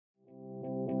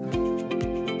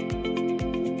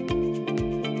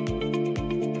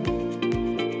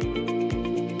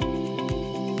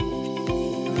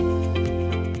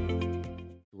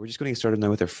just going to get started now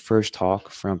with our first talk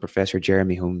from Professor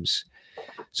Jeremy Holmes.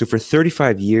 So for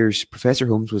 35 years, Professor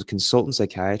Holmes was a consultant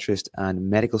psychiatrist and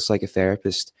medical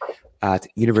psychotherapist at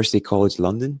University College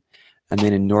London, and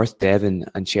then in North Devon,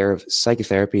 and chair of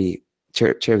psychotherapy,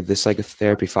 chair of the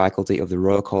psychotherapy faculty of the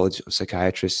Royal College of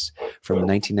Psychiatrists from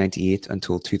 1998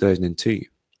 until 2002.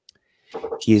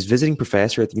 He is visiting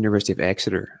professor at the University of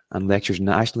Exeter and lectures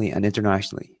nationally and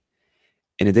internationally.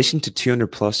 In addition to 200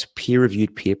 plus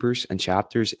peer-reviewed papers and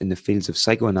chapters in the fields of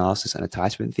psychoanalysis and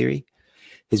attachment theory,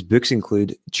 his books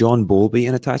include John Bowlby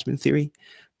and Attachment Theory,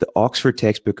 the Oxford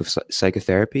Textbook of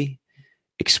Psychotherapy,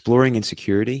 Exploring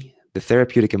Insecurity, The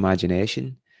Therapeutic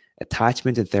Imagination,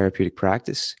 Attachment and Therapeutic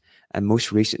Practice, and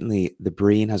most recently, The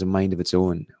Brain Has a Mind of Its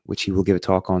Own, which he will give a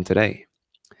talk on today.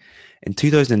 In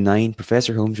 2009,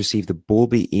 Professor Holmes received the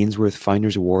Bowlby-Ainsworth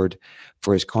Founders Award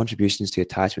for his contributions to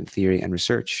attachment theory and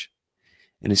research.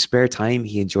 In his spare time,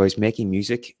 he enjoys making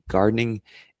music, gardening,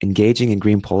 engaging in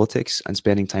green politics, and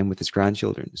spending time with his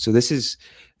grandchildren. So this is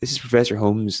Professor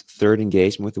Holmes' third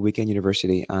engagement with the Weekend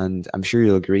University, and I'm sure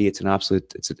you'll agree it's a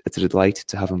delight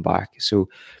to have him back. So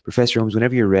Professor Holmes,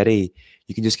 whenever you're ready,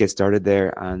 you can just get started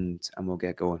there, and we'll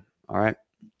get going. All right.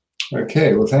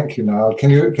 Okay. Well, thank you, Niall.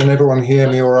 Can everyone hear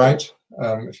me all right?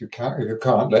 If you can't,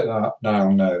 let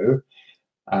Niall know.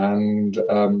 And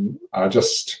I'll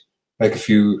just make a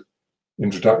few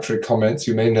introductory comments.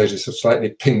 You may notice a slightly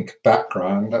pink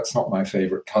background. That's not my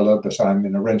favorite color, but I'm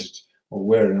in a rented, or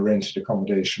we're in a rented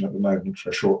accommodation at the moment for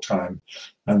a short time.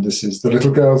 And this is the little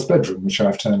girl's bedroom, which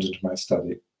I've turned into my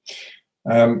study.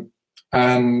 I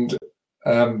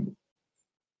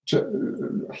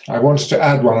wanted to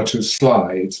add one or two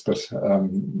slides, but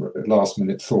last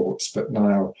minute thoughts, but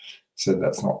now said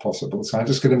that's not possible. So I'm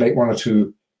just going to make one or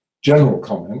two general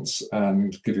comments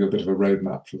and give you a bit of a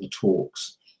roadmap for the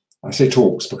talks. I say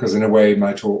talks because in a way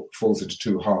my talk falls into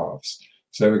two halves.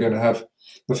 So we're going to have,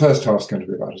 the first half is going to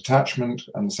be about attachment,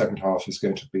 and the second half is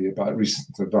going to be about recent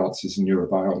advances in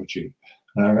neurobiology.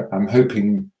 And I'm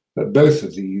hoping that both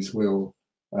of these will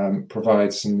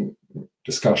provide some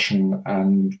discussion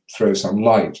and throw some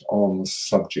light on the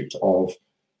subject of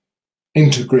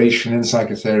integration in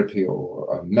psychotherapy,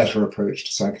 or a meta approach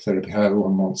to psychotherapy, however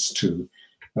one wants to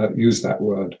use that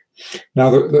word. Now,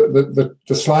 the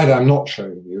slide I'm not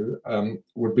showing you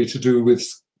would be to do with,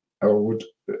 or would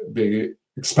be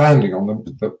expanding on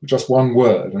just one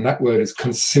word, and that word is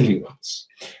consilience.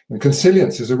 And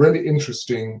consilience is a really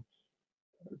interesting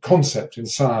concept in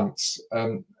science,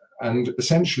 and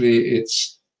essentially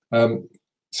it's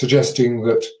suggesting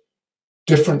that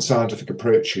different scientific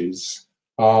approaches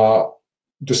are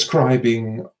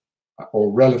describing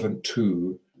or relevant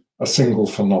to a single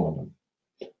phenomenon.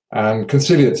 And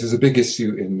consilience is a big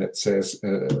issue in, let's say,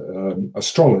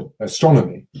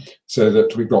 astronomy, so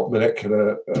that we've got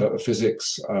molecular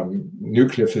physics,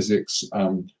 nuclear physics,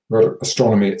 we've got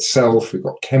astronomy itself, we've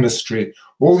got chemistry.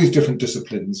 All these different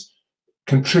disciplines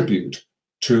contribute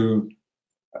to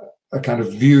a kind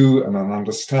of view and an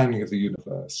understanding of the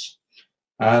universe.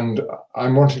 And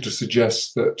I'm wanting to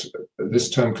suggest that this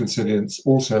term consilience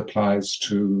also applies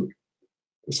to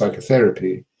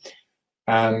psychotherapy,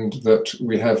 and that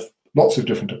we have lots of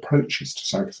different approaches to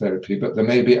psychotherapy, but there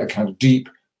may be a kind of deep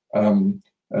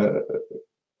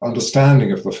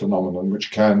understanding of the phenomenon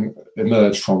which can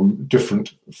emerge from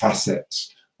different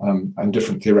facets and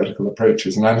different theoretical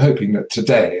approaches. And I'm hoping that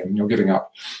today, and you're giving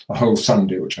up a whole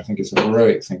Sunday, which I think is a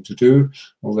heroic thing to do,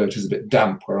 although it is a bit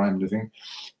damp where I'm living,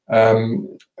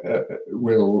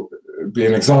 will be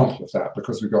an example of that,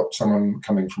 because we've got someone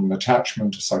coming from an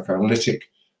attachment, a psychoanalytic,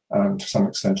 to some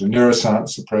extent a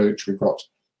neuroscience approach. We've got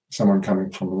someone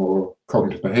coming from a more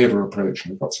cognitive behavioral approach,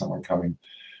 and we've got someone coming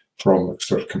from a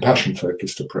sort of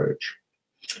compassion-focused approach.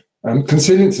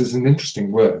 Consilience is an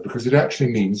interesting word because it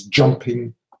actually means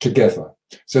jumping together.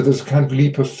 So there's a kind of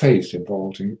leap of faith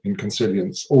involved in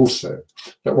consilience also,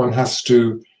 that one has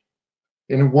to,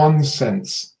 in one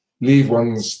sense, leave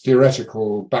one's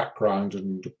theoretical background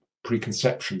and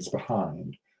preconceptions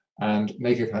behind and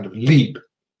make a kind of leap,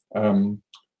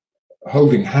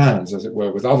 holding hands, as it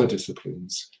were, with other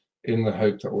disciplines, in the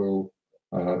hope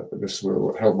that this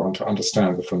will help one to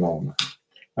understand the phenomena.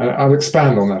 I'll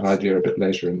expand on that idea a bit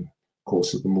later in the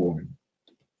course of the morning.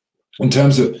 In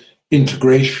terms of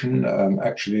integration,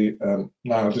 actually,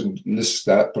 Niall didn't list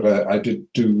that, but I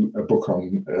did do a book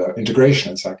on integration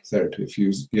in psychotherapy a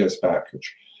few years back,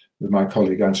 with my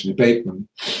colleague Anthony Bateman.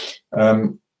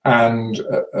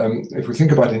 If we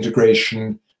think about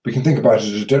integration, we can think about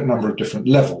it at a number of different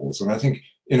levels. And I think,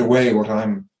 in a way, what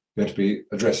I'm going to be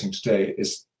addressing today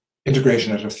is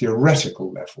integration at a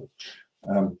theoretical level.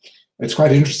 it's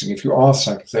quite interesting. If you ask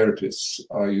psychotherapists,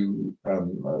 are you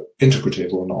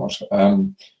integrative or not,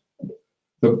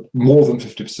 the more than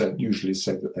 50% usually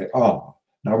say that they are.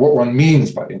 Now, what one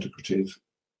means by integrative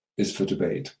is for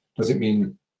debate. Does it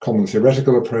mean common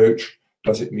theoretical approach?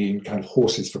 Does it mean kind of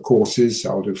horses for courses?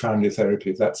 I'll do family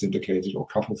therapy if that's indicated, or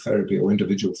couple therapy, or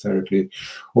individual therapy.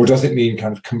 Or does it mean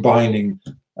kind of combining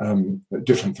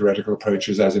different theoretical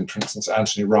approaches, as in, for instance,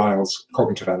 Anthony Ryle's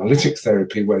cognitive analytic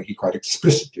therapy, where he quite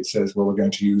explicitly says, well, we're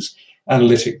going to use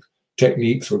analytic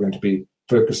techniques, we're going to be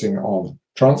focusing on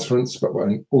transference, but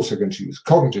we're also going to use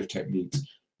cognitive techniques,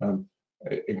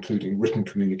 including written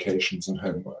communications and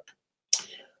homework.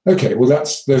 Okay, well,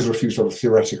 those are a few sort of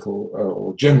theoretical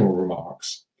or general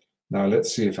remarks. Now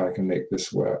let's see if I can make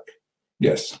this work.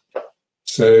 Yes,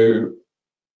 so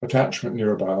attachment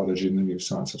neurobiology in the new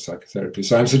science of psychotherapy.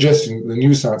 So I'm suggesting the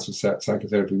new science of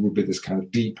psychotherapy would be this kind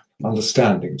of deep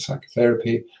understanding of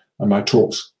psychotherapy, and my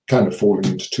talk's kind of falling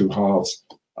into two halves,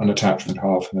 an attachment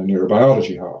half and a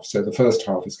neurobiology half. So the first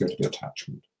half is going to be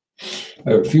attachment.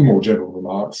 A few more general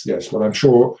remarks. Yes, well, I'm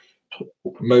sure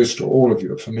most or all of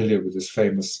you are familiar with this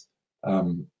famous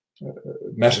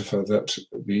metaphor that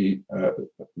the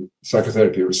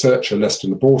psychotherapy researcher Lester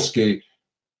Lebowski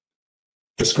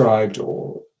described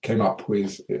or came up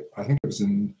with. I think it was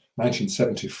in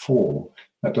 1974.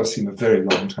 That does seem a very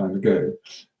long time ago.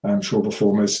 I'm sure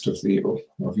before most of you,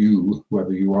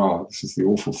 whoever you are. This is the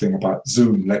awful thing about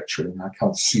Zoom lecturing. I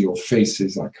can't see your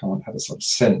faces. I can't have a sort of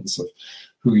sense of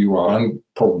who you are, and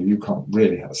probably you can't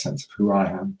really have a sense of who I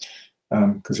am,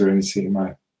 because you're only seeing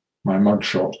my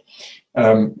mugshot.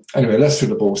 Anyway, Lester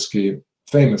Lebowski,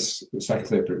 famous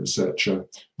psychotherapy researcher,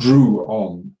 drew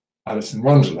on Alice in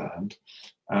Wonderland.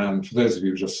 And for those of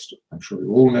you I'm sure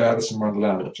you all know Alice in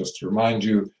Wonderland, but just to remind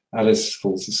you, Alice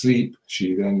falls asleep.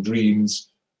 She then dreams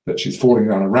that she's falling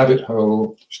down a rabbit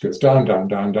hole. She goes down, down,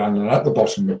 down, down, and at the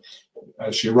bottom,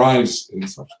 she arrives in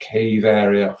this sort of cave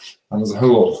area, and there's a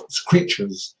whole lot of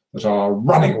creatures that are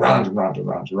running round and round and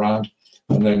round and round.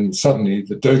 And then suddenly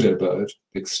the dodo-bird,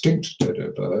 the extinct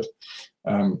dodo-bird,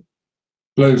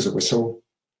 blows a whistle,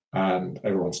 and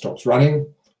everyone stops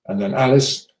running. And then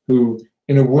Alice, who,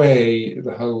 in a way,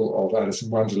 the whole of Alice in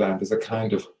Wonderland is a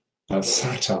kind of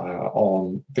satire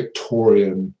on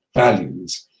Victorian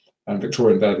values. And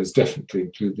Victorian values definitely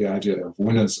include the idea of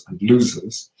winners and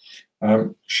losers.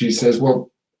 She says,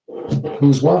 well,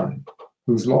 who's won?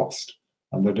 Who's lost?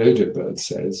 And the dodo-bird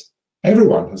says,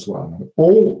 everyone has won, and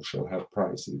all shall have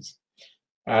prizes.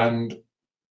 And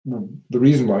the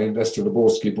reason why Lester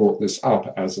Lebowski brought this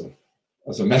up as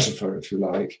a metaphor, if you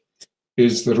like,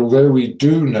 is that although we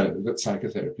do know that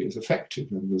psychotherapy is effective,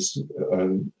 and this,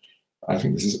 I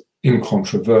think this is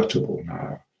incontrovertible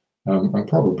now, and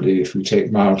probably if we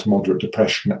take mild to moderate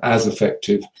depression as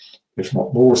effective, if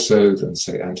not more so than,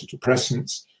 say,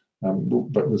 antidepressants,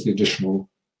 but with the additional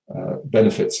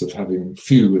benefits of having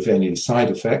few, if any, side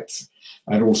effects,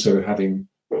 and also having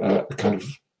a kind of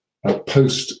a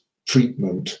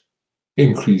post-treatment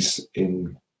increase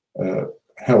in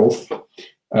health.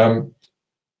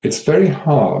 It's very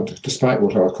hard, despite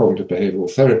what our cognitive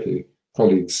behavioral therapy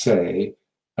colleagues say,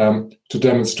 to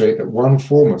demonstrate that one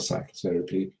form of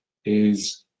psychotherapy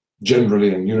is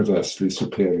generally and universally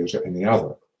superior to any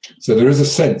other. So there is a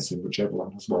sense in which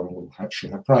everyone has won and will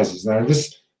actually have prizes. Now,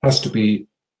 this has to be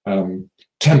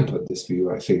tempered, this view,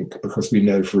 I think, because we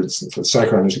know, for instance, that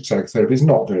psychoanalytic psychotherapy is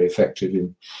not very effective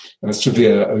in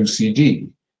severe OCD,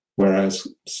 whereas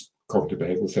cognitive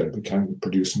behavioral therapy can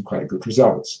produce some quite good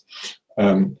results.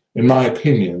 In my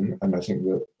opinion, and I think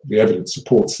that the evidence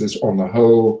supports this, on the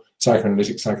whole,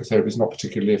 psychoanalytic psychotherapy is not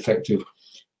particularly effective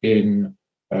in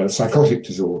psychotic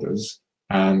disorders,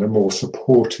 and a more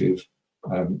supportive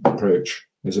approach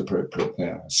is appropriate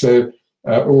there. So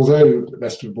although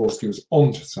Lester Lebowski was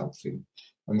onto something,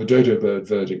 and the dodo-bird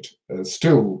verdict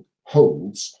still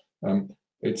holds,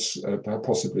 it's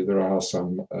possibly there are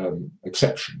some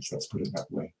exceptions, let's put it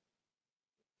that way.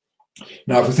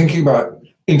 Now, if we're thinking about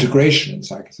integration in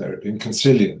psychotherapy and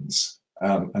consilience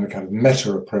and a kind of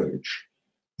meta approach,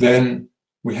 then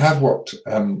we have what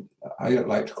I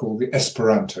like to call the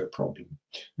Esperanto problem.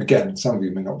 Again, some of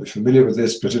you may not be familiar with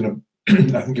this, but in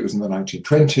I think it was in the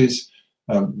 1920s,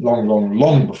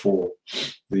 long before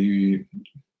the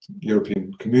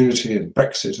European community and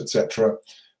Brexit, etc.,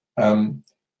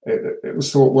 it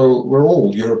was thought, well, we're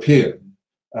all European,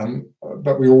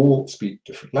 but we all speak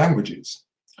different languages,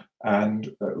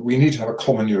 and we need to have a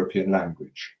common European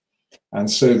language. And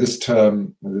so this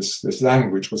term, this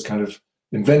language was kind of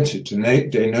invented de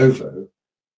novo,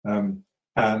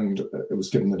 and it was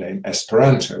given the name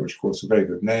Esperanto, which of course is a very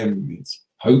good name, means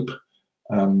hope.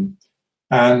 And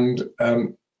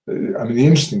I mean, the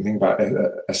interesting thing about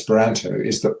Esperanto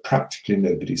is that practically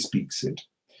nobody speaks it.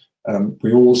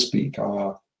 We all speak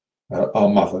our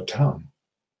mother tongue.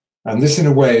 And this, in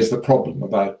a way, is the problem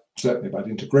certainly about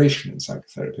integration in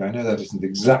psychotherapy. I know that isn't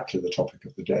exactly the topic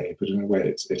of the day, but in a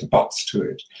way it abuts to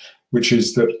it, which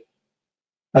is that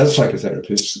as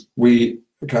psychotherapists, we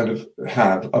kind of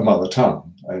have a mother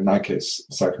tongue. In my case,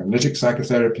 psychoanalytic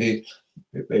psychotherapy,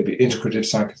 it may be integrative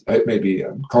it may be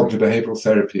cognitive behavioral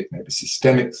therapy, it may be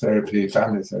systemic therapy,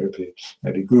 family therapy,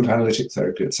 maybe group analytic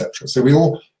therapy, etc. So we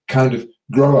all kind of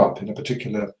grow up in a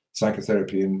particular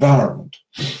psychotherapy environment.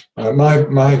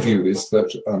 My view is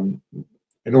that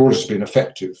in order to be an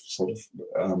effective sort of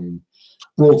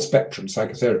broad spectrum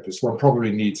psychotherapist, one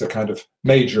probably needs a kind of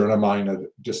major and a minor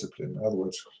discipline. In other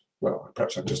words, well,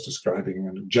 perhaps I'm just describing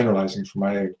and generalizing from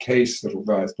my own case, that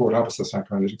although I was brought up as a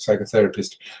psychoanalytic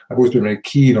psychotherapist, I've always been very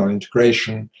keen on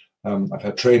integration. I've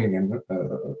had training in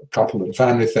couple and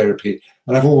family therapy,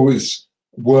 and I've always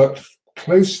worked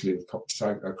closely with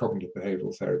cognitive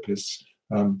behavioral therapists,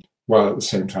 while at the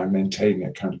same time maintaining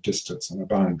a kind of distance and a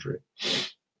boundary.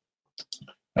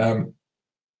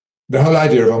 The whole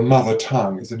idea of a mother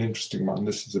tongue is an interesting one.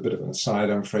 This is a bit of an aside.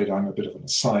 I'm afraid I'm a bit of an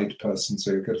aside person,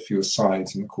 so you'll get a few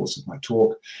asides in the course of my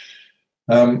talk.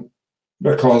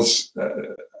 Because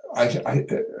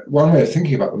one way of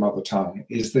thinking about the mother tongue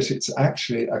is that it's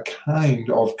actually a kind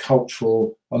of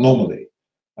cultural anomaly.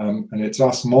 And it's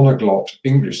us monoglot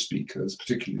English speakers,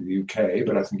 particularly the UK,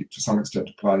 but I think it to some extent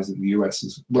applies in the US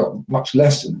as well, much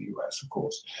less in the US, of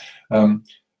course.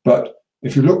 But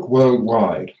if you look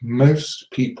worldwide, most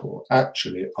people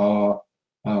actually are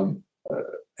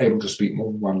able to speak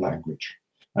more than one language.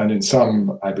 And in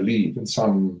some, I believe, in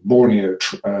some Borneo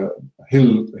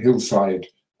hillside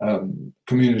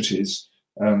communities,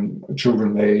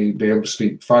 children may be able to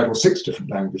speak 5 or 6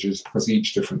 different languages because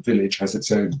each different village has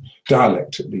its own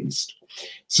dialect at least.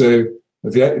 So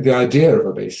the idea of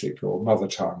a basic or mother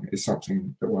tongue is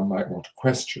something that one might want to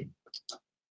question.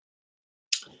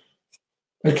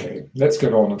 Okay, let's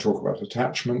get on and talk about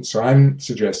attachment. So I'm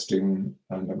suggesting,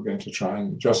 and I'm going to try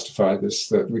and justify this,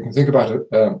 that we can think about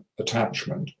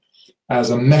attachment as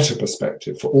a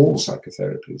meta-perspective for all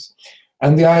psychotherapies.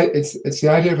 And it's the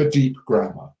idea of a deep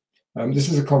grammar. This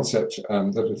is a concept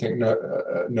that I think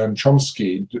Noam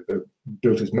Chomsky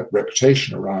built his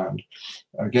reputation around,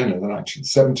 again, in the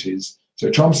 1970s. So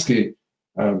Chomsky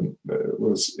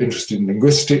was interested in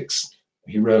linguistics.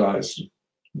 He realized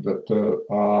that there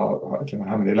are, I don't know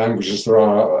how many languages there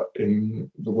are in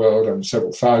the world,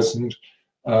 several thousand,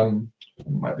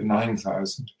 might be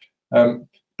 9,000.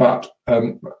 But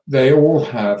they all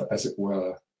have, as it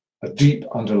were, a deep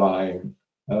underlying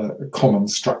common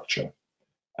structure.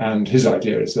 And his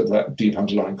idea is that that deep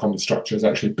underlying common structure is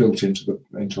actually built into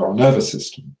our nervous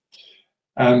system.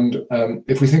 And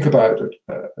if we think about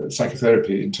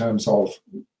psychotherapy in terms of,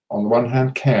 on the one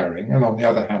hand, caring, and on the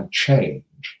other hand, change,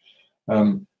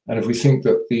 and if we think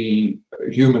that the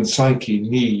human psyche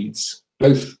needs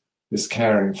both this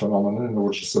caring phenomenon in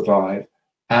order to survive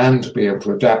and to be able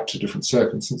to adapt to different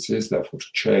circumstances, therefore to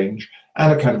change,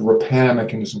 and a kind of repair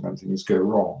mechanism when things go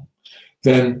wrong,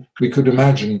 then we could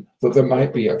imagine that there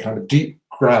might be a kind of deep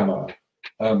grammar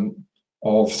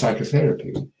of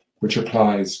psychotherapy, which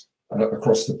applies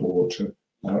across the board to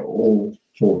all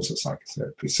forms of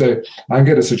psychotherapy. So I'm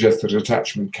going to suggest that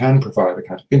attachment can provide a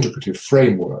kind of integrative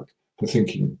framework for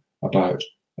thinking about,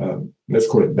 let's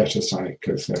call it meta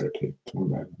psychotherapy for the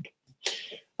moment.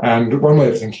 And one way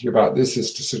of thinking about this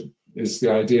is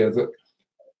the idea that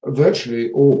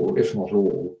virtually all, if not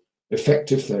all,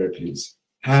 effective therapies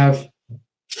have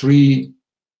 3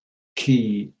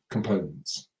 key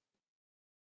components: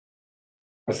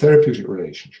 a therapeutic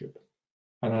relationship,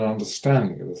 and an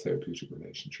understanding of the therapeutic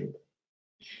relationship,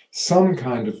 some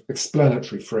kind of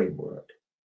explanatory framework,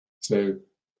 so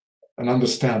an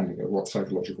understanding of what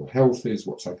psychological health is,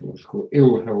 what psychological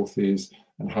ill health is,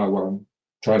 and how one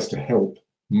tries to help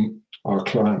our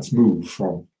clients move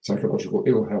from psychological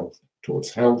ill health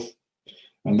towards health.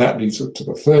 And that leads us to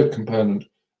the third component,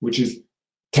 which is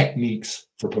techniques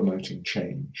for promoting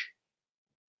change.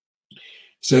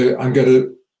 So I'm going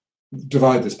to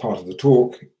divide this part of the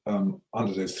talk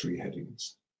under those 3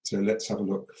 headings. So let's have a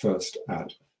look first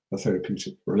at the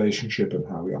therapeutic relationship and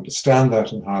how we understand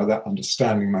that, and how that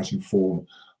understanding might inform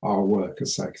our work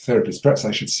as psychotherapists. Perhaps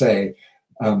I should say,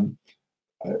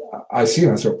 I see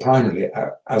myself primarily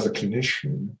as a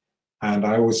clinician, and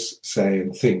I always say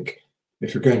and think,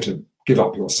 if you're going to give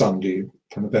up your Sunday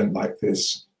for an event like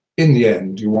this, in the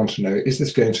end, you want to know, is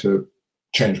this going to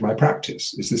change my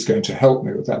practice? Is this going to help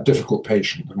me with that difficult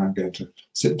patient that I'm going to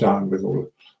sit down with, or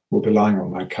will be lying on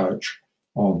my couch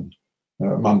on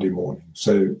Monday morning.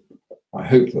 So I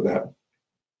hope that that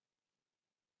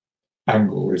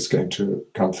angle is going to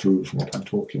come through from what I'm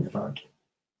talking about.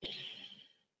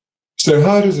 So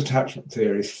how does attachment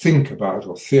theory think about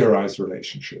or theorize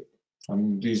relationship?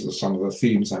 And these are some of the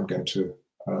themes I'm going to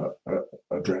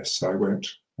address. I won't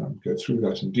go through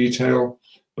that in detail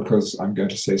because I'm going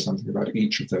to say something about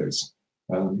each of those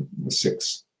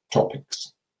 6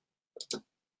 topics.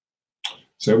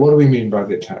 So what do we mean by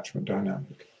the attachment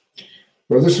dynamic?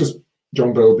 Well, this was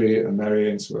John Bowlby and Mary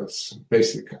Ainsworth's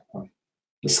basic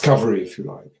discovery, if you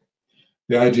like.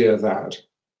 The idea that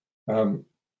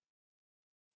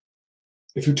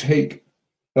if you take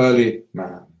early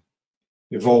man,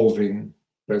 evolving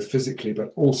both physically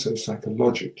but also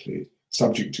psychologically,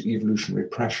 subject to evolutionary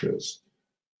pressures,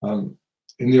 in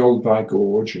the old Vai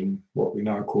Gorge, in what we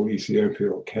now call Ethiopia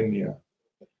or Kenya,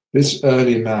 this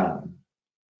early man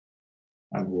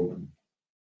and woman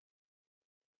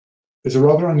is a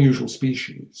rather unusual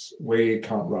species. We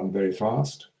can't run very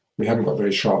fast. We haven't got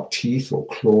very sharp teeth or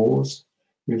claws.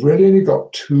 We've really only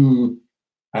got 2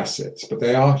 assets, but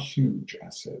they are huge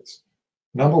assets.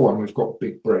 Number 1, we've got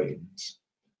big brains.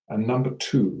 And number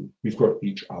 2, we've got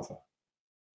each other.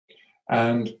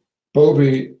 And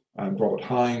Bowlby and Robert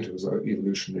Hind, who was an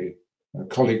evolutionary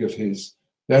colleague of his,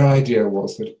 their idea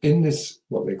was that in this,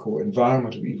 what they call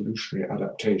environment of evolutionary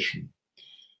adaptation,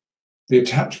 the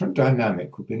attachment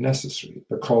dynamic would be necessary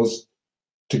because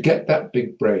to get that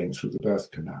big brain through the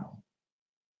birth canal,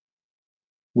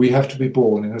 we have to be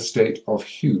born in a state of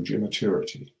huge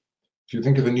immaturity. If you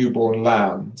think of a newborn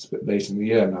lamb, it's a bit late in the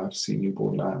year now to see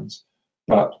newborn lambs,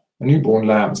 but a newborn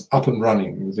lamb's up and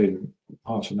running within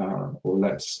half an hour or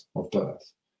less of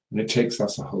birth, and it takes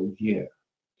us a whole year.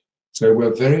 So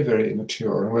we're very, very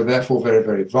immature, and we're therefore very,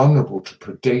 very vulnerable to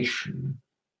predation.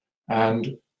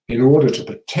 And in order to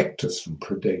protect us from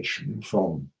predation,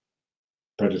 from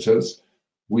predators,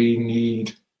 we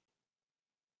need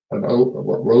what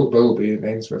Bowlby and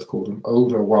Ainsworth called an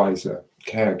older, wiser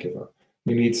caregiver.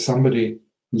 We need somebody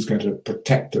who's going to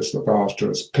protect us, look after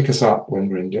us, pick us up when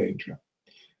we're in danger.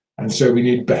 And so we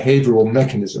need behavioral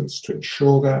mechanisms to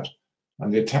ensure that.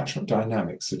 And the attachment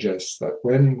dynamic suggests that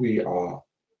when we are,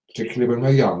 particularly when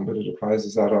we're young, but it applies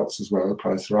as adults as well,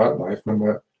 applies throughout life, when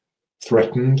we're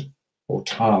threatened or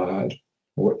tired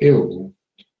or ill,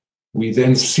 we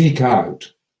then seek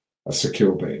out a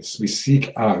secure base. We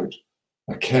seek out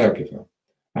a caregiver.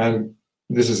 And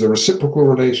this is a reciprocal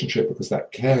relationship because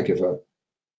that caregiver,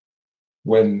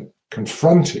 when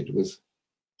confronted with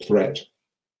threat,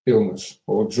 illness,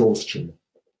 or exhaustion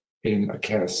in a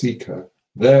care seeker,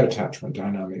 their attachment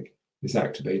dynamic is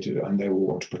activated and they will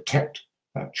want to protect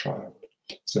that child.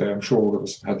 So I'm sure all of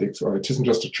us have had the experience. It isn't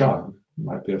just a child, it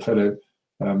might be a fellow,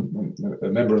 a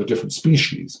member of a different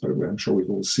species, but I'm sure we've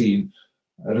all seen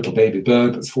a little baby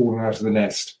bird that's fallen out of the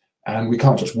nest, and we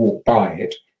can't just walk by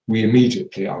it. We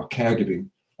immediately, our caregiving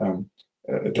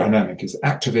dynamic is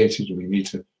activated, and we need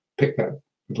to pick that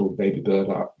little baby bird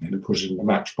up, maybe put it in a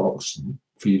matchbox and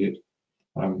feed it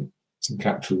some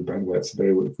cat food. By the way, it's a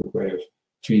very good way of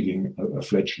feeding a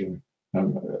fledgling, a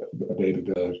baby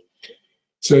bird.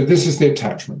 So this is the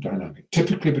attachment dynamic,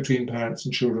 typically between parents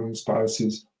and children and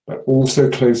spouses, but also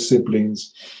close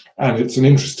siblings. And it's an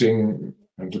interesting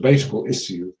and debatable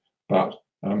issue, but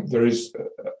there is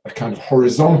a kind of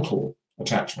horizontal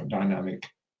attachment dynamic,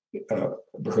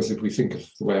 because if we think of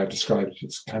the way I described it,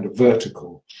 it's kind of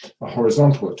vertical, a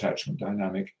horizontal attachment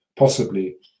dynamic,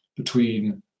 possibly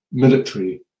between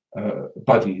military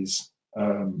buddies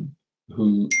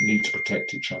who need to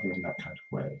protect each other in that kind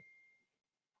of way.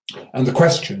 And the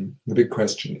big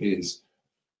question is,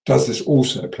 does this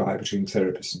also apply between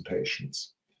therapists and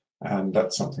patients? And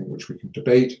that's something which we can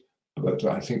debate, but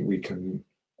I think we can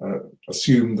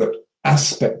assume that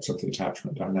aspects of the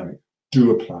attachment dynamic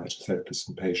do apply to therapists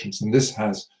and patients, and this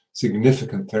has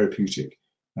significant therapeutic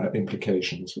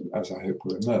implications, as I hope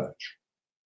will emerge.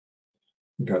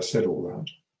 I think I've said all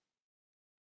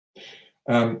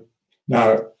that.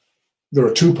 Now, there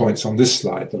are 2 points on this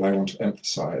slide that I want to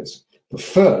emphasize. The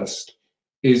first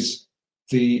is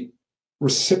the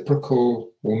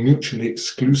reciprocal or mutually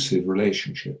exclusive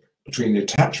relationship between the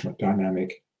attachment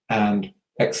dynamic and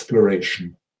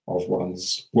exploration of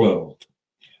one's world.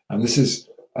 And this is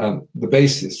the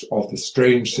basis of the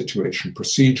strange situation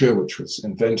procedure, which was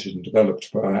invented and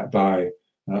developed by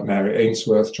Mary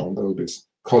Ainsworth, John Bowlby's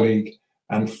colleague,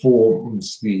 and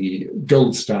forms the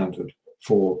gold standard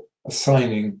for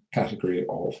assigning category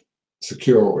of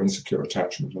secure or insecure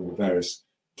attachment and the various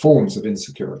forms of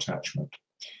insecure attachment.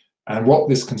 And what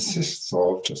this consists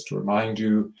of, just to remind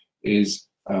you, is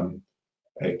a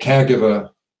caregiver,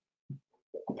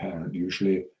 a parent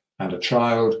usually, and a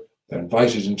child. They're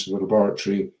invited into the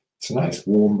laboratory. It's a nice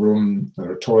warm room.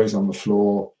 There are toys on the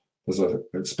floor. There's an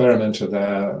experimenter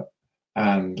there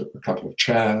and a couple of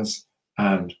chairs.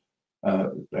 And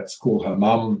let's call her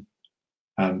mum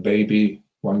and baby,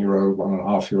 1-year-old,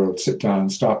 1.5-year-old, sit down,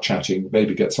 start chatting. The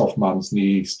baby gets off mum's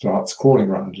knee, starts crawling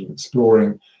around and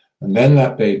exploring. And then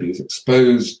that baby is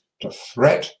exposed to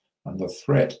threat. And the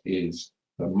threat is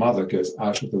the mother goes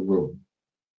out of the room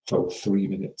for 3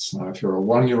 minutes. Now, if you're a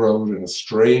 1-year-old in a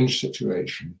strange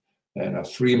situation, then a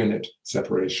 3-minute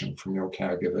separation from your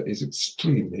caregiver is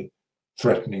extremely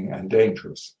threatening and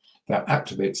dangerous. That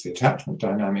activates the attachment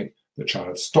dynamic. The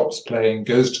child stops playing,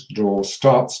 goes to the door,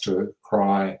 starts to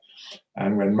cry.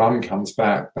 And when mum comes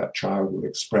back, that child will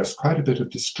express quite a bit of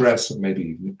distress and maybe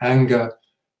even anger.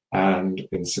 And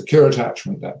in secure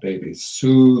attachment, that baby is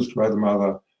soothed by the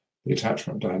mother. The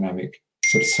attachment dynamic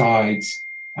subsides,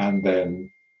 and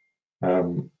then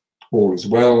all is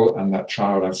well. And that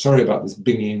child, I'm sorry about this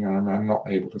binging, and I'm not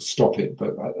able to stop it,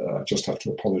 but I just have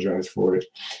to apologize for it.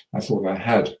 I thought I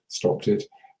had stopped it.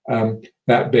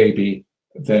 That baby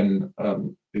then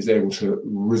is able to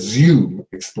resume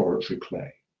exploratory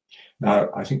play. Now,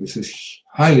 I think this is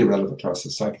highly relevant to us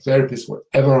as psychotherapists,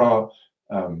 whatever our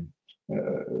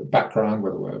background,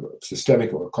 whether we're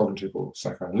systemic or cognitive or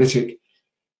psychoanalytic.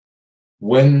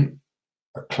 When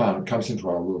a client comes into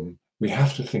our room, we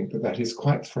have to think that that is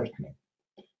quite threatening.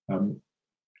 In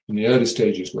the early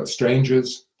stages, we're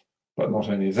strangers, but not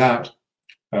only that,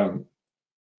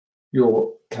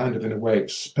 you're kind of in a way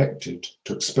expected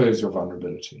to expose your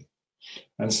vulnerability.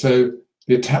 And so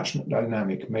the attachment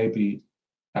dynamic may be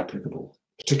applicable,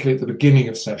 particularly at the beginning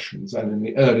of sessions and in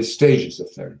the early stages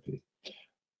of therapy.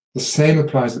 The same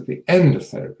applies at the end of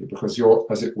therapy, because you're,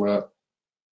 as it were,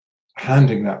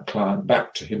 handing that client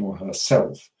back to him or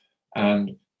herself,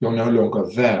 and you're no longer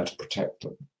there to protect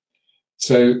them.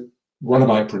 So one of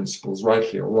my principles,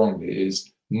 rightly or wrongly,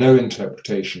 is no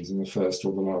interpretations in the first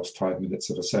or the last 5 minutes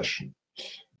of a session,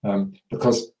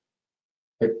 because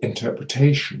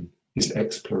interpretation is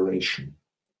exploration,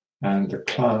 and the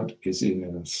client is in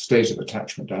a state of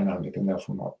attachment dynamic and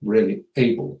therefore not really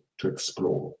able to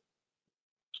explore.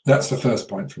 That's the first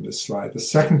point from this slide. The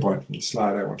second point from the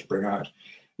slide I want to bring out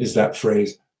is that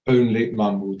phrase, only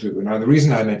mum will do. Now, the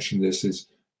reason I mention this is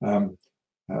I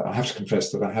have to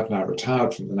confess that I have now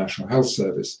retired from the National Health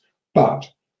Service, but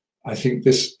I think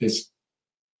this is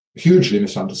hugely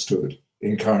misunderstood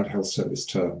in current health service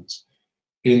terms,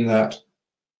 in that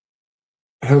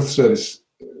health service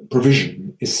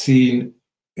provision is seen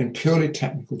in purely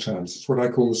technical terms. It's what I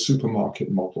call the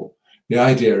supermarket model. The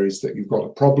idea is that you've got a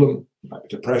problem, it might be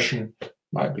depression, it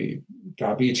might be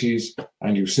diabetes,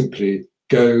 and you simply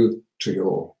go to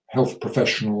your health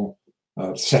professional,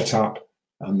 set up,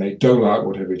 and they dole out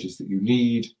whatever it is that you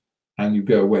need, and you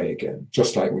go away again,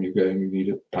 just like when you go and you need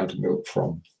a pint of milk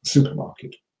from the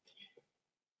supermarket.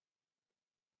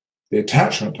 The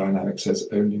attachment dynamic says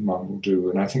only mum will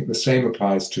do, and I think the same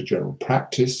applies to general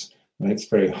practice, and it's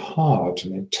very hard to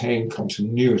maintain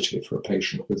continuity for a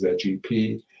patient with their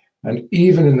GP. And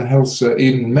even in the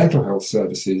even mental health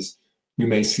services, you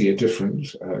may see a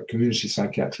different community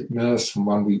psychiatric nurse from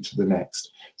one week to the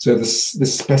next. So the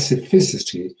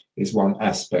specificity is one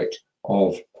aspect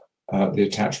of the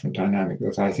attachment dynamic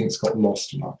that I think has got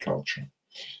lost in our culture.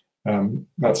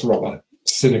 That's a rather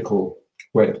cynical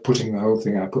way of putting the whole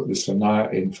thing. I put this for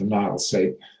Niall's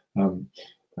sake,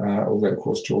 although of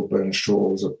course George Bernard Shaw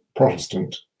was a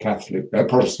Protestant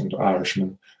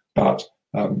Irishman, but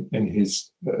in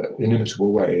his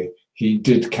inimitable way, he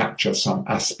did capture some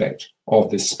aspect of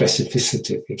this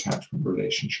specificity of the attachment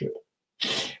relationship.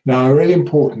 Now, a really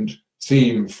important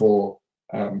theme for,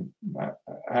 by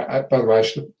the way,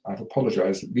 I've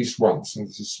apologized at least once, and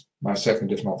this is my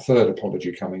second, if not third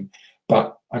apology coming,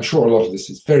 but I'm sure a lot of this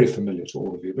is very familiar to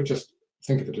all of you, but just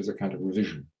think of it as a kind of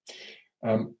revision.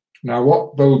 Now,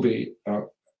 what Bowlby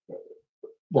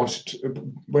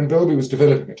when Bowlby was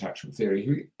developing attachment theory,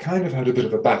 he kind of had a bit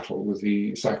of a battle with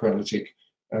the psychoanalytic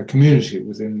community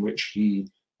within which he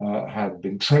had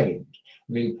been trained.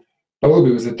 I mean,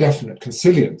 Bowlby was a definite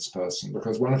consilience person,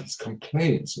 because one of his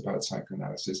complaints about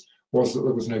psychoanalysis was that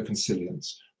there was no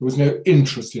consilience. There was no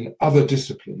interest in other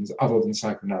disciplines other than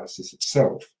psychoanalysis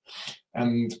itself.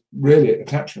 And really,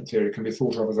 attachment theory can be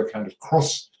thought of as a kind of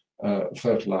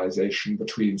cross-fertilization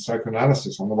between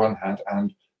psychoanalysis on the one hand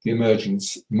and the emerging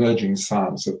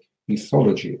science of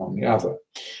ethology on the other.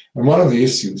 And one of the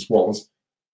issues was,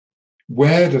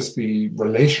 where does the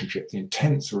relationship, the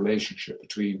intense relationship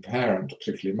between parent,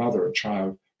 particularly mother and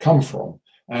child, come from?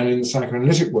 And in the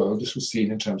psychoanalytic world, this was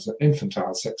seen in terms of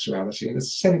infantile sexuality and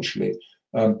essentially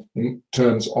in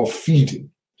terms of feeding.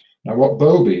 Now, what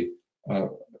Bowlby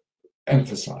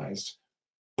emphasized,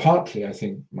 partly, I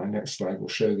think my next slide will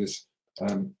show this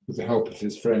with the help of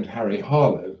his friend Harry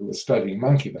Harlow, who was studying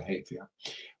monkey behavior,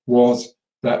 was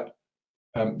that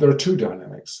there are two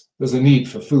dynamics. There's a need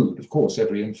for food. Of course,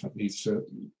 every infant needs to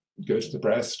go to the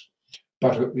breast,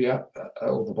 but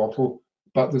or the bottle,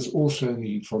 but there's also a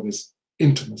need for this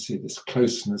intimacy, this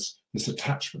closeness, this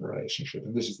attachment relationship.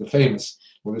 And this is the famous,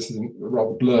 well, this is a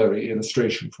rather blurry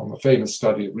illustration from a famous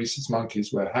study of rhesus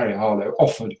monkeys where Harry Harlow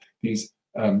offered these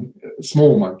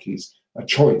small monkeys a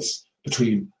choice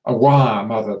between a wire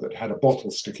mother that had a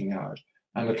bottle sticking out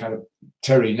and a kind of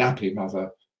terry nappy mother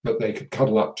that they could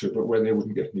cuddle up to, but where they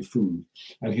wouldn't get any food.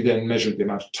 And he then measured the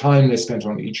amount of time they spent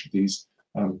on each of these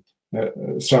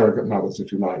surrogate mothers,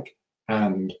 if you like,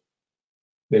 and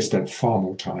they spent far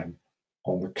more time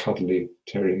on the cuddly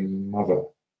terry mother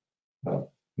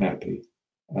terry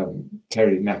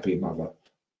nappy mother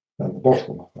than the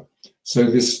bottle mother. So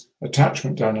this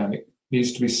attachment dynamic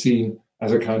needs to be seen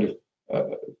as a kind of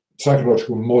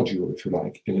psychological module, if you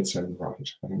like, in its own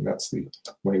right. I think that's the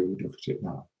way we would look at it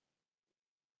now.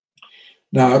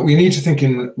 Now, we need to think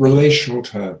in relational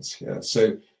terms here.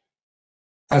 So,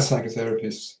 as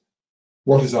psychotherapists,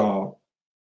 what is our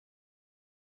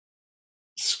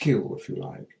skill, if you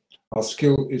like? Our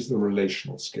skill is the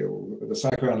relational skill. The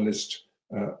psychoanalyst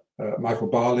Michael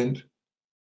Barlind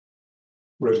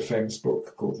wrote a famous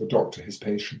book called The Doctor, His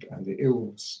Patient, and the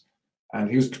Illness. And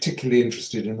he was particularly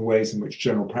interested in the ways in which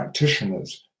general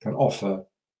practitioners can offer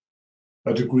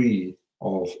a degree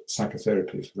of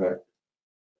psychotherapy for their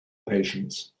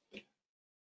patients.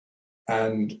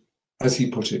 And as he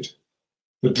put it,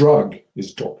 the drug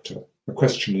is doctor. The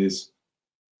question is,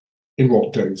 in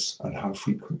what dose and how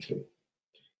frequently?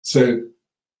 So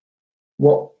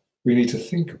what we need to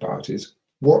think about is,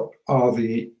 what are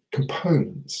the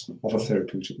components of a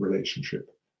therapeutic relationship?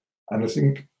 And I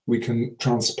think we can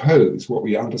transpose what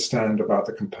we understand about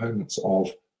the components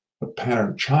of a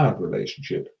parent-child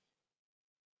relationship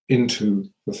into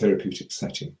the therapeutic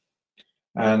setting.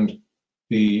 And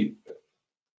the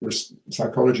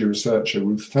psychology researcher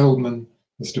Ruth Feldman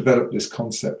has developed this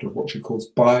concept of what she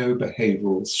calls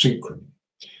biobehavioral synchrony.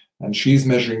 And she's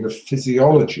measuring the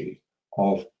physiology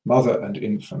of mother and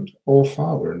infant, or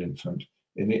father and infant,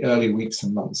 in the early weeks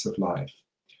and months of life,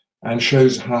 and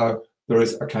shows how there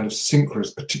is a kind of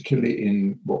synchronous, particularly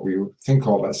in what we would think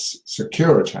of as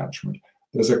secure attachment,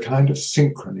 there's a kind of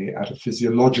synchrony at a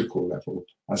physiological level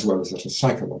as well as at a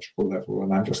psychological level.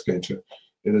 And I'm just going to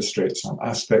illustrate some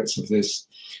aspects of this.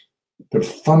 The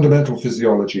fundamental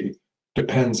physiology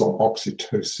depends on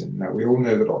oxytocin. Now, we all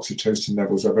know that oxytocin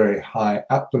levels are very high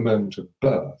at the moment of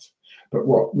birth. But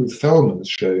what Ruth Feldman has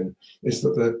shown is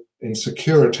that in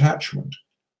secure attachment,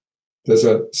 there's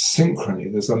a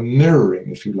synchrony, there's a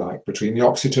mirroring, if you like, between the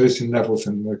oxytocin levels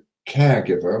in the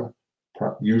caregiver,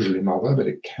 usually mother, but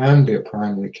it can be a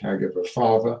primary caregiver,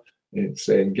 father,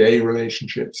 say in gay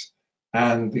relationships,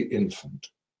 and the infant.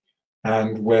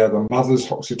 And where the mother's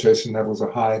oxytocin levels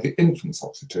are high, the infant's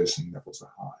oxytocin levels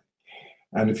are high.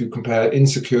 And if you compare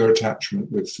insecure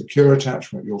attachment with secure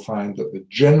attachment, you'll find that the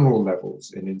general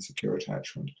levels in insecure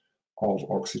attachment of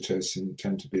oxytocin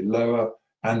tend to be lower,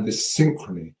 and this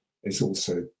synchrony is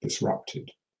also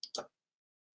disrupted.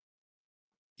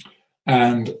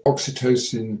 And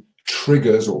oxytocin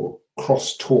triggers or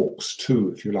cross-talks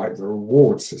to, if you like, the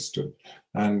reward system.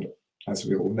 And as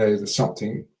we all know, there's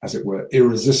something, as it were,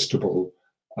 irresistible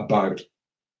about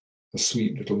a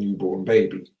sweet little newborn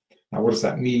baby. Now, what does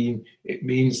that mean? It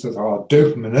means that our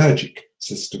dopaminergic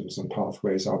systems and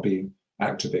pathways are being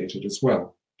activated as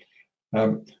well.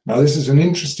 Now, this is an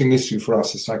interesting issue for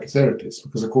us as psychotherapists,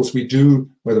 because, of course, we do,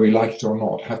 whether we like it or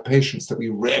not, have patients that we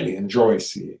really enjoy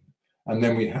seeing. And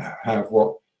then we have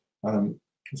what,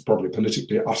 it's probably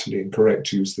politically utterly incorrect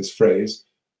to use this phrase,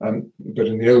 but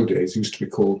in the old days used to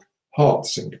be called heart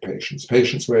sync patients,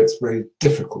 patients where it's very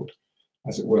difficult,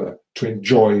 as it were, to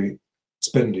enjoy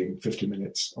spending 50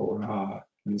 minutes or an hour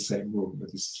in the same room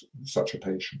with such a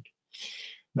patient.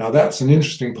 Now, that's an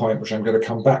interesting point, which I'm going to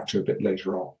come back to a bit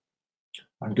later on.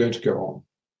 I'm going to go on.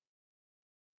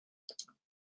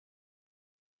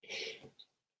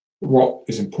 What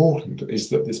is important is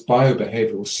that this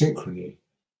biobehavioral synchrony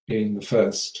in the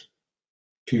first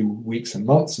few weeks and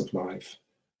months of life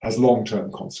has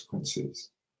long-term consequences.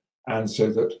 And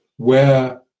so that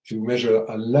where, if you measure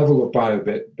a level of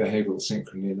biobehavioral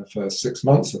synchrony in the first 6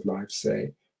 months of life,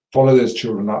 say, follow those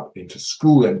children up into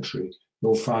school entry,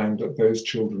 you'll find that those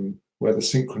children where the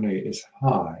synchrony is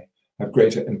high have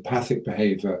greater empathic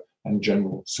behavior and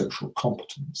general social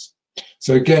competence.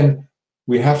 So again,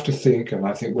 we have to think, and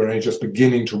I think we're only just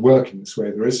beginning to work in this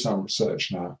way, there is some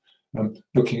research now,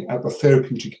 looking at the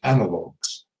therapeutic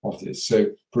analogues of this. So,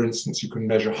 for instance, you can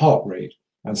measure heart rate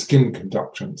and skin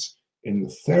conductance in the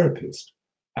therapist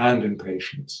and in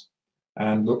patients,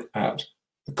 and look at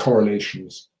the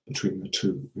correlations between the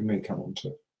two. We may come on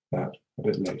to that a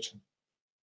bit later.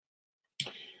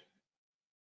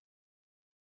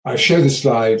 I show this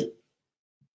slide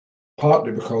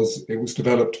partly because it was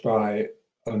developed by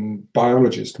a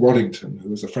biologist, Waddington, who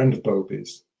was a friend of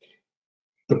Bowlby's.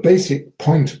 The basic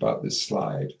point about this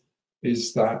slide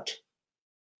is that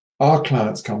our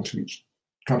clients come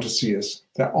to see us,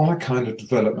 they're on a kind of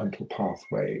developmental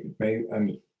pathway.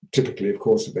 And typically, of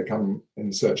course, if they come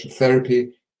in search of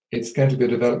therapy, it's going to be a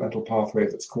developmental pathway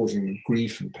that's causing them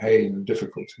grief and pain and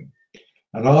difficulty.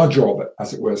 And our job,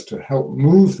 as it were, is to help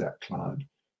move that client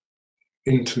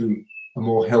into a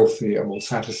more healthy, a more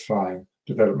satisfying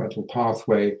developmental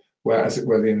pathway where, as it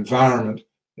were, the environment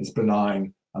is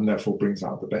benign and therefore brings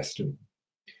out the best in them.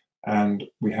 And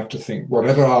we have to think,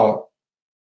 whatever our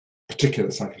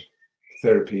particular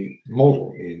psychotherapy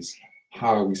model is,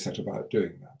 how are we set about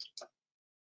doing that?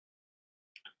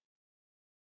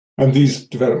 And these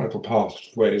developmental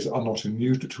pathways are not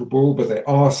immutable, but they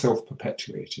are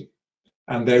self-perpetuating.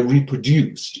 And they're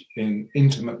reproduced in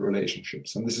intimate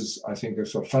relationships. And this is, I think, a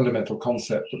sort of fundamental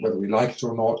concept that whether we like it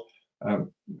or not,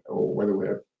 or whether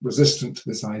we're resistant to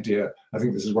this idea, I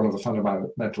think this is one of the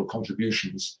fundamental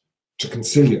contributions to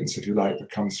consilience, if you like, that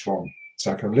comes from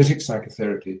psychoanalytic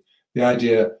psychotherapy, the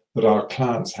idea that our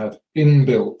clients have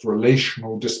inbuilt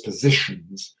relational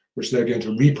dispositions which they're going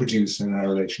to reproduce in their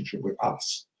relationship with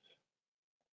us.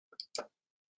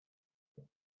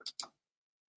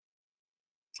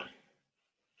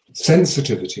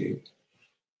 Sensitivity.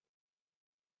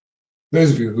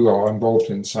 Those of you who are involved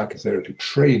in psychotherapy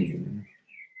training,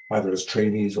 either as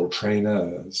trainees or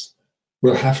trainers,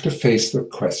 will have to face the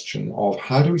question of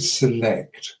how do we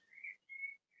select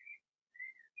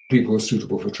people who are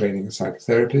suitable for training as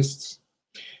psychotherapists?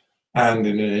 And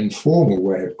in an informal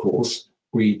way, of course,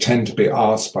 we tend to be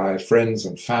asked by friends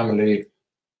and family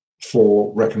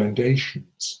for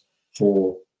recommendations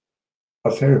for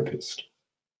a therapist.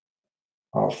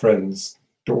 Our friend's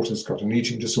daughter's got an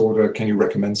eating disorder, can you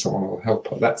recommend someone who will help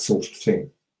her? That sort of thing.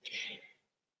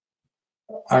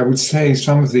 I would say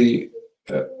some of the,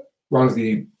 one of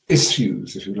the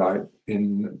issues, if you like,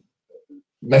 in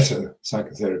meta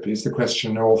psychotherapy is the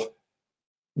question of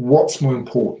what's more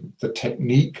important, the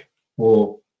technique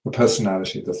or the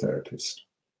personality of the therapist?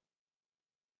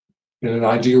 In an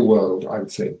ideal world, I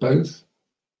would say both,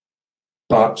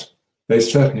 but they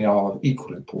certainly are of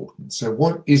equal importance. So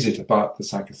what is it about the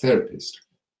psychotherapist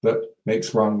that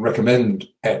makes one recommend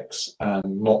X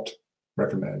and not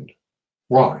recommend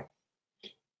Y?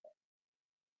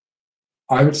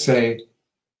 I would say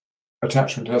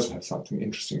attachment does have something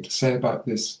interesting to say about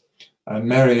this. And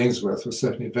Mary Ainsworth was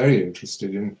certainly very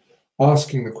interested in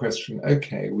asking the question,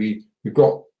 okay, we've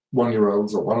got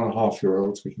 1-year-olds or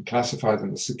 1.5-year-olds, we can classify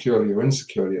them as securely or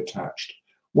insecurely attached.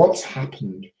 What's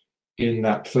happened in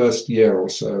that first year or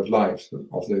so of life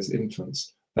of those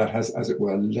infants that has, as it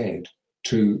were, led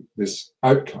to this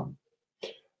outcome?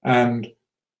 And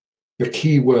the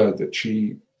key word that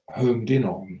she homed in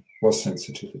on was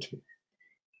sensitivity.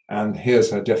 And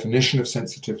here's her definition of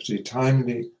sensitivity: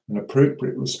 timely and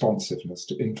appropriate responsiveness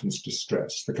to infants'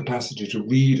 distress, the capacity to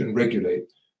read and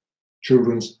regulate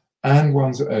children's and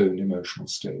one's own emotional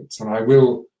states. And I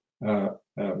will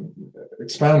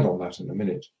expand on that in a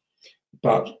minute.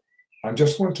 But I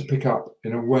just want to pick up,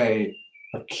 in a way,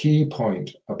 a key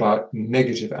point about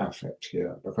negative affect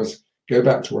here, because go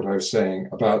back to what I was saying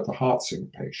about the heart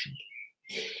sync patient.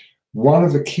 One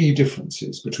of the key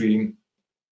differences between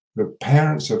the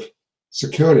parents of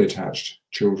securely attached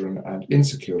children and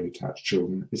insecurely attached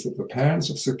children is that the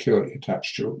parents of securely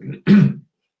attached children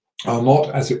are not,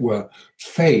 as it were,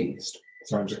 phased.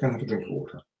 So I'm just going to have a drink of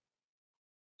water.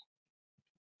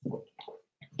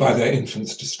 By their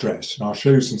infant's distress. And I'll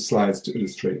show you some slides to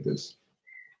illustrate this.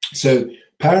 So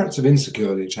parents of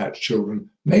insecurely attached children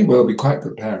may well be quite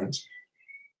good parents,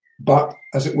 but,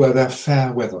 as it were, they're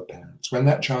fair weather parents. When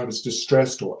that child is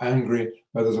distressed or angry,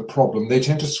 where there's a problem, they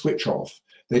tend to switch off.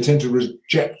 They tend to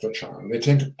reject the child. They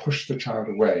tend to push the child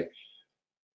away.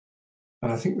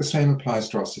 And I think the same applies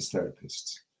to us as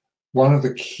therapists. One of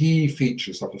the key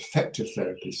features of effective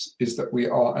therapists is that we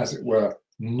are, as it were,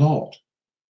 not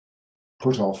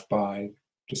put off by,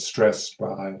 distressed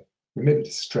by, we may be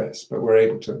distressed, but we're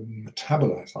able to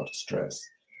metabolize our distress,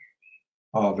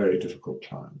 are very difficult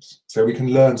clients. So we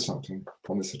can learn something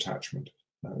from this attachment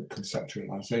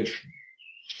conceptualization.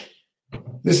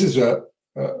 This is a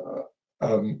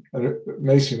and it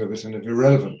may seem a bit an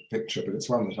irrelevant picture, but it's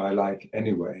one that I like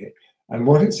anyway. And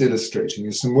what it's illustrating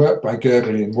is some work by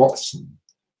Gergely and Watson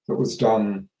that was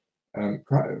done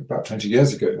about 20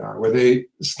 years ago now, where they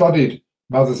studied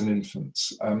mothers and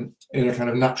infants in a kind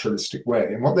of naturalistic way.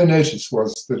 And what they noticed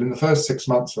was that in the first 6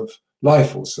 months of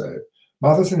life or so,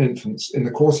 mothers and infants in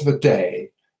the course of a day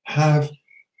have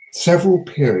several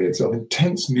periods of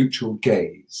intense mutual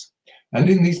gaze. And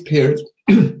in these periods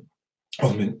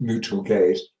of mutual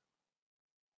gaze,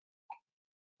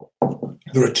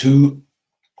 there are two,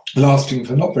 lasting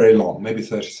for not very long, maybe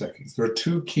 30 seconds, there are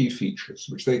two key features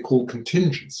which they call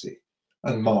contingency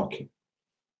and marking.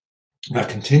 Now,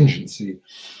 contingency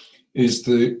is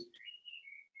the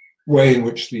way in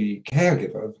which the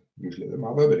caregiver, usually the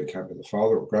mother, but it can be the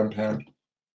father or grandparent,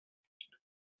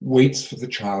 waits for the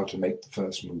child to make the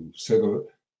first move. So the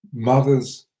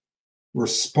mother's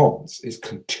response is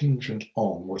contingent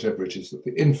on whatever it is that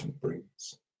the infant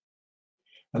brings.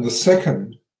 And the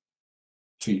second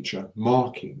feature,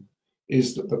 marking,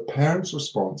 is that the parent's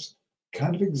response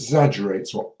kind of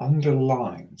exaggerates or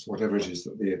underlines whatever it is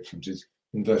that the infant is,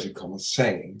 inverted commas,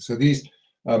 saying. So these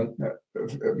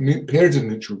periods of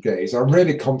mutual gaze are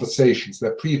really conversations,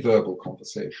 they're pre-verbal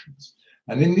conversations.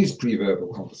 And in these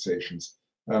pre-verbal conversations,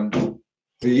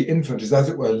 the infant is, as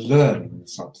it were, learning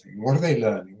something. What are they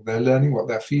learning? They're learning what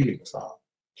their feelings are.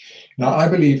 Now, I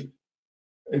believe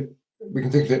we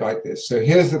can think of it like this. So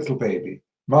here's the little baby.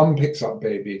 Mum picks up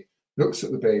baby, looks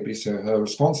at the baby, so her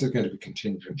response is going to be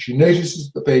contingent. She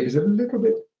notices the baby's a little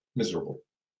bit miserable,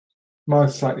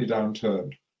 mouth slightly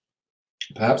downturned,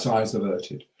 perhaps eyes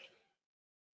averted.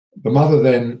 The mother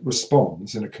then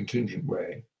responds in a contingent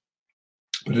way,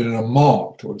 but in a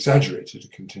marked or exaggerated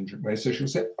contingent way. So she'll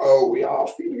say, oh, we are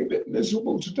feeling a bit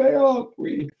miserable today, aren't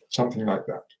we? Something like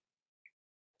that.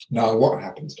 Now, what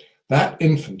happens? That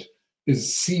infant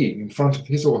is seeing in front of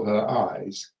his or her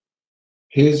eyes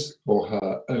his or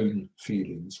her own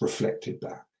feelings reflected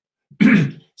back.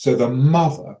 So the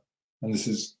mother, and this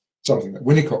is something that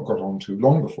Winnicott got onto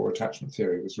long before attachment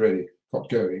theory was really got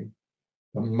going,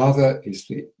 the mother is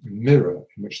the mirror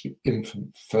in which the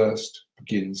infant first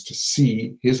begins to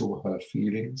see his or her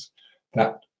feelings.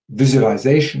 That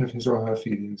visualization of his or her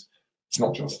feelings, it's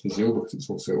not just visual, because it's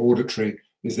also auditory,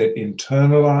 is then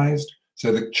internalized.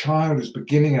 So the child is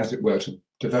beginning, as it were, to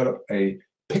develop a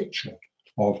picture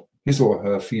of his or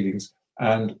her feelings.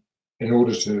 And in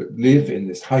order to live in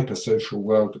this hypersocial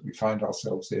world that we find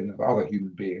ourselves in of other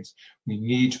human beings, we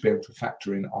need to be able to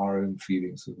factor in our own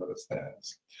feelings as well as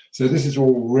theirs. So this is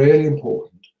all really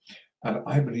important. And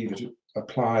I believe it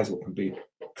applies or can be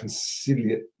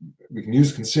conciliate. We can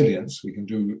use consilience. We can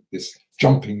do this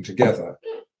jumping together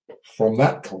from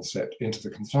that concept into the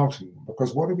consulting.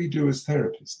 Because what do we do as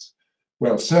therapists?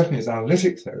 Well, certainly as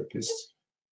analytic therapists,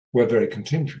 we're very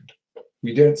contingent.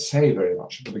 We don't say very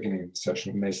much at the beginning of the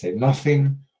session. We may say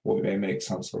nothing, or we may make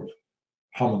some sort of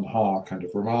hum and ha kind of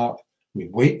remark. We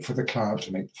wait for the client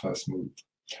to make the first move.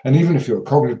 And even if you're a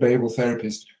cognitive behavioral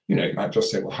therapist, you might just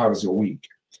say, well, how was your week?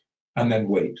 And then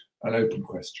wait, an open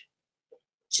question.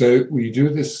 So we do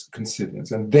this consilience,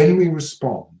 and then we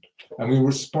respond. And we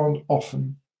respond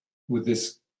often with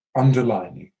this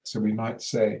underlining. So we might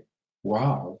say,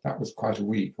 wow, that was quite a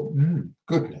week, or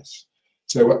goodness.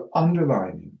 So we're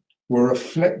underlining. We're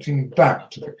reflecting back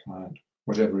to the client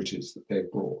whatever it is that they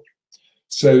brought.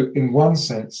 So in one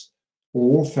sense,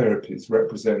 all therapies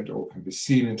represent or can be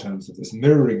seen in terms of this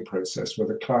mirroring process where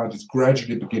the client is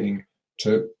gradually beginning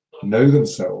to know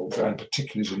themselves and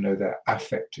particularly to know their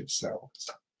affective selves.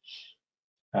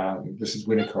 This is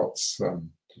Winnicott's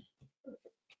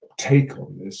take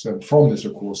on this. And from this,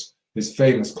 of course, this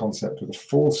famous concept of the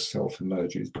false self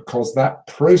emerges, because that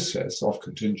process of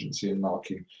contingency and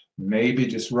marking may be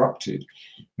disrupted.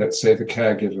 Let's say the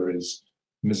caregiver is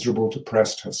miserable,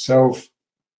 depressed herself,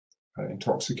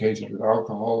 intoxicated with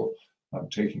alcohol,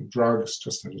 taking drugs,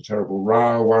 just had a terrible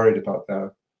row, worried about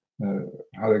how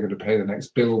they're going to pay the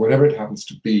next bill, whatever it happens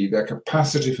to be. Their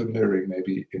capacity for mirroring may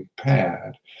be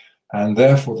impaired, and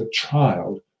therefore the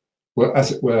child will,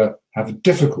 as it were, have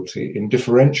difficulty in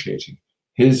differentiating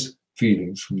his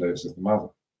feelings from those of the mother.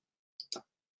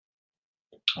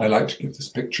 I like to give this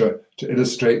picture to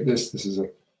illustrate this. This is a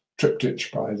triptych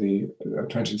by the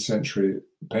 20th century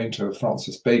painter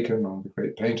Francis Bacon, one of the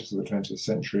great painters of the 20th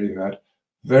century, who had a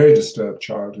very disturbed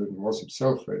childhood and was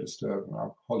himself very disturbed and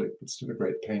alcoholic, but still a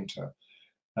great painter.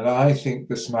 And I think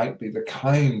this might be the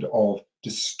kind of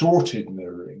distorted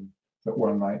mirroring that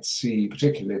one might see,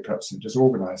 particularly perhaps in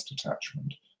disorganized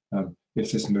attachment,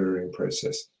 if this mirroring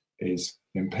process is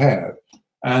impaired.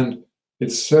 And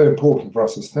it's so important for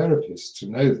us as therapists to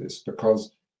know this,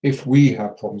 because if we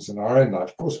have problems in our own life,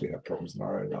 of course we have problems in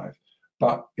our own life,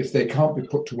 but if they can't be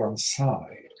put to one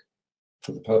side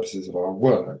for the purposes of our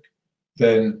work,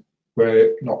 then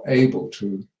we're not able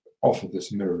to offer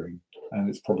this mirroring, and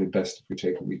it's probably best if we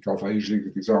take a week off. I usually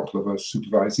give the example of a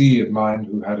supervisee of mine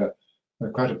who had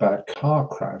quite a bad car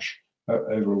crash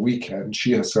over a weekend.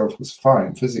 She herself was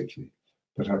fine physically,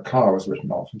 but her car was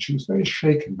written off, and she was very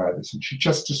shaken by this, and she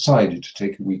just decided to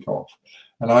take a week off.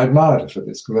 And I admired her for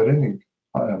this, because I don't think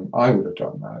I would have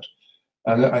done that.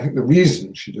 And I think the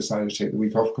reason she decided to take the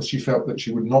week off, because she felt that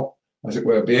she would not, as it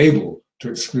were, be able to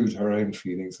exclude her own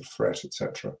feelings of threat,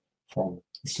 etc., from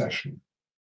the session.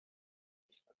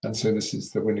 And so this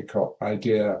is the Winnicott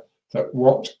idea that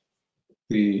what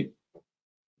the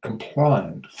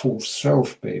compliant full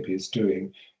self baby is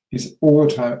doing is all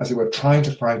the time, as it were, trying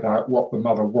to find out what the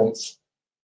mother wants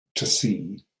to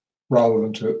see rather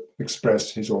than to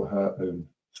express his or her own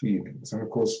feelings. And of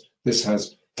course, this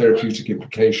has therapeutic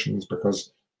implications,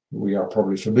 because we are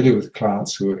probably familiar with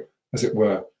clients who are, as it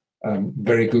were,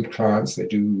 very good clients. They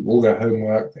do all their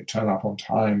homework, they turn up on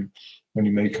time. When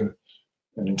you make an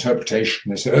interpretation,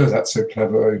 they say, oh, that's so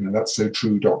clever, oh, you know, that's so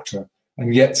true, doctor.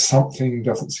 And yet something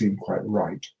doesn't seem quite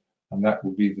right. And that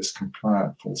will be this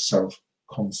compliant full self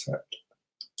concept.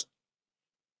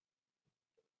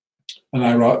 And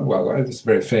I write, well, this is a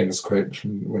very famous quote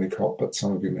from Winnicott, but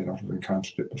some of you may not have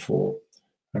encountered it before.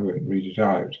 I won't read it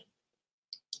out.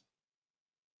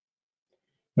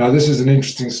 Now, this is an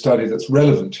interesting study that's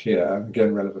relevant here, and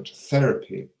again, relevant to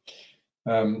therapy.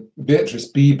 Beatrice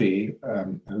Beebe,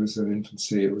 who is an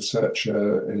infancy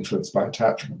researcher influenced by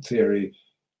attachment theory,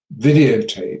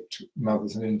 videotaped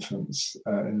mothers and infants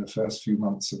in the first few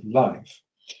months of life.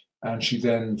 And she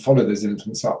then followed those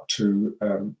infants up to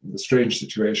the strange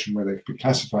situation where they could be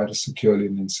classified as securely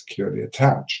and insecurely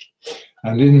attached.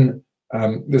 And in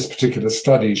this particular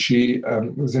study, she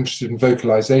was interested in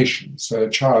vocalization. So a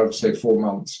child, say 4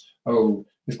 months old,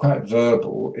 is quite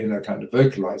verbal in a kind of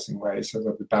vocalizing way, so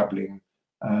they'll be babbling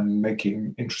and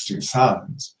making interesting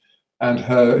sounds. And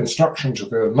her instruction to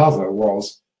the mother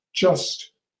was,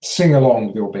 just sing along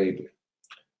with your baby.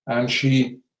 And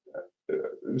she,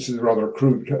 this is a rather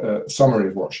crude summary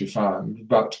of what she found,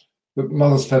 but the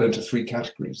mothers fell into 3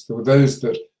 categories. There were those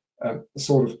that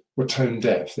sort of were tone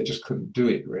deaf, they just couldn't do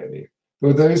it really. There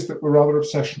were those that were rather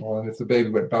obsessional, and if the baby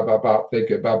went ba ba ba, they'd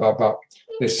go ba ba ba.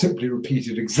 They simply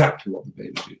repeated exactly what the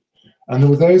baby did. And there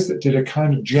were those that did a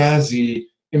kind of jazzy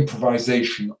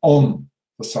improvisation on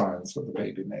the sounds that the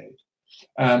baby made.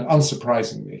 And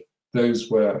unsurprisingly,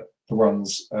 those were the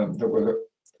ones that were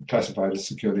classified as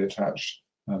securely attached,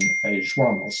 age 1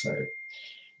 or so.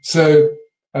 So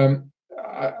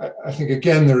I think,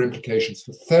 again, there are implications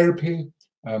for therapy.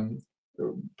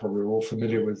 Probably all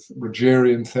familiar with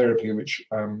Rogerian therapy, which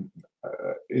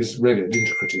is really an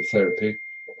integrative therapy.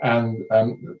 And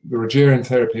the Rogerian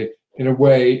therapy, in a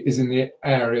way, is in the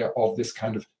area of this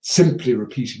kind of simply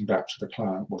repeating back to the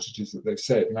client what it is that they've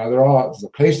said. Now, there's a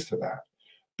place for that.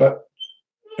 But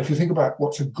if you think about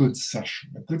what's a good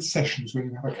session is when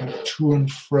you have a kind of to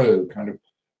and fro kind of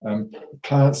the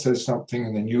client says something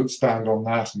and then you expand on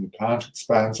that and the client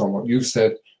expands on what you've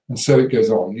said, and so it goes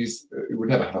on. You would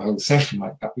never have a whole session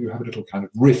like that, but you have a little kind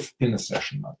of riff in a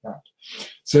session like that.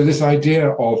 So this idea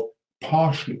of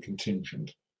partially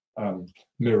contingent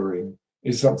mirroring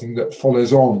is something that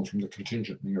follows on from the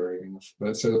contingent mirroring.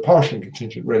 So the partially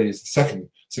contingent really is the second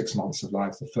 6 months of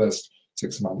life. The first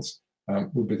 6 months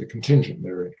would be the contingent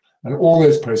mirroring. And all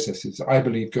those processes, I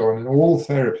believe, go on in all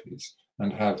therapies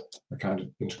and have a kind of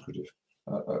integrative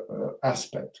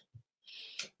aspect.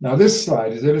 Now, this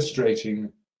slide is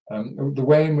illustrating the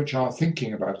way in which our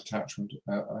thinking about attachment,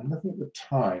 I'm looking at the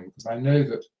time, because I know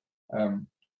that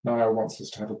Niall wants us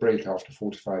to have a break after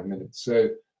 45 minutes. So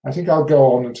I think I'll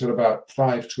go on until about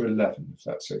 5 to 11, if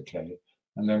that's okay,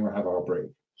 and then we'll have our break.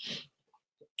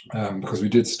 Because we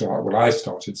did start, well, I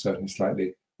started certainly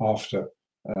slightly after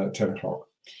 10 o'clock.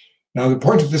 Now, the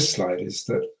point of this slide is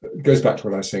that it goes back to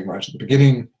what I was saying right at the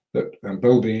beginning, that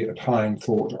Bowlby and Hine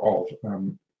thought of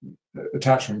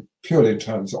attachment purely in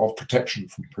terms of protection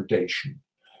from predation.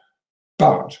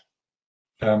 But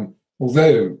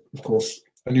although, of course,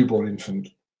 a newborn infant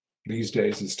these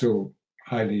days is still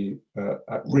highly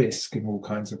at risk in all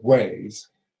kinds of ways,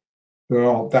 there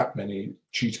aren't that many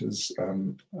cheetahs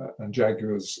and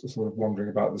jaguars sort of wandering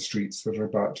about the streets that are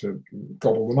about to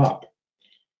gobble them up.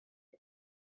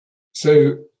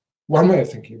 So one way of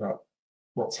thinking about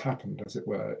what's happened, as it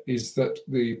were, is that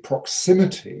the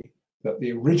proximity that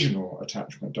the original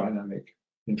attachment dynamic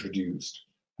introduced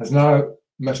has now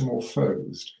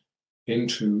metamorphosed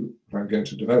into what I'm going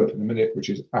to develop in a minute, which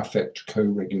is affect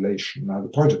co-regulation. Now, the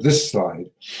point of this slide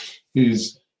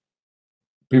is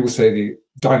people say the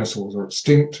dinosaurs are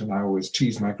extinct, and I always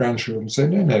tease my grandchildren and say,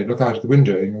 no, no, look out of the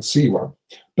window and you'll see one.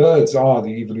 Birds are the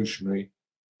evolutionary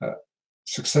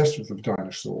successors of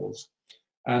dinosaurs,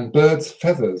 and birds'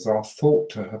 feathers are thought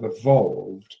to have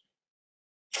evolved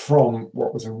from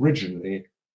what was originally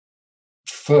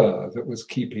fur that was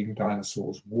keeping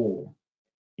dinosaurs warm.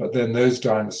 But then those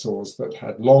dinosaurs that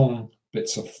had long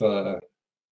bits of fur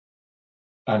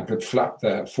and could flap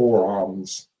their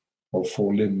forearms, or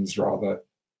forelimbs rather,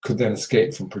 could then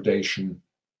escape from predation.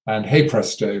 And hey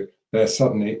presto, they're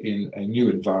suddenly in a new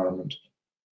environment,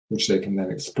 which they can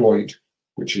then exploit,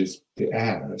 which is the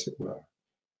air, as it were.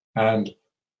 And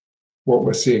what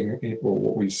we're seeing, or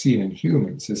what we've seen in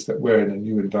humans, is that we're in a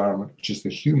new environment, which is the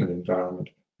human environment,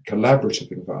 a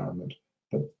collaborative environment,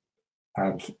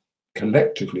 and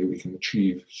collectively we can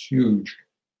achieve huge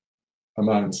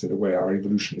amounts in a way. Our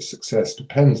evolutionary success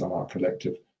depends on our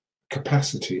collective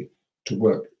capacity to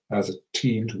work as a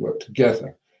team, to work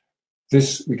together.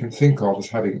 This we can think of as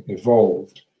having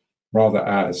evolved rather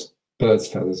as birds'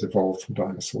 feathers evolved from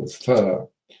dinosaurs' fur.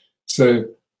 So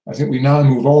I think we now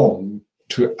move on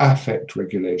to affect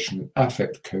regulation,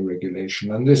 affect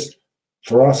co-regulation. And this,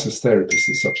 for us as therapists,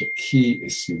 is such a key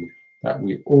issue, that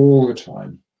we all the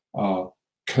time are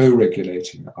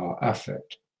co-regulating our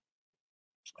affect.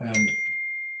 And,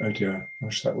 oh dear, I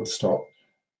wish that would stop.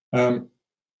 And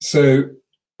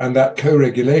that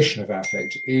co-regulation of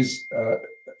affect is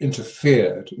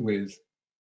interfered with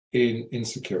in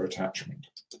insecure attachment.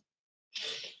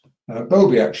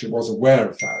 Bowlby actually was aware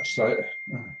of that. So,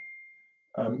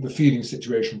 the feeding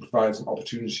situation provides an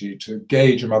opportunity to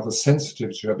gauge a mother's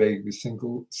sensitivity to her baby's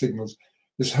signals.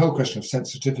 This whole question of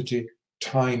sensitivity,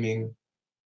 timing,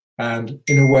 and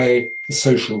in a way, the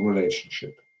social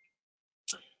relationship.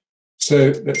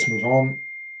 So let's move on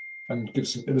and give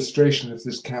some illustration of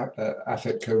this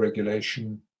affect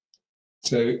co-regulation.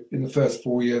 So in the first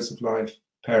 4 years of life,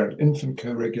 parent-infant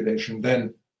co-regulation.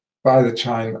 Then by the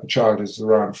time a child is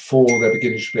around 4, they're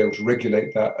beginning to be able to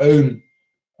regulate their own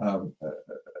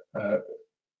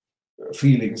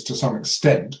feelings to some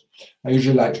extent. I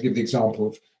usually like to give the example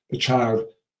of the child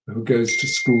who goes to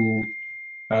school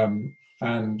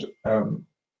and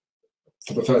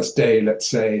for the first day, let's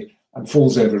say, and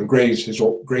falls over and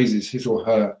grazes his or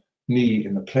her knee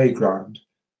in the playground,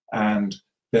 and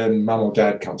then mum or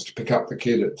dad comes to pick up the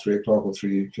kid at 3 o'clock or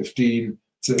 3:15,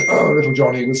 says, oh, little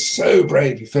Johnny was so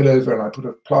brave, he fell over and I put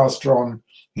a plaster on,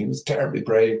 he was terribly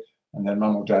brave. And then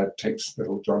mum or dad takes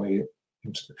little Johnny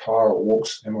into the car or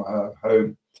walks him or her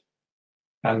home.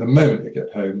 And the moment they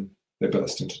get home, they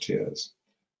burst into tears.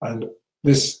 And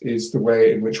this is the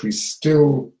way in which we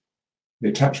still, the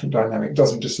attachment dynamic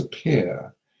doesn't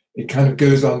disappear. It kind of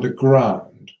goes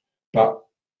underground, but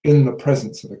in the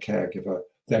presence of a caregiver,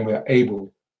 then we're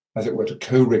able, as it were, to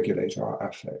co-regulate our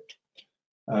affect.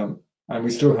 And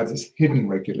we still have this hidden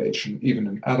regulation, even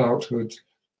in adulthood.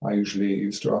 I usually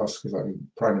used to ask, because I'm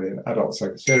primarily an adult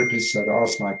psychotherapist, so I'd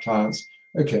ask my clients,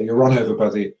 okay, you're run over by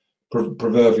the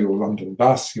proverbial London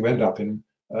bus, you end up in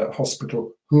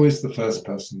hospital, who is the first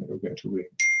person that you're going to ring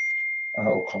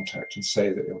or contact and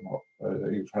say that you're not,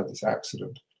 that you've had this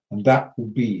accident? And that will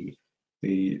be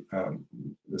the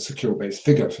secure-based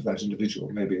figure for that individual,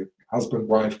 maybe husband,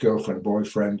 wife, girlfriend,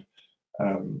 boyfriend,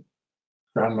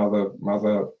 grandmother,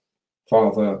 mother,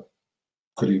 father,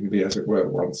 could even be, as it were,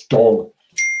 one's dog.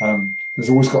 There's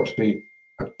always got to be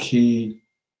a key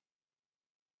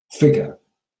figure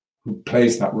who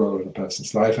plays that role in a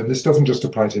person's life. And this doesn't just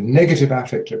apply to negative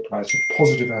affect, it applies to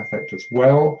positive affect as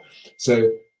well.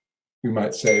 So you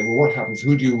might say, well, what happens?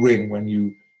 Who do you ring when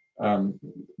you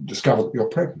discover that you're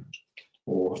pregnant,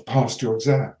 or have passed your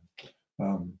exam,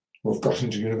 or have got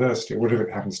into university, or whatever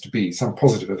it happens to be, some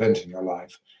positive event in your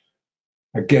life?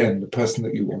 Again, the person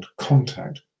that you want to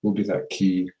contact will be that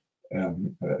key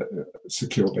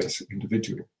secure basic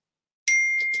individual.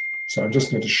 So I'm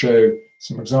just going to show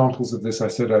some examples of this. I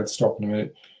said I'd stop in a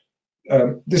minute.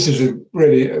 This is a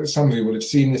really, some of you will have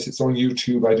seen this, it's on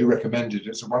YouTube, I do recommend it.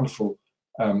 It's a wonderful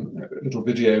little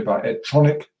video by Ed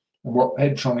Tronick. And what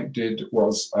Ed Tronick did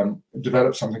was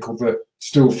develop something called the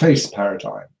still face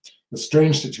paradigm. The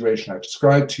strange situation I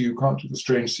described to you, can't do the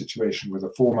strange situation with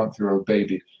a 4-month-old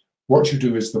baby. What you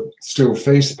do is the still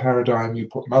face paradigm. You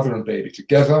put mother and baby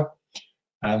together,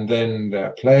 and then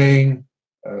they're playing,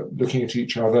 looking at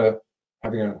each other,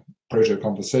 having a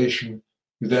proto-conversation.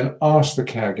 You then ask the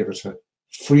caregiver to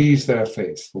freeze their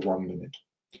face for 1 minute,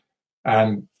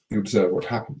 and you observe what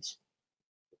happens.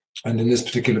 And in this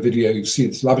particular video, you see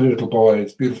this lovely little boy,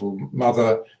 his beautiful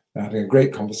mother, they're having a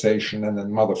great conversation, and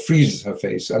then mother freezes her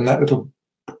face, and that little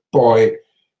boy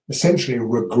essentially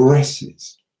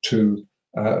regresses to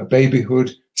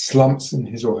babyhood, slumps in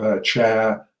his or her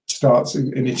chair, starts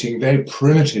emitting very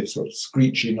primitive sort of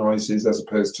screechy noises as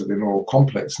opposed to the more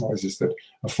complex noises that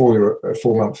a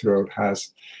 4-month-year-old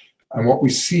has. And what we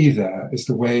see there is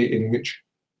the way in which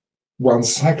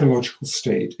one's psychological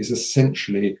state is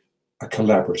essentially a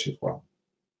collaborative one.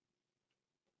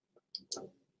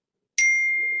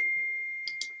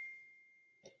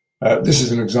 This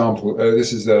is an example,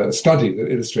 this is a study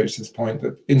that illustrates this point,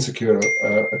 that insecure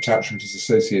attachment is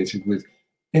associated with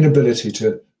inability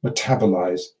to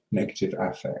metabolize negative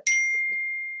affect.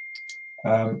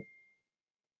 And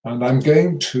I'm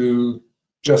going to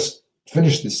just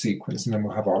finish this sequence and then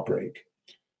we'll have our break.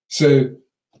 So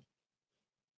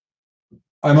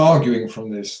I'm arguing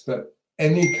from this that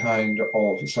any kind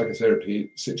of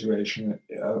psychotherapy situation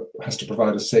has to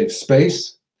provide a safe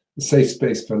space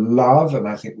for love, and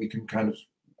I think we can kind of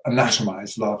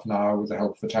anatomize love now with the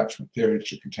help of attachment theory,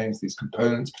 which contains these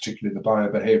components, particularly the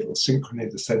biobehavioral synchrony,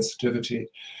 the sensitivity,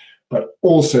 but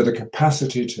also the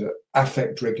capacity to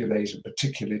affect regulate, and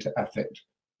particularly to affect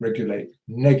regulate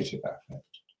negative affect.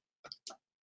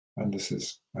 And this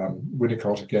is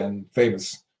Winnicott again,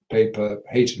 famous paper,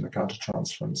 Hating the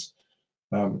Countertransference.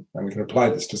 And we can apply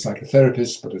this to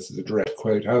psychotherapists, but this is a direct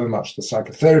quote: however much the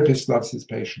psychotherapist loves his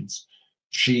patients,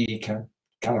 she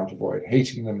cannot avoid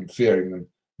hating them and fearing them.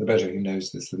 The better he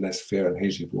knows this, the less fear and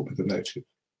hate will be the motive.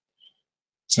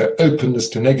 So openness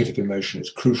to negative emotion is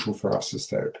crucial for us as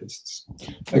therapists.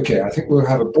 Okay, I think we'll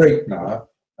have a break now,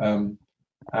 and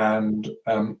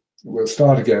we'll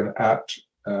start again at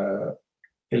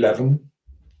 11,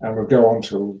 and we'll go on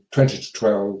till 20 to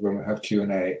 12 when we have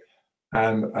Q&A.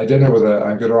 And I don't know whether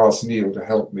I'm going to ask Neil to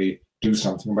help me do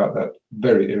something about that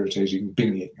very irritating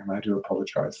binging, and I do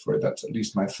apologize for it. That's at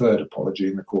least my third apology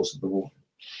in the course of the morning.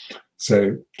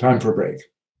 So time for a break.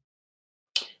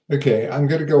 Okay, I'm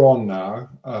going to go on now,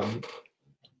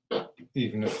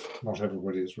 even if not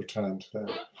everybody has returned to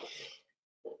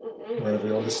wherever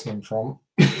you're listening from.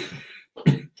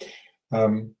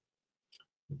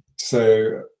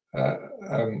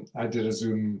 I did a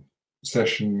Zoom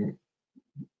session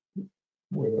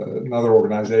with another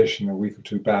organization a week or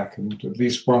two back, and at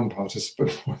least one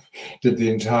participant did the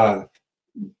entire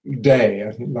day,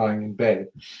 I think, lying in bed.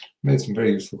 Made some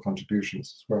very useful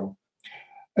contributions as well.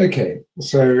 Okay,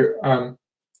 so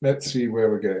let's see where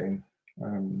we're going.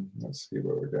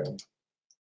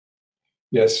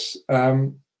 Yes,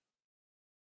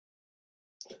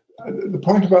 the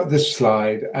point about this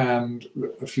slide and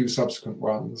a few subsequent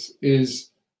ones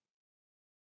is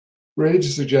really to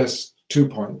suggest 2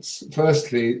 points.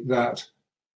 Firstly, that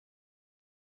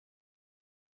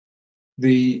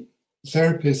the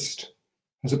therapist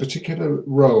has a particular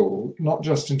role, not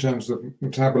just in terms of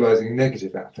metabolizing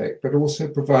negative affect, but also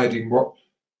providing what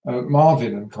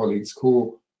Marvin and colleagues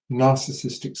call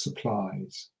narcissistic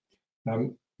supplies.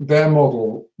 Their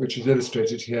model, which is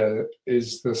illustrated here,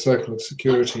 is the circle of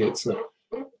security. It's a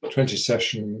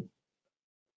 20-session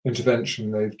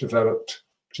intervention they've developed,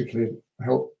 particularly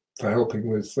for helping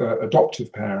with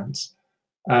adoptive parents.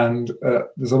 And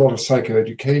there's a lot of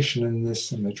psychoeducation in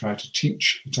this, and they try to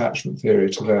teach attachment theory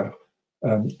to their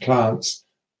clients.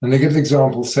 And they give the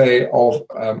example, say, of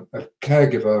a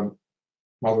caregiver,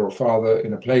 mother or father,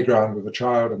 in a playground with a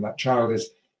child, and that child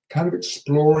is kind of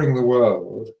exploring the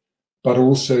world, but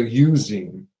also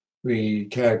using the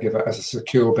caregiver as a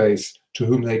secure base to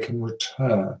whom they can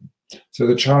return. So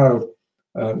the child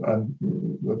and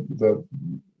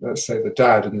let's say the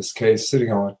dad in this case,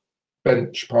 sitting on a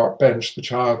park bench, the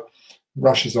child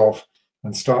rushes off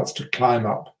and starts to climb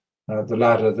up the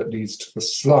ladder that leads to the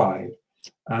slide.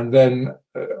 And then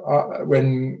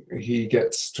when he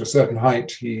gets to a certain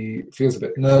height, he feels a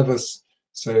bit nervous.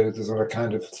 So there's a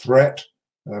kind of threat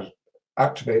that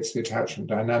activates the attachment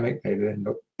dynamic. They then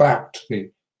look back to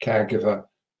the caregiver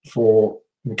for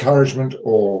encouragement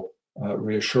or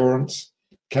reassurance.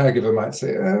 Caregiver might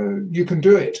say, "Oh, you can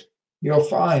do it. You're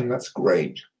fine. That's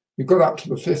great. You got up to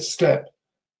the 5th step."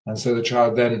 And so the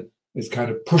child then is kind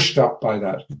of pushed up by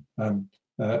that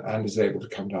and is able to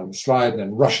come down the slide, and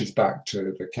then rushes back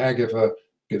to the caregiver,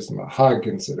 gives them a hug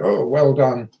and says, "Oh, well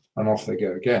done," and off they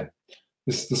go again.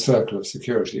 This is the circle of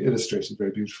security, illustrated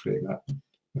very beautifully in that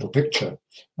little picture.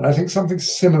 And I think something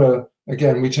similar,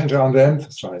 again, we tend to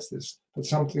underemphasize this, but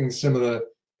something similar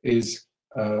is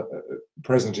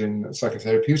present in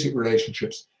psychotherapeutic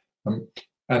relationships. And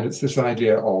it's this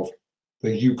idea of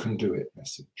the "you can do it"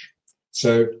 message.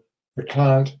 So the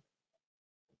client,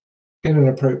 in an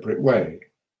appropriate way,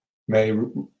 may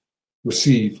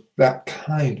receive that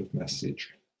kind of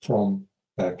message from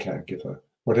their caregiver,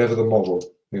 whatever the model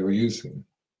they were using.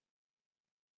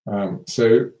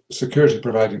 So security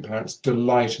providing parents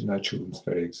delight in their children's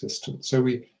very existence. So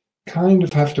we kind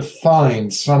of have to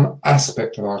find some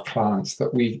aspect of our clients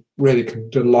that we really can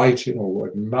delight in or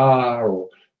admire or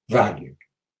value.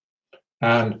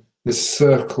 And this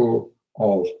circle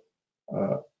of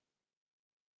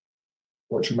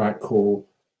what you might call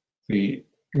the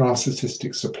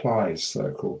narcissistic supplies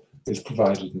circle is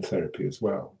provided in therapy as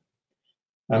well.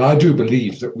 And I do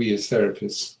believe that we as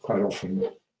therapists quite often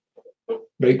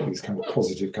make these kind of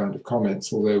positive kind of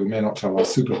comments, although we may not tell our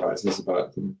supervisors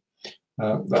about them.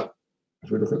 That,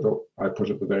 if we look at what I put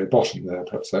at the very bottom there,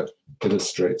 perhaps that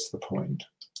illustrates the point.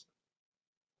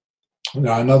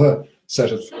 Now, another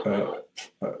set of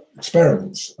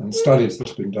experiments and studies that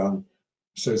have been done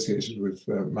associated with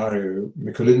Mario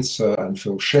Mikulinsa and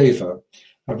Phil Shaver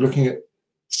are looking at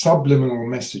subliminal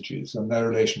messages and their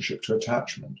relationship to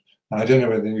attachment. I don't know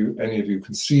whether any of you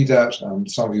can see that.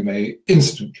 Some of you may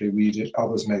instantly read it.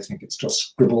 Others may think it's just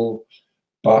scribble.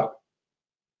 But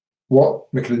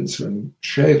what Mikulinsa and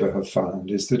Shaver have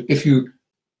found is that if you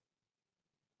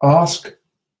ask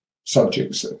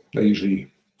subjects, they're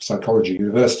usually psychology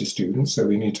university students, so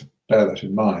we need to bear that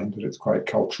in mind, that it's quite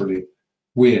culturally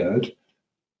weird,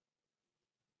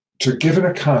 to give an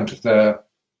account of their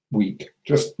week.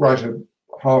 Just write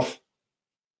half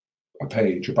a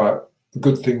page about the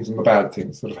good things and the bad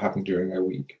things that have happened during their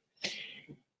week.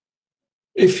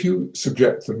 If you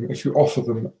subject them, if you offer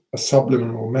them a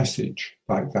subliminal message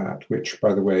like that, which,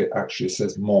 by the way, actually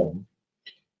says mom,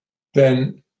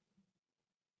 then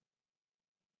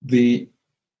the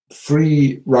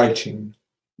free writing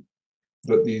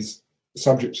that these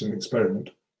subjects in the experiment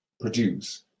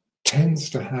produce tends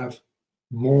to have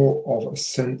more of a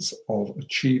sense of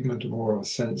achievement, more of a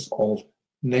sense of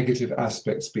negative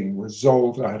aspects being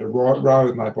resolved. I had a row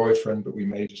with my boyfriend, but we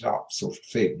made it up, sort of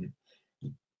thing,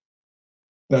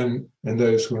 than in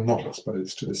those who are not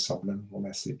exposed to this subliminal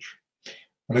message.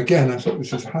 And again, I think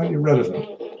this is highly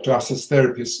relevant to us as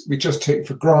therapists. We just take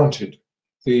for granted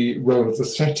the role of the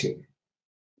setting,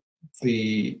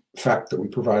 the fact that we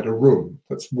provide a room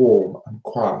that's warm and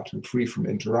quiet and free from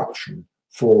interruption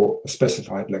for a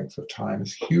specified length of time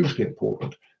is hugely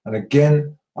important. And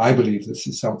again, I believe this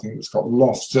is something that's got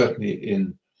lost, certainly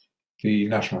in the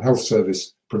National Health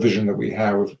Service provision that we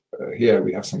have here.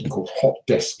 We have something called hot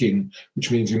desking, which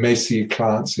means you may see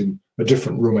clients in a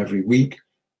different room every week,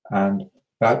 and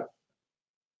that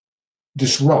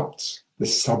disrupts the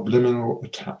subliminal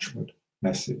attachment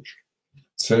message.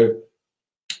 So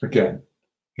again,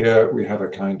 here we have a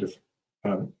kind of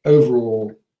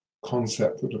overall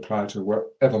concept that apply to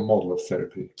whatever model of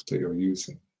therapy that you're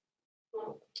using.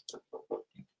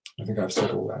 I think I've said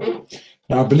all that.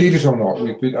 Now, believe it or not,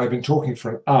 I've been talking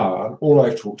for an hour, and all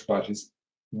I've talked about is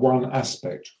one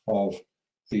aspect of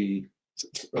the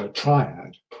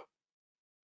triad: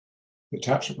 the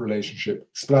attachment relationship,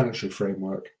 explanatory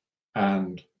framework,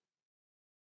 and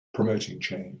promoting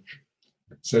change.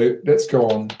 So let's go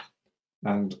on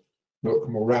and look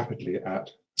more rapidly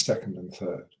at second and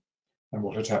third, and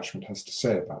what attachment has to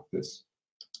say about this.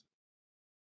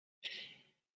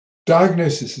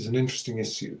 Diagnosis is an interesting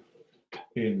issue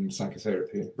in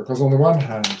psychotherapy, because on the one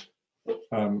hand,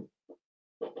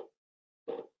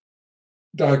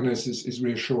 diagnosis is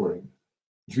reassuring.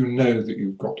 If you know that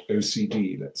you've got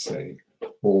OCD, let's say,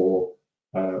 or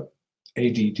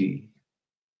ADD,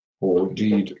 or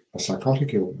indeed a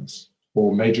psychotic illness,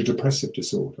 or major depressive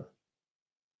disorder,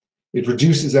 it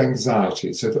reduces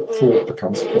anxiety so that thought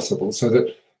becomes possible, so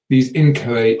that these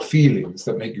inchoate feelings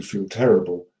that make you feel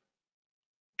terrible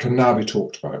can now be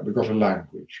talked about. We've got a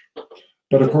language.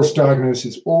 But of course,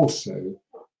 diagnosis also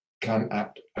can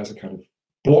act as a kind of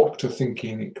block to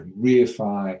thinking. It can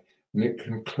reify, and it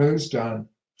can close down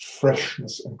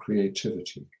freshness and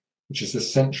creativity, which is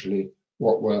essentially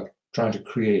what we're trying to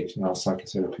create in our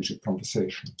psychotherapeutic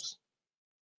conversations.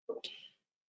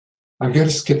 I'm going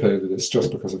to skip over this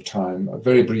just because of time.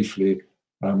 Very briefly,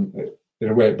 in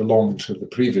a way it belonged to the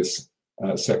previous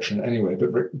section anyway, but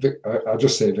I'll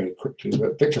just say very quickly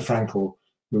that Viktor Frankl,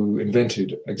 who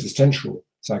invented existential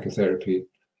psychotherapy,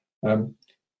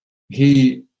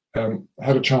 he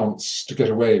had a chance to get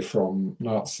away from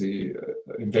Nazi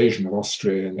invasion of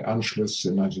Austria in the Anschluss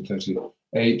in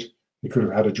 1938. He could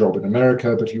have had a job in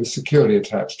America, but he was securely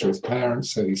attached to his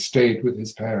parents, so he stayed with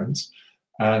his parents,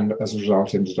 and as a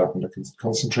result ended up in a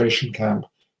concentration camp.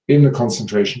 In the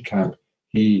concentration camp,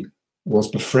 he was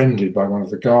befriended by one of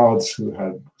the guards who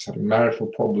was having marital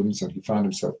problems, and he found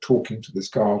himself talking to this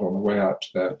guard on the way out to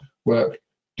their work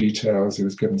details. He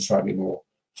was given slightly more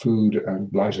food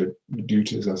and lighter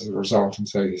duties as a result, and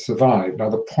so he survived. Now,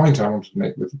 the point I wanted to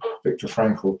make with Viktor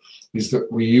Frankl is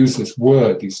that we use this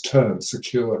word, these terms,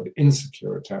 secure and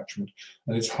insecure attachment,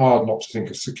 and it's hard not to think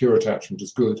of secure attachment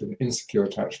as good and insecure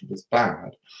attachment as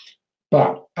bad,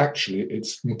 but actually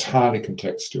it's entirely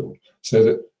contextual, so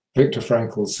that Viktor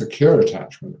Frankl's secure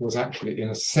attachment was actually, in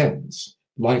a sense,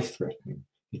 life-threatening.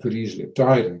 He could easily have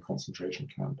died in a concentration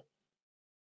camp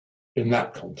in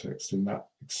that context, in that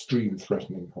extreme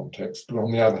threatening context. But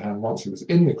on the other hand, once he was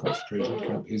in the concentration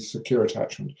camp, his secure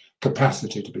attachment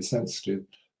capacity to be sensitive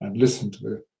and listen to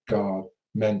the guard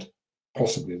meant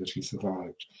possibly that he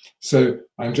survived. So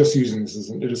I'm just using this as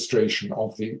an illustration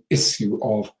of the issue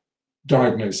of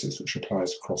diagnosis, which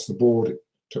applies across the board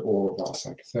to all of our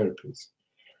psychotherapies.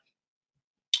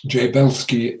 Jay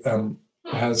Belsky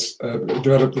has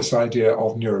developed this idea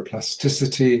of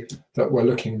neuroplasticity, that we're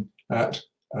looking at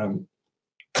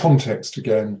context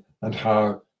again, and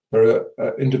how there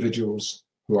are individuals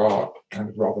who are kind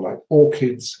of rather like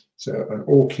orchids. So an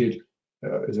orchid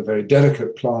is a very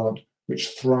delicate plant which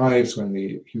thrives when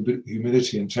the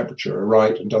humidity and temperature are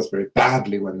right, and does very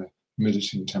badly when the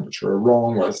humidity and temperature are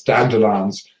wrong, whereas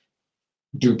dandelions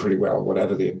do pretty well,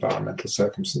 whatever the environmental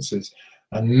circumstances.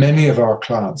 And many of our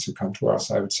clients who come to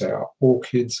us, I would say, are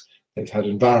orchids. They've had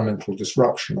environmental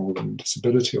disruption or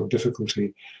disability or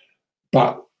difficulty,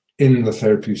 but in the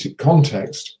therapeutic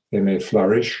context, they may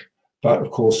flourish. But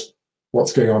of course,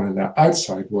 what's going on in their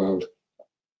outside world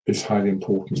is highly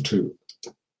important too.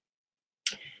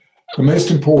 The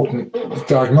most important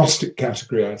diagnostic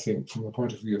category, I think, from the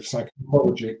point of view of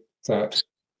psychology, that...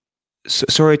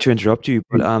 Sorry to interrupt you,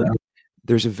 but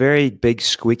there's a very big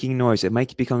squeaking noise. It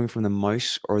might be coming from the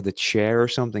mouse or the chair or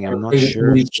something. I'm not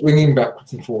sure. He's swinging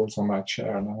backwards and forwards on my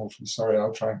chair, and I'm awfully sorry.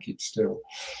 I'll try and keep still.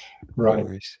 Right.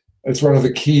 No, it's one of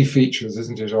the key features,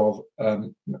 isn't it, of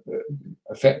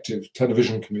effective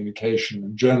television communication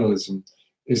and journalism,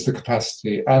 is the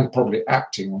capacity, and probably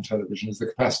acting on television, is the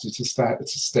capacity to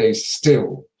stay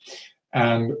still.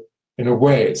 And in a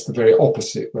way, it's the very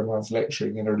opposite when one's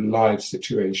lecturing in a live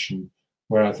situation,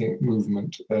 where I think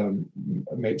movement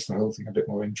makes the whole thing a bit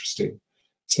more interesting.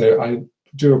 So I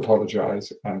do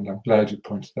apologize, and I'm glad you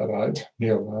pointed that out,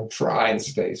 Neil. I'll try and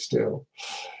stay still.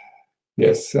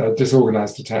 Yes,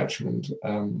 disorganized attachment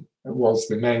was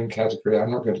the main category.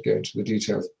 I'm not going to go into the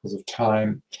details because of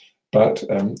time, but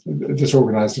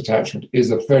disorganized attachment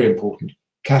is a very important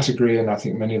category, and I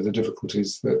think many of the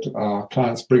difficulties that our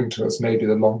clients bring to us may be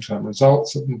the long-term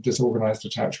results of disorganized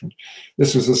attachment.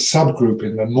 This was a subgroup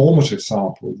in the normative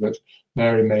sample that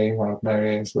Mary Main, one of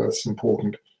Mary Ainsworth's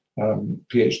important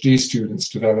PhD students,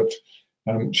 developed.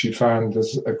 She found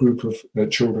there's a group of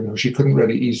children who she couldn't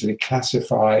really easily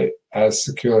classify as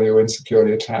securely or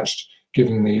insecurely attached,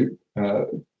 given the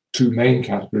two main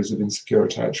categories of insecure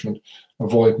attachment,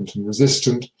 avoidant and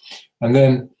resistant. And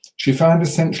then she found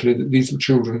essentially that these were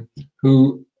children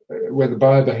who, where the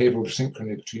biobehavioral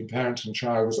synchrony between parent and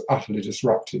child was utterly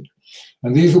disrupted.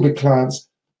 And these will be clients,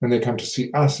 when they come to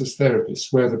see us as therapists,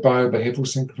 where the biobehavioral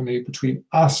synchrony between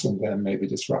us and them may be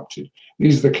disrupted.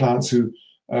 These are the clients who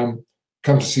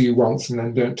come to see you once and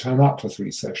then don't turn up for 3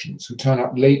 sessions, who turn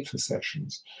up late for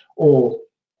sessions, or,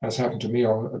 as happened to me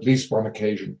on at least one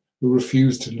occasion, who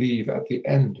refuse to leave at the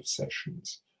end of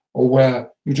sessions, or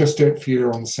where you just don't feel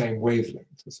you're on the same wavelength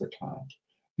as the client.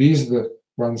 These are the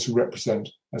ones who represent,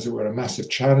 as it were, a massive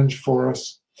challenge for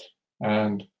us.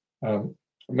 And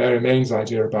Mary Main's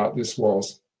idea about this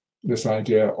was this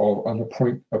idea of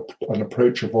an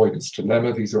approach avoidance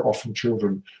dilemma. These are often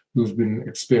children who've been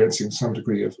experiencing some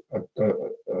degree of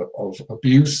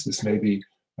abuse. This may be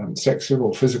sexual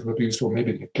or physical abuse, or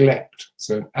maybe neglect,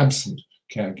 so an absent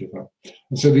caregiver.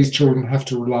 And so these children have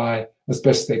to rely as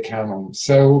best they can on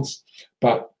themselves,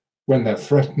 but when they're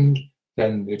threatened,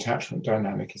 then the attachment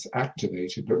dynamic is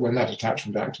activated. But when that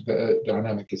attachment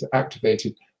dynamic is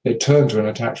activated, they turn to an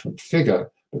attachment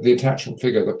figure, but the attachment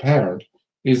figure, the parent,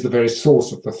 is the very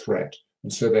source of the threat.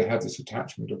 And so they have this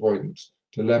attachment avoidance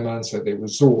dilemma, and so they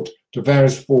resort to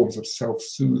various forms of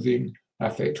self-soothing,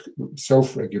 affect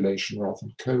self-regulation rather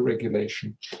than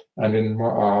co-regulation. And in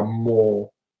our more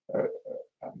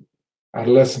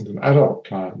adolescent and adult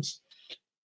clients,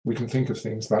 we can think of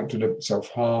things like deliberate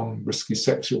self-harm, risky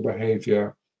sexual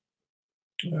behavior,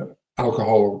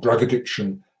 alcohol or drug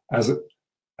addiction, as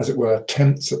it were,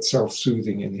 attempts at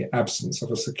self-soothing in the absence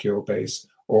of a secure base,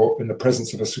 or in the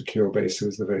presence of a secure base who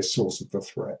is the very source of the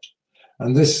threat.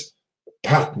 And this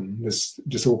pattern, this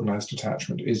disorganized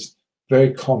attachment, is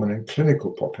very common in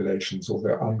clinical populations,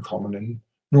 although uncommon in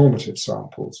normative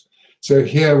samples. So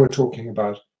here we're talking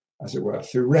about, as it were, a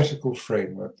theoretical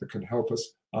framework that can help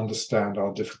us understand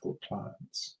our difficult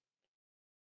clients.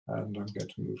 And I'm going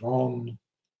to move on.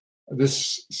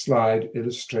 This slide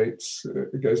illustrates,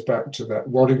 it goes back to that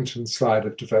Waddington slide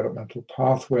of developmental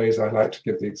pathways. I like to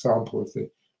give the example of the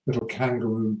little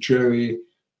kangaroo Joey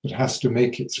that has to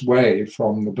make its way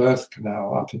from the birth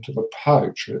canal up into the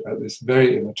pouch at this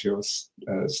very immature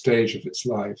stage of its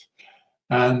life.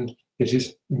 And it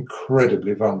is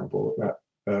incredibly vulnerable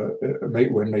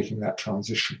when making that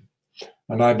transition.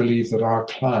 And I believe that our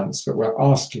clients that we're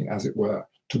asking, as it were,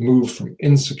 to move from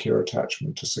insecure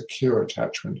attachment to secure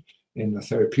attachment in the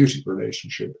therapeutic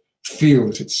relationship feel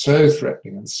that it's so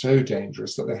threatening and so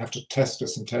dangerous that they have to test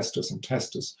us and test us and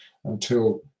test us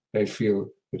until they feel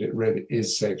that it really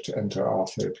is safe to enter our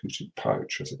therapeutic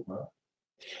pouch, as it were.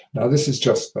 Now, this is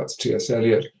that's T.S.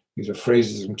 Eliot. These are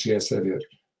phrases from T.S. Eliot.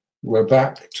 We're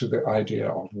back to the idea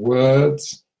of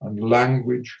words and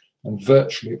language, and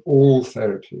virtually all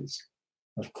therapies,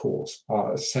 of course,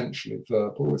 are essentially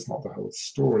verbal. It's not the whole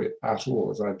story at all,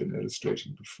 as I've been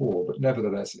illustrating before, but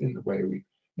nevertheless, in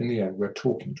the end, we're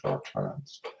talking to our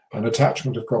clients. And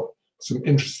attachment have got some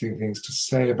interesting things to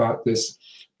say about this,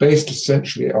 based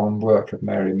essentially on work of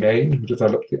Mary Main, who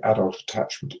developed the adult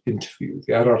attachment interview.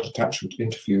 The adult attachment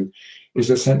interview is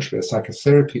essentially a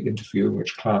psychotherapy interview in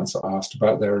which clients are asked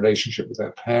about their relationship with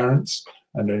their parents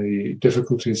and any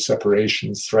difficulties,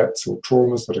 separations, threats, or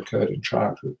traumas that occurred in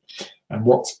childhood. And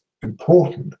what's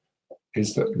important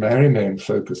is that Mary Main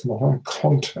focused not on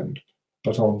content,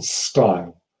 but on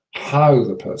style, how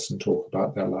the person talked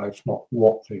about their life, not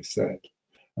what they said.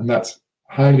 And that's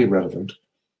highly relevant,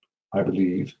 I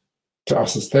believe, to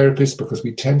us as therapists, because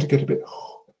we tend to get a bit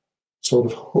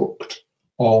sort of hooked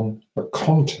on the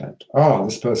content.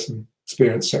 This person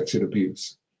experienced sexual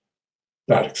abuse.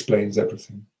 That explains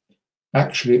everything.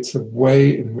 Actually, it's the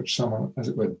way in which someone, as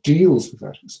it were, deals with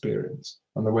that experience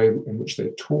and the way in which they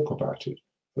talk about it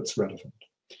that's relevant.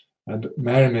 And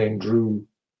Mary Main drew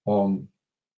on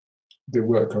the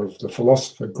work of the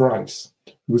philosopher Grice,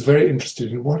 who was very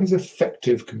interested in what is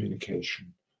effective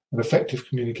communication. And effective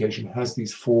communication has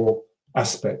these four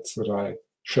aspects that I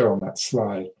show on that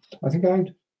slide. I think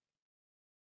I'd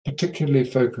particularly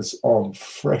focus on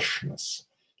freshness.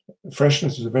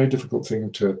 Freshness is a very difficult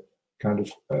thing to kind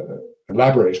of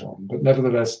elaborate on, but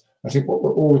nevertheless, I think what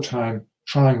we're all the time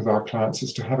trying with our clients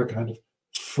is to have a kind of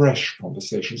fresh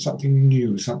conversation, something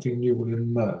new will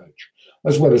emerge,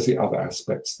 as well as the other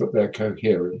aspects that they're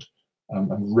coherent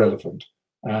and relevant,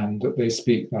 and that they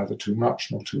speak neither too much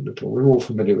nor too little. We're all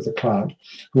familiar with a client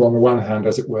who, on the one hand,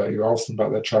 as it were, you ask them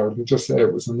about their childhood and just say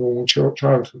it was a normal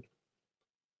childhood.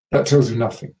 That tells you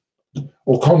nothing.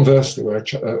 Or conversely, where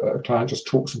a client just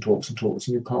talks and talks and talks,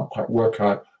 and you can't quite work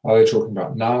out, are they talking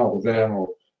about now or then, or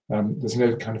there's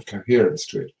no kind of coherence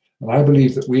to it. And I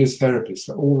believe that we as therapists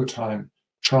are all the time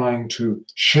trying to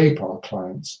shape our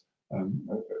clients'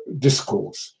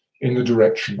 discourse in the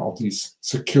direction of these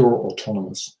secure,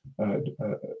 autonomous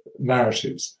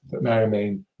narratives that Mary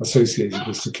Main associated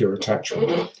with secure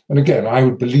attachment. And again, I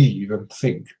would believe and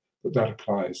think that that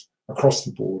applies across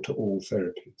the board to all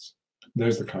therapies.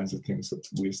 Those are the kinds of things that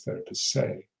we as therapists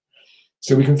say.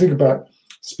 So we can think about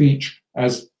speech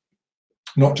as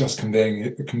not just conveying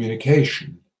a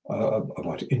communication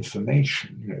about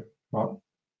information.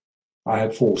 I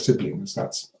had 4 siblings,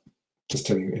 that's just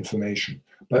telling you information.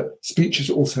 But speech is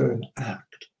also an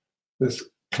act. This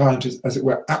client is, as it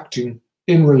were, acting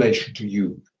in relation to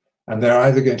you. And they're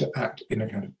either going to act in a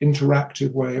kind of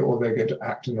interactive way, or they're going to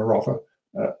act in a rather,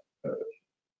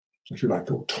 if you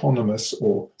like, autonomous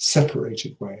or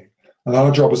separated way. And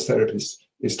our job as therapists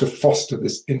is to foster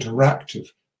this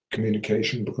interactive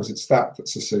communication, because it's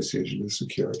that's associated with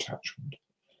secure attachment.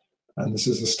 And this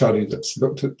is a study that's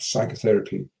looked at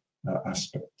psychotherapy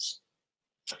aspects.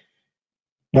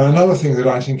 Now, another thing that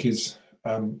I think is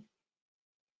common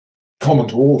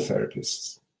to all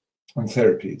therapists and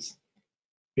therapies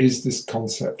is this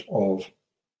concept of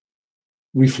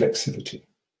reflexivity,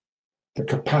 the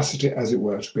capacity, as it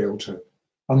were, to be able to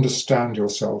understand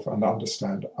yourself and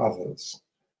understand others.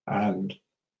 And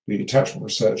the attachment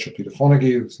researcher Peter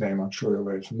Fonagy, whose name I'm sure you're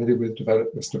very familiar with,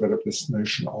 developed this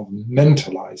notion of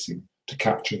mentalizing to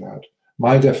capture that.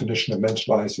 My definition of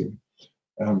mentalizing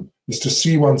is to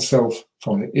see oneself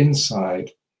from the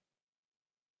inside,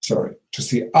 to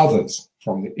see others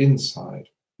from the inside,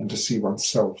 and to see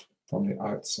oneself from the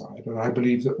outside. And I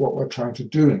believe that what we're trying to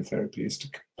do in therapy is to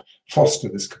foster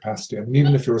this capacity. I mean,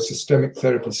 even if you're a systemic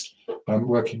therapist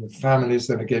working with families,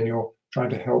 then again, you're trying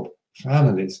to help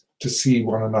families to see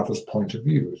one another's point of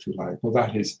view, if you like. Well,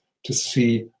 that is to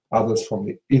see others from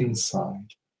the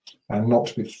inside and not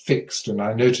to be fixed. And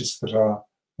I noticed that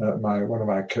one of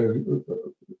my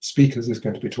speakers is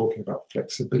going to be talking about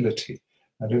flexibility.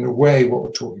 And in a way, what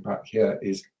we're talking about here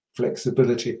is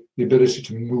flexibility, the ability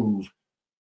to move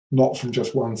not from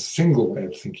just one single way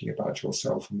of thinking about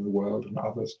yourself and the world and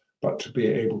others, but to be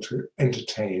able to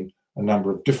entertain a number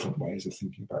of different ways of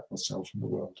thinking about yourself and the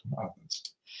world and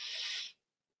others.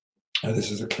 And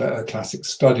this is a classic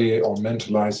study on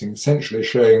mentalizing, essentially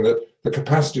showing that the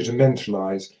capacity to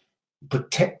mentalize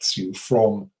protects you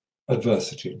from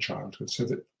adversity in childhood, so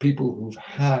that people who've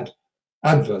had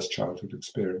adverse childhood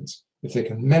experience, if they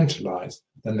can mentalize,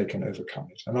 then they can overcome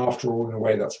it. And after all, in a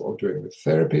way, that's what we're doing with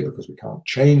therapy, because we can't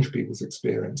change people's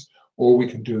experience. All we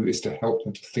can do is to help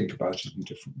them to think about it in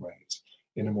different ways,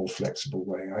 in a more flexible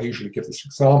way. I usually give this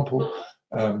example.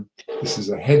 This is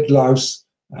a head louse,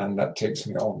 and that takes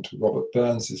me on to Robert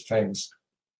Burns' famous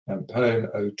poem,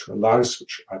 Ode to a Louse,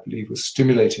 which I believe was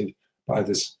stimulated by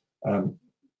this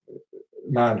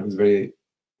man who was very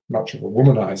much of a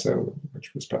womanizer,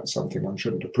 which was perhaps something one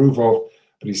shouldn't approve of.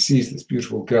 But he sees this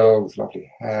beautiful girl with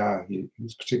lovely hair. He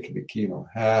was particularly keen on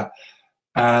hair.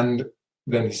 And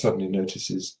then he suddenly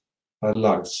notices a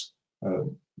louse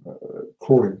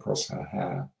crawling across her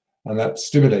hair. And that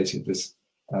stimulated this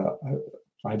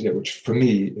idea, which for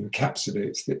me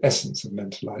encapsulates the essence of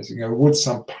mentalizing. Oh, would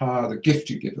some power, the gift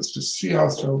you give us, to see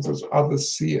ourselves as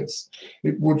others see us.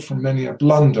 It would from many a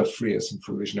blunder free us and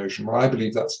foolish notion. Well, I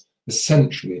believe that's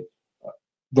essentially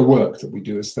the work that we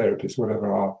do as therapists,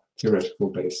 whatever our theoretical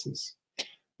basis.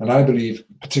 And I believe,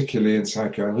 particularly in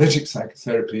psychoanalytic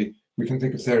psychotherapy, we can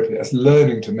think of therapy as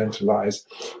learning to mentalize.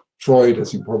 Freud,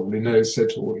 as you probably know, said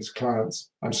to all his clients,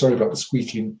 I'm sorry about the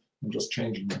squeaking, I'm just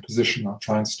changing my position, I'll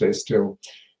try and stay still.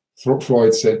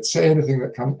 Freud said, say everything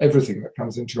that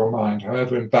comes into your mind,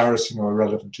 however embarrassing or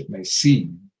irrelevant it may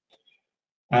seem.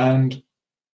 And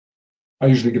I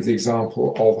usually give the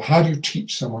example of, how do you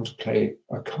teach someone to play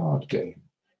a card game?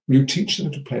 You teach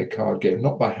them to play a card game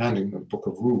not by handing them a book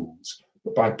of rules,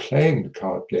 but by playing the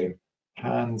card game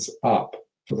hands up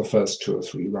for the first 2 or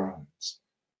 3 rounds.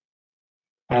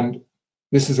 And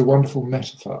this is a wonderful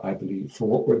metaphor, I believe, for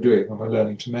what we're doing when we're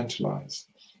learning to mentalize.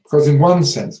 Because in one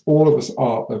sense, all of us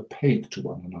are opaque to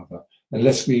one another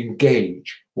unless we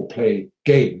engage or play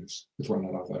games with one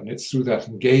another. And it's through that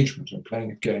engagement and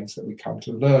playing of games that we come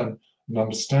to learn and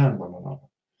understand one another.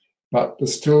 But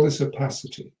there's still this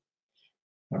opacity.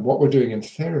 And what we're doing in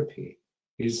therapy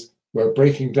is we're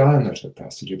breaking down that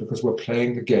opacity because we're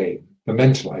playing the game, the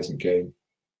mentalizing game,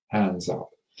 hands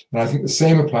up. And I think the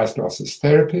same applies to us as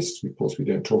therapists. Of course, we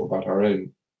don't talk about our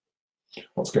own,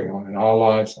 what's going on in our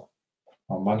lives,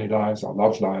 our money lives, our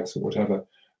love lives, or whatever.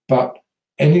 But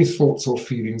any thoughts or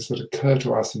feelings that occur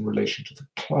to us in relation to the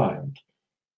client,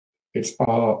 it's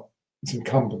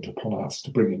incumbent upon us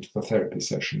to bring into the therapy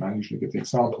session. I usually give the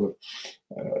example of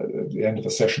at the end of a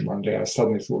session one day, I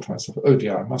suddenly thought to myself, oh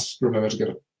dear, I must remember to get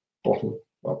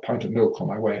a pint of milk on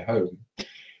my way home.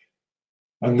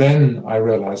 And then I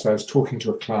realized I was talking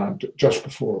to a client just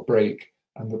before a break,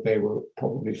 and that they were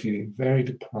probably feeling very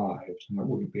deprived, and there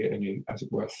wouldn't be any, as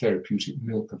it were, therapeutic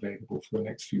milk available for the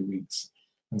next few weeks.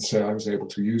 And so I was able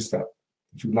to use that,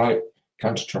 if you like,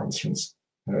 countertransference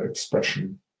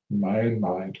expression in my own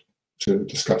mind to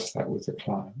discuss that with the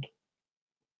client.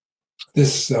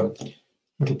 This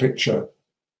little picture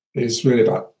is really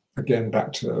about, again,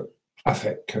 back to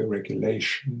affect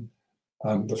co-regulation,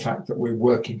 the fact that we're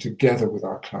working together with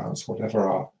our clients, whatever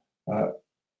our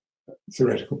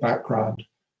theoretical background.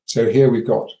 So here we've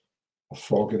got a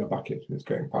frog in a bucket. It's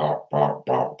going bark, bark,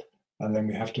 bark. And then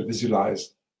we have to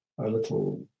visualize a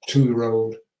little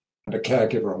 2-year-old and a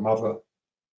caregiver, a mother.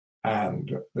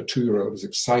 And the 2-year-old is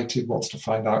excited, wants to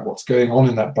find out what's going on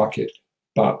in that bucket,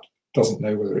 but doesn't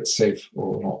know whether it's safe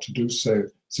or not to do so.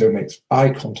 So makes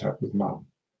eye contact with mum.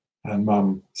 And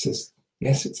mum says,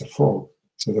 yes, it's a frog.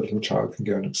 So the little child can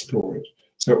go and explore it.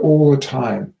 So all the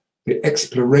time, the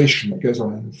exploration that goes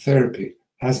on in therapy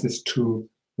has this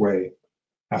 2-way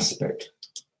aspect,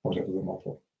 whatever the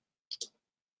model.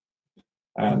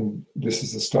 And this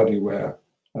is a study where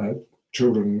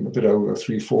children a bit older,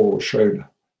 3, 4, were shown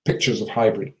pictures of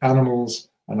hybrid animals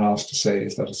and asked to say,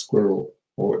 is that a squirrel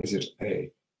or is it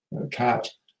a cat?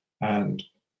 And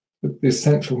the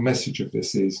essential message of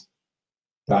this is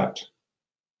that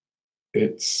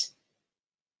it's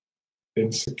in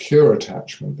secure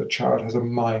attachment, the child has a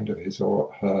mind of his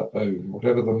or her own.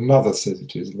 Whatever the mother says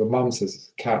it is, if the mum says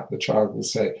it's a cat, the child will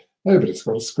say, no, but it's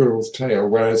got a squirrel's tail,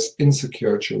 whereas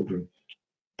insecure children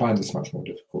find this much more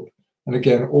difficult. And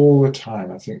again, all the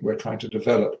time, I think we're trying to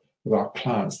develop with our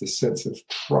clients this sense of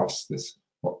trust, this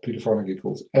what Peter Fonagy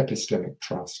calls epistemic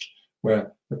trust,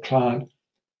 where the client,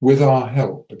 with our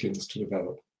help, begins to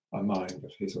develop a mind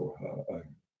of his or her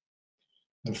own.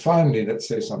 And finally, let's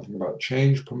say something about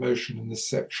change promotion in this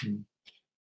section.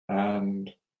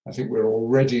 And I think we're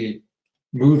already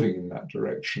moving in that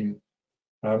direction.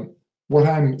 What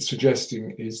I'm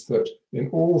suggesting is that in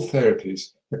all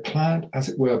therapies, the client, as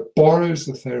it were, borrows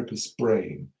the therapist's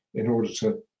brain in order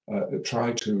to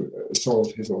try to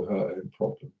solve his or her own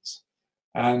problems.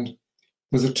 And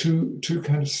there's two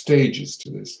kind of stages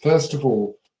to this. First of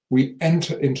all, we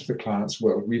enter into the client's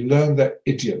world. We learn their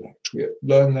idiolect. We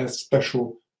learn their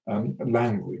special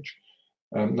language.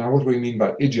 Now, what do we mean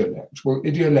by idiolect? Well,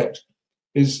 idiolect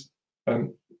is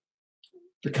the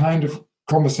kind of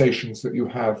conversations that you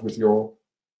have with your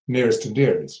nearest and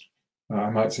dearest. I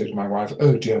might say to my wife,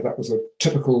 "Oh dear, that was a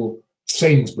typical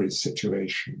Sainsbury's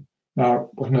situation." Now,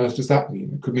 what on earth does that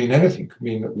mean? It could mean anything. It could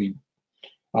mean that we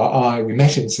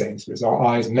met in Sainsbury's, our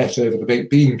eyes met over the baked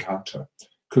bean counter.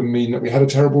 Could mean that we had a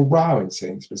terrible row in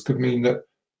Sainsbury's. Could mean that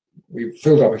we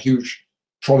filled up a huge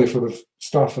trolley full of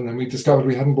stuff and then we discovered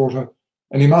we hadn't brought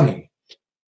any money.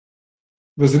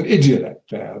 There's an idiolect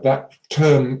there. That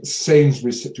term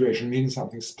Sainsbury's situation means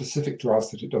something specific to us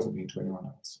that it doesn't mean to anyone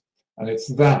else. And it's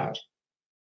that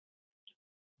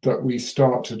we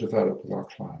start to develop with our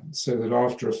clients, so that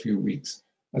after a few weeks,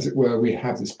 as it were, we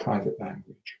have this private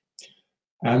language.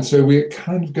 And so we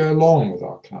kind of go along with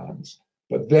our clients,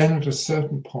 but then at a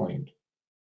certain point,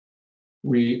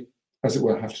 we, as it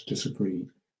were, have to disagree.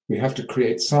 We have to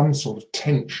create some sort of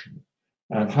tension,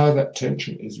 and how that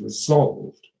tension is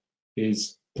resolved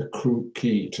is the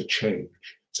key to change.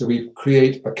 So we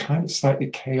create a kind of slightly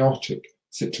chaotic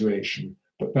situation,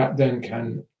 but that then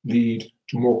can lead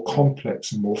to more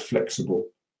complex and more flexible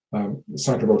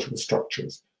psychological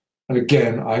structures. And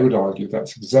again, I would argue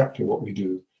that's exactly what we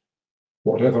do,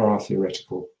 whatever our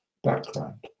theoretical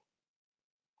background.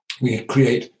 We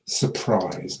create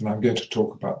surprise, and I'm going to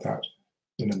talk about that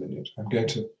in a minute. I'm going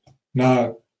to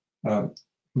now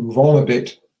move on a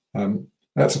bit.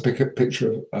 That's a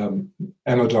picture of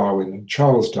Emma Darwin and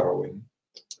Charles Darwin.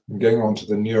 I'm going on to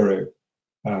the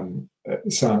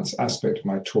neuroscience aspect of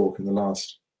my talk in the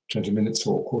last 20 minutes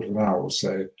or a quarter of an hour or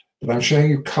so. But I'm showing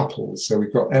you couples. So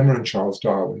we've got Emma and Charles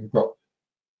Darwin. We've got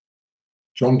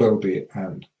John Bowlby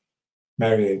and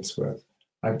Mary Ainsworth.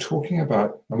 I'm talking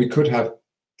about, and we could have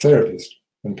therapist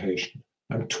and patient.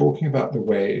 I'm talking about the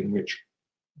way in which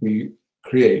we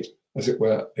create, as it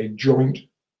were, a joint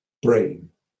brain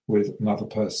with another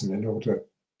person in order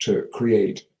to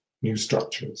create new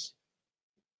structures.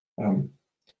 I'm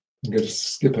going to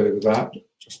skip over that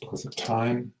just because of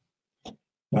time.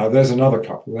 Now there's another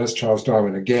couple. There's Charles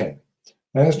Darwin again.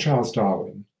 There's Charles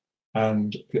Darwin,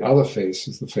 and the other face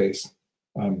is the face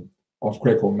of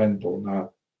Gregor Mendel.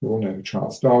 Now, you all know who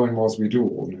Charles Darwin was. We do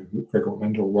all know who Gregor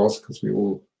Mendel was because we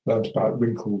all learned about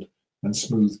wrinkled and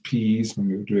smooth peas when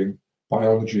we were doing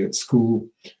biology at school.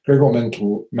 Gregor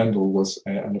Mendel was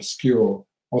an obscure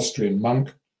Austrian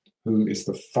monk who is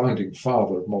the founding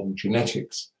father of modern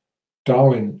genetics.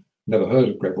 Darwin never heard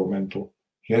of Gregor Mendel.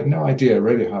 He had no idea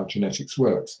really how genetics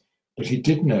works, but he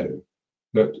did know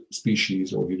that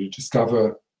species, or he did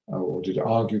discover or did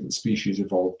argue that species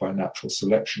evolved by natural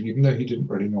selection, even though he didn't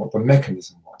really know what the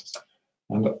mechanism was.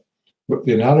 And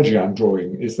the analogy I'm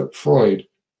drawing is that Freud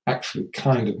actually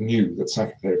kind of knew that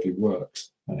psychotherapy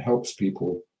works and helps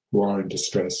people who are in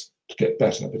distress to get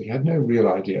better, but he had no real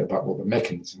idea about what the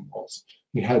mechanism was.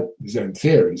 He had his own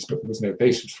theories, but there was no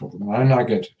basis for them. And I'm now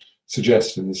going to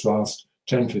suggest in this last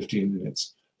 10-15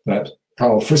 minutes that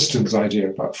Carl Friston's idea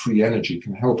about free energy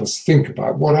can help us think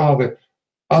about what are the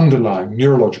underlying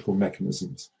neurological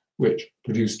mechanisms which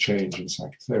produce change in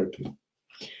psychotherapy.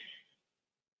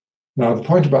 Now, the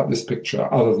point about this picture,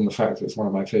 other than the fact that it's one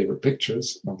of my favorite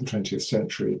pictures of the 20th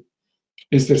century,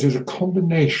 is that it's a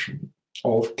combination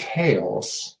of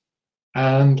chaos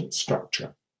and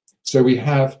structure. So we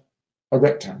have a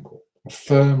rectangle, a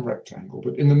firm rectangle,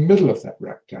 but in the middle of that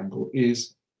rectangle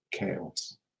is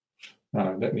chaos.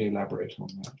 Now, let me elaborate on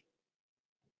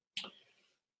that.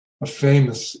 A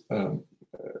famous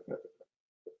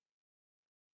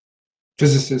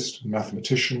physicist,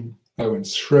 mathematician, Owen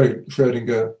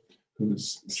Schrödinger,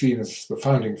 who's seen as the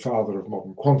founding father of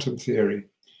modern quantum theory,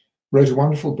 wrote a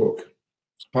wonderful book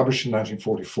published in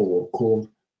 1944 called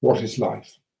What is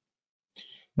Life?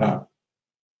 Now,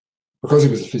 because he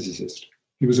was a physicist,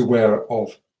 he was aware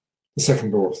of the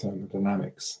second law of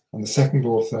thermodynamics. And the second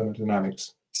law of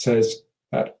thermodynamics says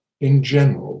that, in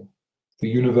general, the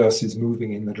universe is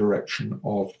moving in the direction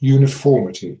of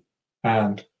uniformity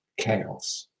and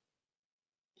chaos.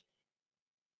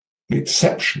 The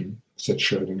exception, said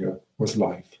Schrödinger, was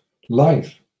life.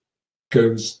 Life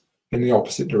goes in the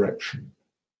opposite direction.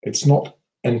 It's not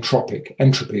entropic.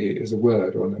 Entropy is a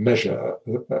word or a measure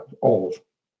of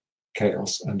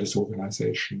chaos and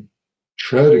disorganization.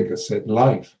 Schrödinger said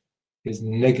life is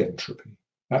negentropy.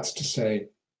 That's to say,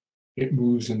 it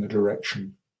moves in the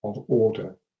direction of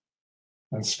order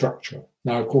and structure.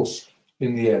 Now, of course,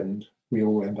 in the end, we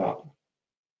all end up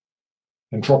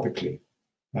entropically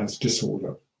as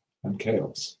disorder and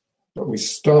chaos. But we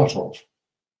start off,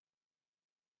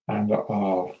 and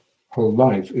our whole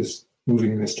life is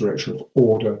moving in this direction of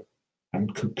order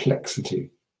and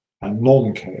complexity and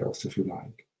non-chaos, if you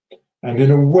like. And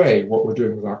in a way, what we're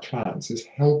doing with our clients is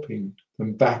helping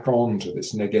them back onto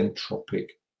this negentropic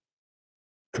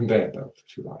conveyor belt,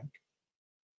 if you like.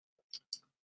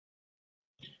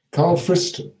 Carl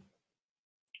Friston,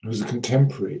 who's a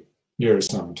contemporary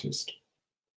neuroscientist,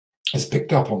 has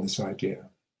picked up on this idea.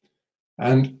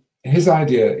 And his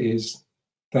idea is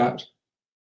that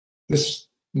this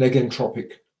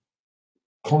negentropic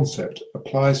concept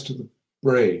applies to the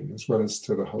brain as well as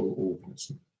to the whole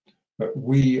organism.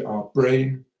 That our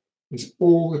brain is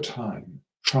all the time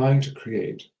trying to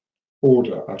create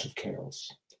order out of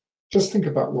chaos. Just think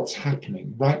about what's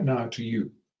happening right now to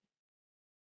you.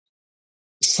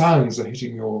 Sounds are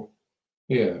hitting your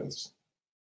ears,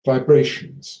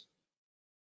 vibrations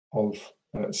of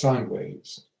sound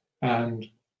waves, and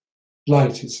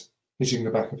light is hitting the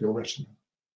back of your retina.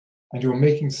 And you're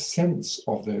making sense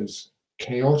of those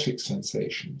chaotic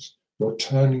sensations. You're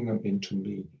turning them into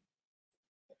meaning.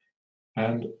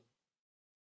 And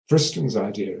Friston's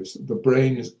idea is that the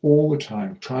brain is all the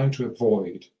time trying to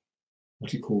avoid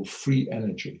what he called free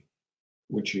energy,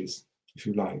 which is, if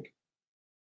you like,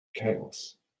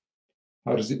 chaos.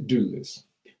 How does it do this?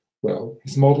 Well,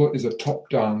 his model is a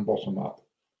top-down, bottom-up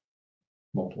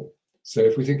model. So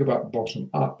if we think about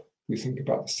bottom-up, we think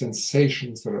about the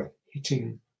sensations that are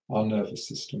hitting our nervous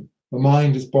system. The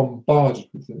mind is bombarded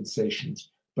with sensations,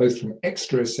 both from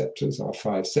exteroceptors, our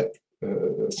five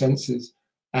senses,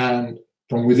 and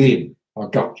from within, our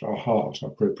gut, our heart,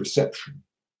 our proprioception.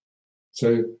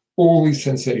 So all these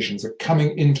sensations are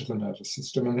coming into the nervous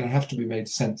system and they have to be made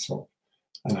sense of.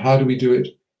 And how do we do it?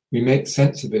 We make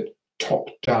sense of it top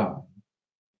down.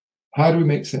 How do we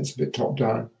make sense of it top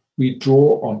down? We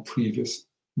draw on previous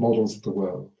models of the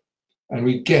world and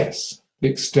we guess the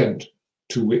extent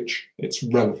to which it's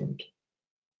relevant.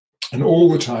 And all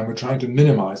the time we're trying to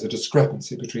minimize the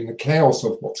discrepancy between the chaos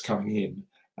of what's coming in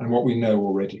and what we know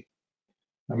already.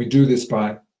 And we do this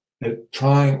by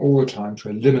trying all the time to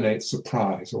eliminate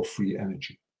surprise or free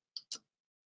energy.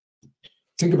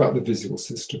 Think about the visual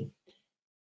system.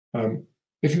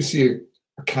 If you see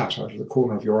a cat out of the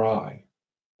corner of your eye,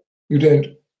 you don't,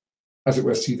 as it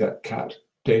were, see that cat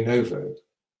de novo.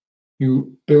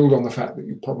 You build on the fact that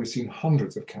you've probably seen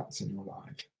hundreds of cats in your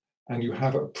life, and you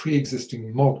have a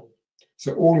pre-existing model.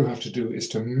 So all you have to do is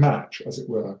to match, as it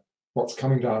were, what's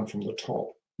coming down from the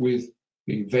top with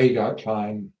the vague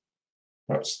outline,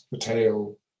 perhaps the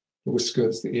tail, the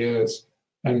whiskers, the ears,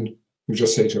 and you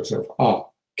just say to yourself, ah,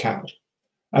 cat.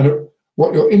 And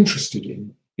what you're interested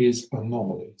in is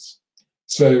anomalies.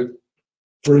 So,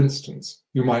 for instance,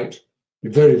 you might be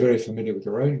very, very familiar with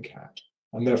your own cat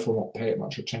and therefore not pay it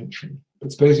much attention.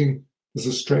 But supposing there's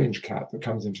a strange cat that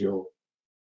comes into your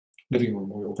living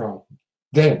room or your garden,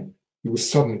 then you will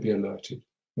suddenly be alerted.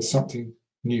 There's something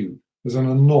new. There's an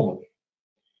anomaly.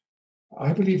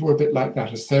 I believe we're a bit like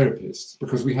that as therapists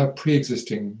because we have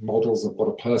pre-existing models of what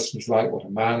a person is like, what a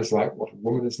man is like, what a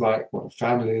woman is like, what a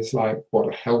family is like, what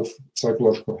a health,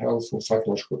 psychological health or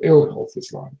psychological ill health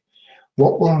is like.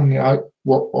 What we're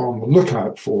on the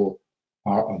lookout for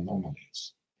are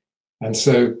anomalies. And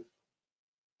so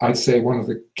I'd say one of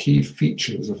the key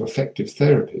features of effective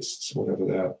therapists, whatever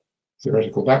their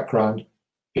theoretical background,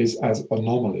 is as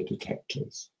anomaly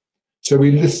detectors. So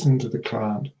we listen to the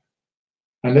client,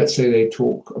 and let's say they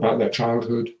talk about their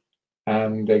childhood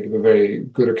and they give a very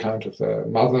good account of their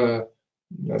mother,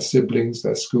 their siblings,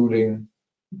 their schooling,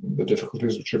 the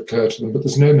difficulties which occur to them, but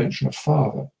there's no mention of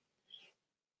father.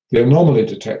 The anomaly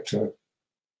detector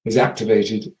is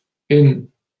activated in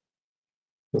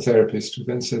the therapist, who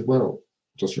then says, well,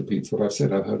 just repeats what I've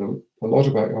said. I've heard a lot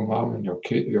about your mum and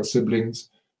your siblings,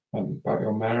 about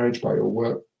your marriage, about your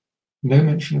work. No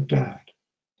mention of dad.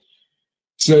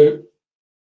 So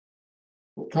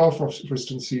Carl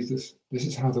Friston sees this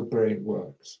is how the brain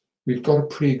works. We've got a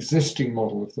pre-existing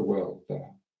model of the world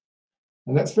there.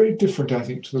 And that's very different, I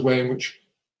think, to the way in which,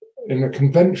 in a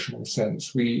conventional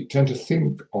sense, we tend to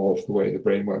think of the way the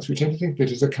brain works. We tend to think of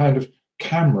it as a kind of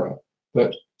camera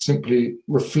that simply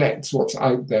reflects what's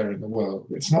out there in the world.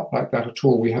 It's not like that at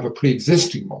all. We have a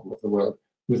pre-existing model of the world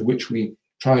with which we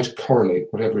try to correlate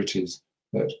whatever it is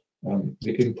that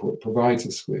the input provides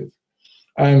us with.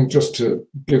 And just to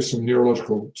give some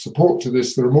neurological support to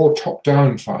this, there are more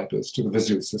top-down fibers to the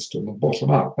visual system than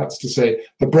bottom-up. That's to say,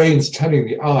 the brain's telling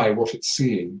the eye what it's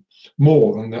seeing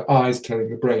more than the eye's telling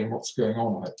the brain what's going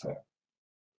on out there.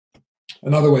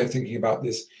 Another way of thinking about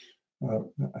this,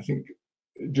 I think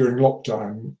during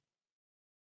lockdown,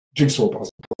 jigsaw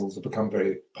puzzles have become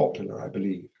very popular, I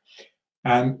believe.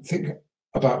 And think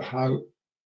about how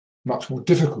much more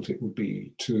difficult it would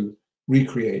be to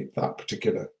recreate that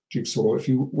particular jigsaw if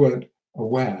you weren't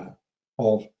aware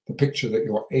of the picture that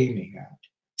you're aiming at.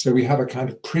 So we have a kind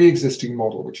of pre-existing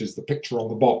model, which is the picture on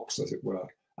the box, as it were,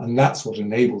 and that's what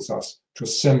enables us to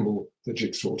assemble the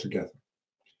jigsaw together.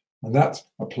 And that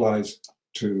applies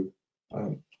to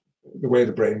the way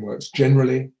the brain works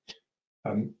generally.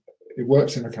 It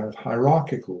works in a kind of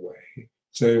hierarchical way.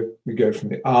 So we go from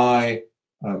the eye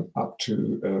up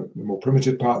to the more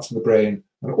primitive parts of the brain,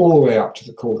 and all the way up to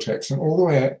the cortex, and all the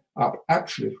way up,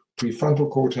 actually, prefrontal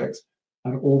cortex,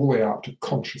 and all the way up to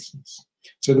consciousness.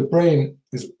 So the brain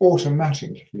is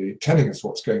automatically telling us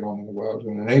what's going on in the world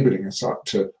and enabling us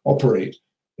to operate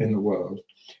in the world.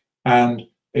 And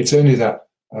it's only that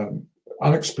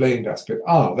unexplained aspect,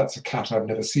 that's a cat I've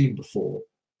never seen before,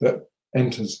 that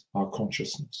enters our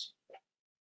consciousness.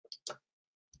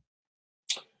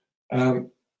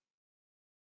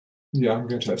 Yeah, I'm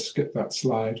going to skip that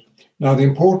slide. Now, the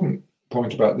important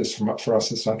point about this for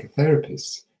us as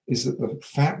psychotherapists is that the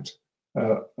fact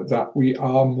that we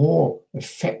are more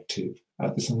effective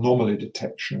at this anomaly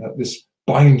detection, at this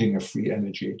binding of free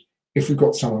energy, if we've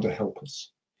got someone to help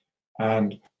us.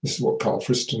 And this is what Carl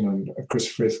Friston and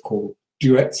Chris Frith call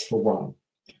duets for one.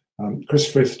 Chris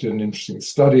Frith did an interesting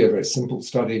study, a very simple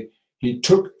study. He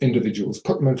took individuals,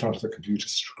 put them in front of the computer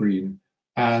screen,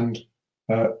 and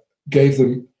gave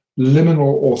them liminal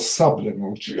or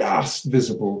subliminal, just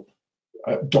visible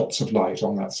dots of light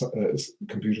on that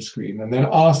computer screen, and then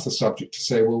asked the subject to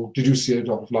say, well, did you see a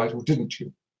dot of light or didn't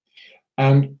you?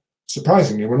 And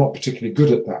surprisingly, we're not particularly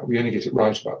good at that. We only get it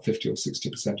right about 50 or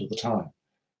 60% of the time.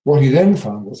 What he then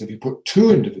found was if you put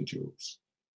two individuals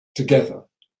together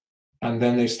and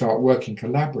then they start working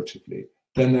collaboratively,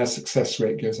 then their success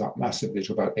rate goes up massively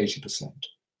to about 80%.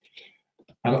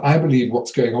 And I believe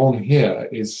what's going on here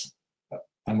is,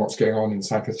 and what's going on in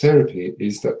psychotherapy,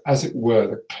 is that, as it were,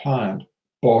 the client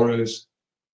borrows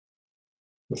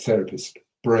the therapist's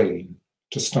brain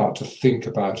to start to think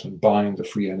about and bind the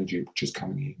free energy which is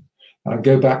coming in. And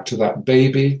go back to that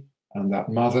baby and that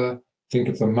mother. Think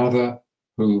of the mother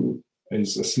who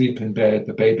is asleep in bed.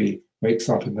 The baby wakes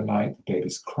up in the night. The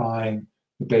baby's crying.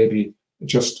 The baby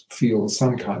just feels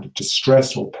some kind of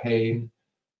distress or pain.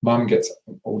 Mum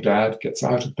or dad gets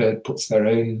out of bed, puts their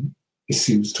own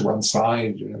issues to one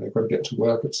side. They've got to get to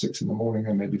work at 6 in the morning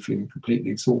and maybe feeling completely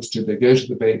exhausted. They go to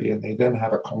the baby and they then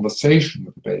have a conversation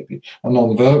with the baby, a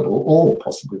non-verbal or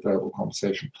possibly verbal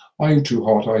conversation. Are you too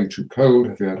hot? Are you too cold?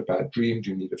 Have you had a bad dream? Do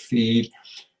you need a feed?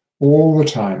 All the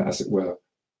time, as it were,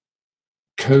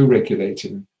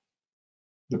 co-regulating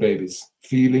the baby's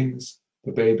feelings.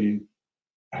 The baby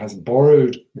has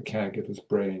borrowed the caregiver's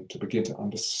brain to begin to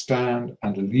understand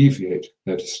and alleviate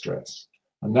their distress.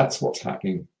 And that's what's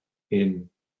happening in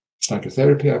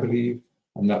psychotherapy, I believe,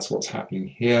 and that's what's happening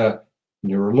here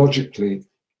neurologically,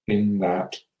 in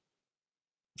that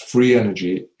free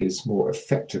energy is more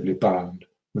effectively bound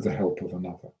with the help of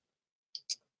another.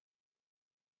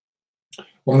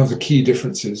 One of the key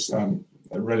differences,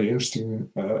 a really interesting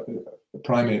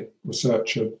primate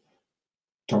researcher,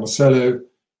 Tomasello,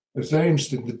 is very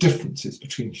interested in the differences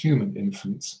between human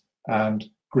infants and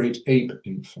great ape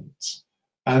infants.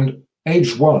 And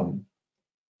age 1,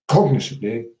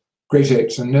 cognitively, great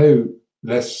apes are no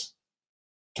less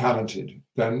talented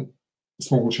than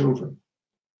small children.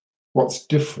 What's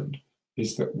different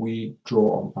is that we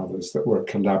draw on others, that we're a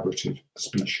collaborative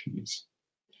species.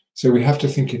 So we have to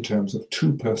think in terms of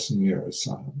two-person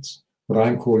neuroscience, what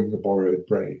I'm calling the borrowed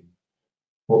brain,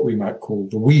 what we might call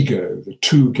the we-go, the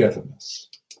togetherness.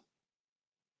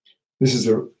 This is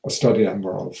a study I'm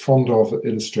rather fond of that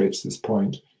illustrates this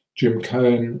point. Jim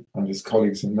Cohen and his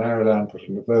colleagues in Maryland put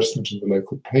an advertisement in the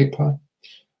local paper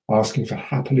asking for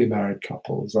happily married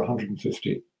couples.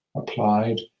 150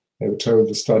 applied. They were told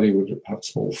the study would have a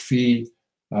small fee,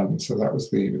 so that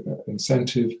was the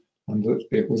incentive, and that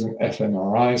it was an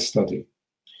fMRI study.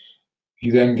 He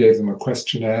then gave them a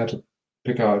questionnaire to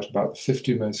pick out about the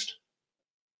 50 most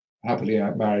happily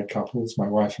married couples. My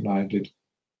wife and I did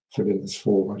fill in this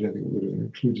form. I don't think it would have been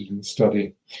included in the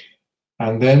study.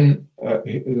 And then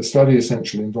the study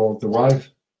essentially involved the wife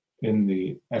in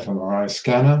the fMRI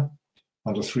scanner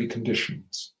under 3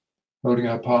 conditions: holding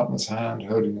her partner's hand,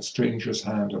 holding a stranger's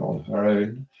hand, and on her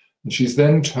own. And she's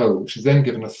then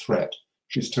given a threat.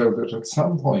 She's told that at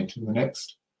some point in the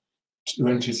next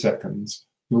 20 seconds,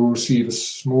 you'll receive a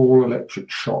small electric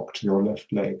shock to your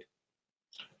left leg.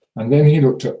 And then he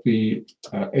looked at the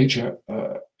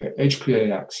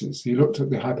HPA axis. He looked at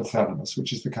the hypothalamus,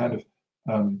 which is the kind of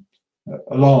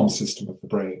alarm system of the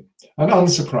brain. And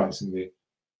unsurprisingly,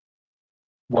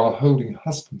 while holding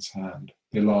husband's hand,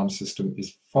 the alarm system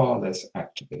is far less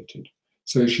activated.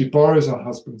 So she borrows her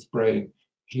husband's brain.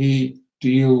 He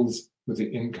deals with the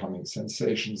incoming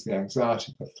sensations, the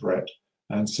anxiety, the threat.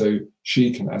 And so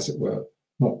she can, as it were,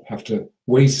 not have to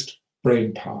waste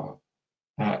brain power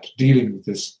at dealing with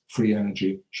this free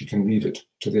energy. She can leave it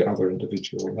to the other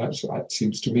individual. And that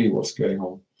seems to me what's going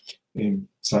on in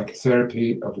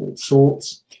psychotherapy of all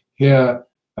sorts. Here,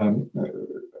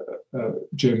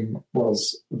 Jim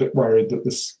was a bit worried that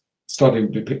this study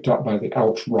would be picked up by the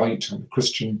alt-right and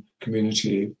Christian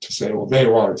community to say, well, there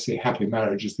you are, see, happy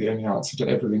marriage is the only answer to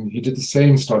everything. He did the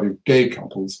same study with gay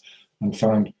couples and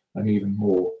found an even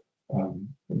more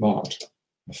marked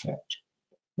effect.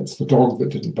 It's the dog that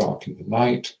didn't bark in the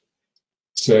night.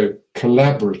 So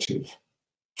collaborative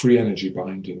free energy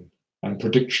binding and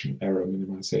prediction error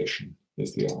minimization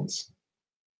is the answer.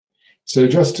 So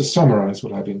just to summarize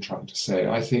what I've been trying to say,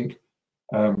 I think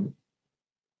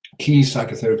key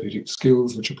psychotherapeutic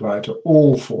skills which apply to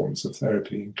all forms of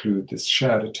therapy include this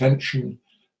shared attention,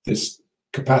 this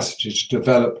capacity to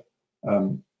develop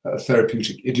a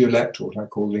therapeutic idiolect, or what I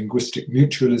call linguistic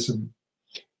mutualism,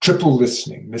 triple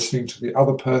listening, listening to the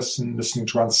other person, listening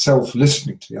to oneself,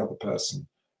 listening to the other person,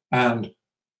 and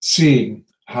seeing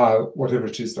how whatever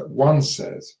it is that one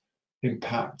says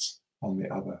impacts on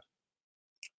the other.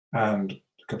 And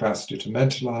the capacity to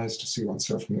mentalize, to see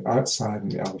oneself from the outside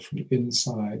and the other from the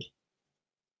inside.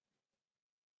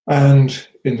 And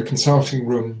in the consulting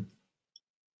room,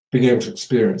 being able to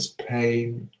experience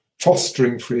pain,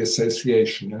 fostering free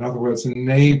association, in other words,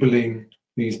 enabling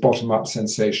these bottom-up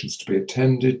sensations to be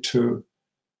attended to,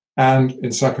 and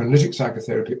in psychoanalytic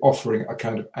psychotherapy, offering a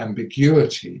kind of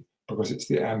ambiguity, because it's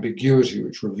the ambiguity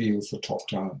which reveals the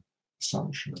top-down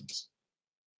assumptions.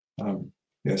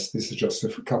 Yes, this is just a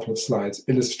couple of slides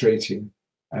illustrating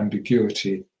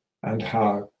ambiguity and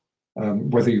how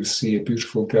whether you see a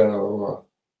beautiful girl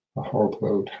or a horrible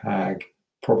old hag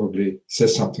probably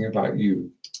says something about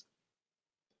you.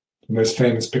 The most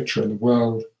famous picture in the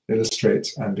world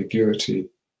illustrates ambiguity.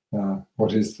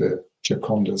 What is the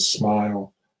Gioconda's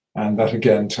smile? And that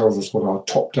again tells us what our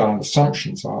top-down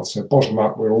assumptions are. So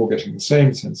bottom-up, we're all getting the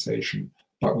same sensation,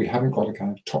 but we haven't got a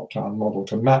kind of top-down model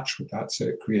to match with that. So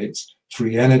it creates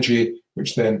free energy,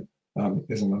 which then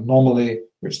is an anomaly,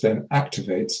 which then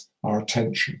activates our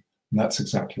attention. And that's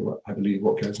exactly what I believe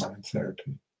what goes on in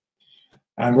therapy.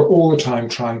 And we're all the time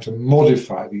trying to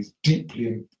modify these deeply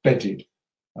embedded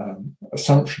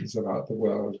assumptions about the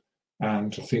world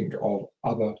and to think of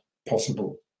other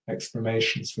possible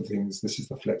explanations for things. This is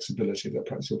the flexibility that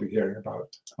perhaps you'll be hearing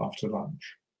about after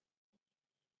lunch.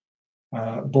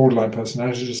 Borderline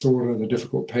personality disorder, the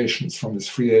difficult patients from this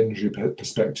free energy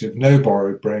perspective, no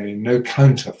borrowed brain, no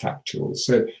counterfactuals.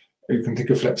 So you can think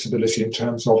of flexibility in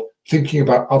terms of thinking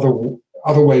about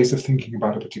other ways of thinking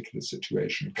about a particular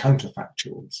situation,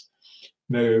 counterfactuals.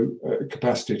 No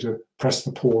capacity to press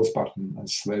the pause button and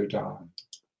slow down.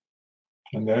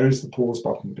 And there is the pause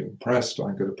button being pressed.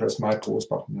 I'm going to press my pause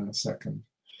button in a second.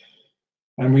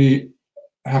 And we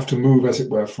have to move, as it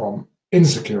were, from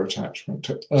insecure attachment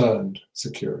to earned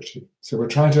security. So we're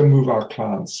trying to move our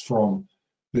clients from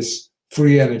this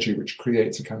free energy, which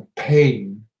creates a kind of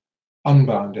pain,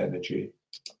 unbound energy,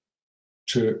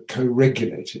 to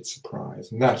co-regulated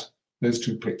surprise. And those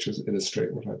two pictures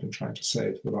illustrate what I've been trying to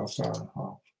say for the last hour and a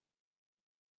half.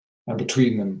 And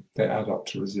between them, they add up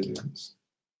to resilience.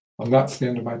 And that's the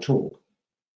end of my talk.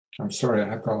 I'm sorry I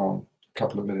have gone on a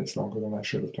couple of minutes longer than I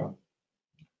should have done.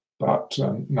 But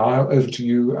now over to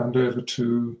you and over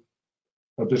to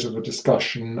a bit of a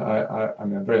discussion.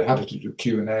 I'm very happy to do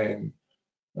Q&A and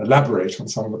elaborate on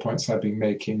some of the points I've been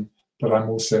making, but I'm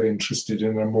also interested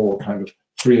in a more kind of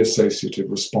free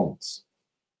associative response.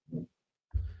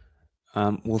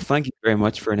 Well, thank you very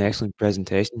much for an excellent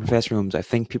presentation, Professor Holmes. I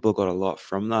think people got a lot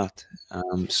from that.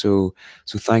 So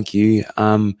thank you.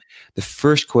 The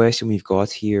first question we've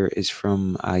got here is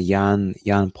from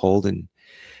Jan Polden.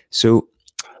 So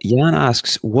Jan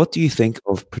asks, what do you think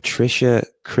of Patricia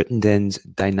Crittenden's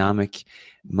dynamic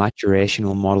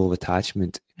maturational model of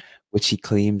attachment, which he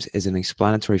claims is an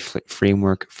explanatory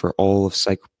framework for all of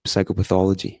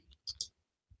psychopathology?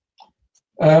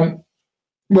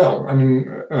 Well, I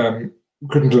mean,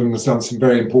 Crittenden has done some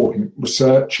very important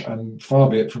research, and far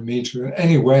be it from me to in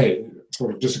any way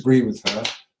sort of disagree with her.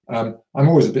 I'm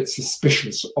always a bit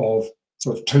suspicious of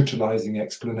sort of totalizing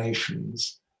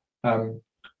explanations. And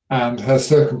her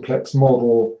circumplex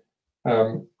model,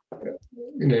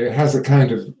 has a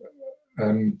kind of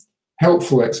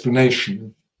helpful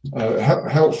explanation,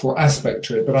 helpful aspect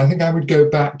to it. But I think I would go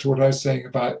back to what I was saying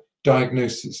about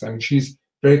diagnosis. I mean, she's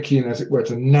very keen, as it were,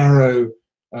 to narrow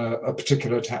a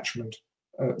particular attachment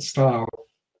style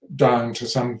down to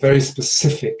some very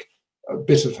specific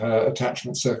bit of her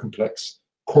attachment circumplex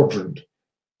quadrant.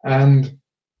 And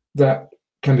that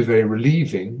can be very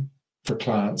relieving for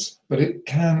clients, but it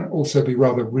can also be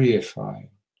rather reifying.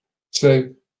 So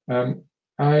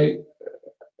I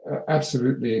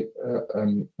absolutely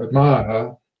admire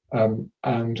her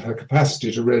and her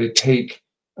capacity to really take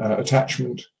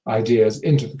attachment ideas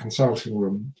into the consulting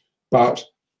room, but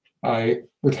I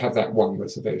would have that one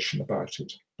reservation about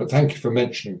it. But thank you for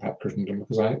mentioning Pat Crittenden,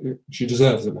 because she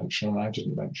deserves a mention and I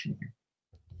didn't mention her.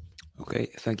 Okay,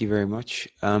 thank you very much.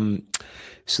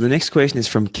 So the next question is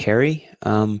from Kerry.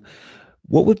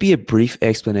 What would be a brief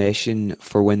explanation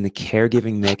for when the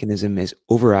caregiving mechanism is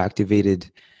overactivated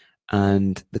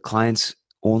and the clients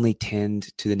only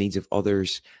tend to the needs of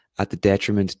others at the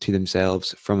detriment to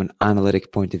themselves from an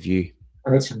analytic point of view?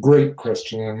 And it's a great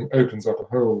question and opens up a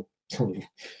whole sort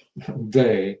of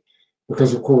day,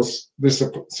 because of course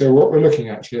so what we're looking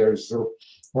at here is sort of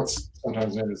what's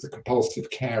sometimes known as the compulsive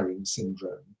caring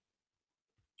syndrome.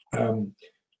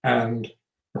 And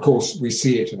of course we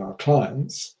see it in our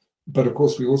clients, but of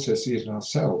course we also see it in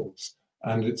ourselves,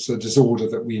 and it's a disorder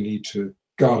that we need to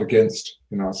guard against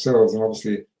in ourselves. And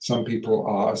obviously some people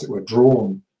are, as it were,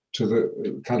 drawn to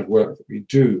the kind of work that we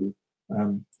do,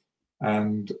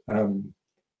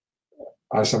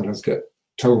 I sometimes get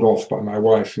told off by my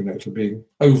wife, for being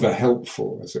over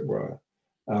helpful, as it were,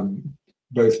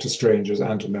 both to strangers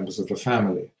and to members of the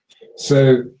family.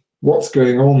 So what's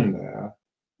going on there?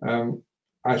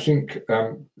 I think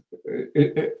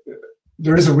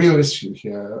there is a real issue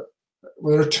here.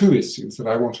 Well, there are two issues that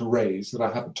I want to raise that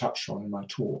I haven't touched on in my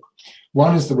talk.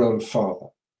 One is the role of father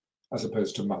as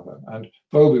opposed to mother. And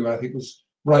Bowlby, I think, was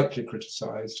rightly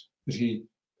criticised that he,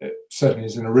 certainly in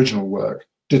his original work,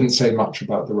 didn't say much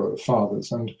about the role of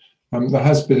fathers. And there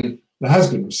has been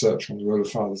research on the role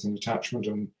of fathers in attachment,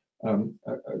 and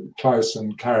Klaus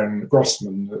and Karen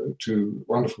Grossman, two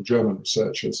wonderful German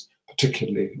researchers,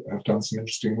 particularly have done some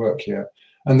interesting work here.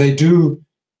 And they do,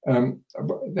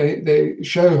 they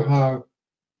show how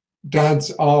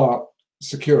dads are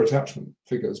secure attachment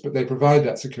figures, but they provide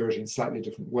that security in slightly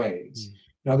different ways.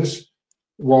 Now, this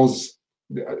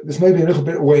may be a little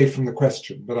bit away from the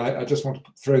question, but I just want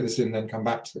to throw this in, then come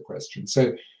back to the question.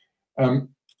 So in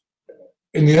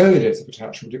the early days of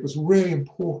attachment, it was really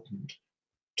important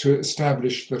to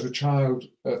establish that a child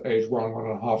at age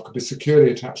 1.5 could be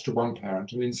securely attached to one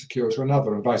parent and insecure to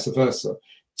another, and vice versa,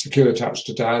 secure attached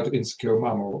to dad, insecure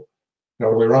mum, or the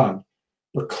other way around,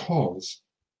 because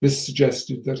this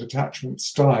suggested that attachment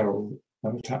style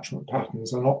and attachment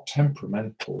patterns are not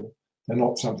temperamental. They're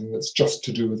not something that's just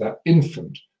to do with that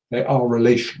infant. They are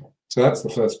relational. So that's the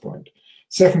first point.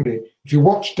 Secondly, if you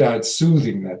watch dads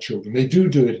soothing their children, they do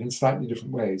it in slightly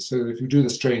different ways. So if you do the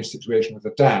strange situation with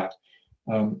a dad,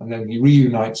 and then he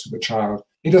reunites with the child,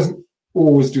 he doesn't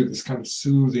always do this kind of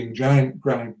soothing,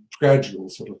 gradual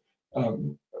sort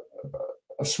of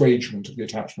assuagement of the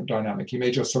attachment dynamic. He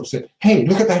may just sort of say, hey,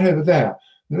 look at that over there.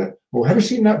 Or have you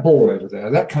seen that ball over there?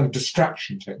 That kind of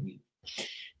distraction technique.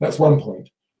 That's one point.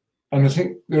 And I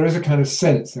think there is a kind of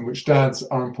sense in which dads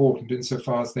are important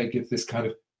insofar as they give this kind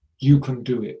of you can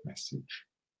do it message.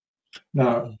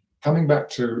 Now, coming back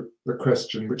to the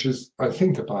question, which is, I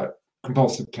think, about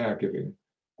compulsive caregiving,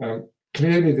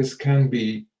 clearly this can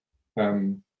be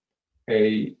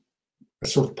a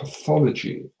sort of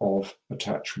pathology of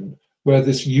attachment where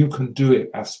this you can do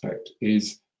it aspect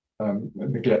is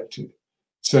neglected.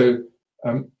 So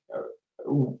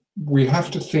we have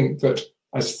to think that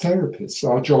as therapists,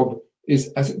 our job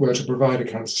is, as it were, to provide a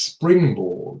kind of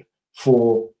springboard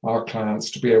for our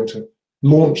clients to be able to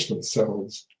launch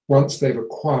themselves once they've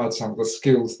acquired some of the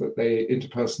skills that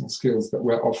interpersonal skills that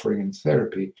we're offering in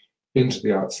therapy, into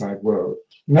the outside world.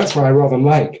 And that's why I rather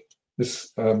like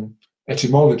this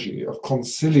etymology of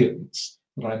consilience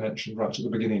that I mentioned right at the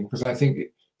beginning, because I think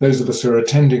those of us who are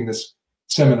attending this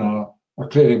seminar are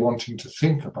clearly wanting to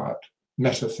think about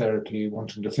meta-therapy,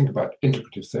 wanting to think about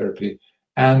integrative therapy,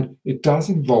 and it does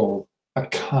involve a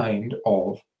kind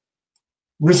of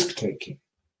risk-taking.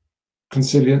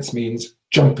 Consilience means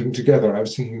jumping together. I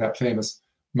was thinking that famous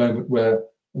moment where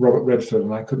Robert Redford,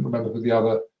 and I couldn't remember who the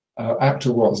other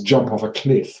actor was, jump off a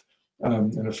cliff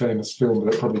in a famous film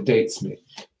that probably dates me.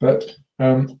 But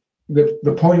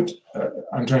the point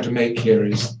I'm trying to make here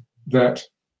is that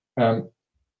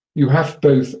you have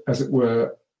both, as it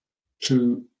were,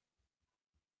 to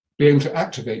be able to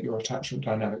activate your attachment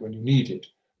dynamic when you need it,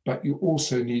 but you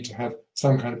also need to have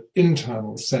some kind of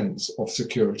internal sense of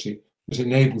security that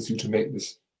enables you to make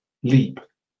this leap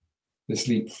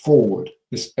forward,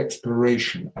 this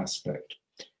exploration aspect.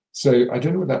 So I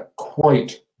don't know whether that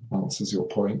quite answers your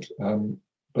point,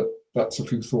 but that's a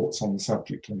few thoughts on the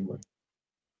subject anyway.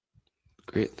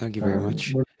 Great, thank you very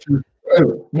much.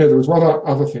 Oh, no, there was one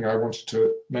other thing I wanted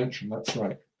to mention, that's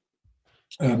right.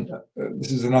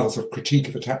 This is another sort of critique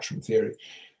of attachment theory,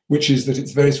 which is that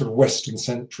it's very sort of Western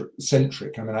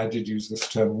centric. I mean, I did use this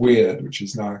term weird, which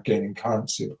is now gaining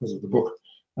currency because of the book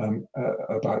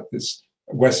about this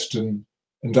Western,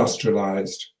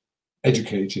 industrialized,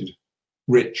 educated,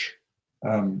 rich,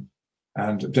 and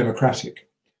democratic.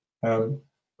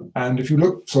 And if you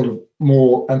look sort of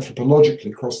more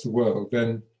anthropologically across the world,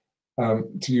 then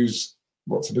to use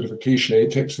what's a bit of a cliche,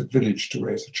 it takes a village to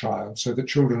raise a child. So the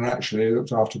children are actually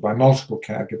looked after by multiple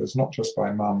caregivers, not just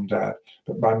by mum, dad,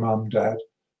 but by mum, dad,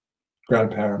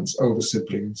 grandparents, older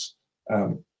siblings.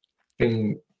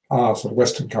 In our sort of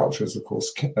Western cultures, of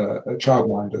course,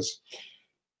 childminders.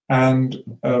 And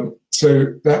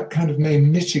so that kind of may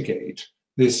mitigate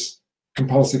this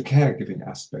compulsive caregiving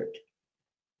aspect.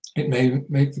 It may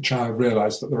make the child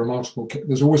realize that there are multiple,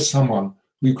 there's always someone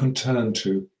you can turn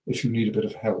to if you need a bit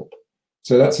of help.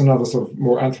 So that's another sort of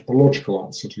more anthropological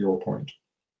answer to your point.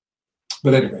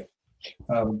 But anyway,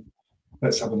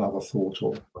 let's have another thought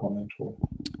or comment or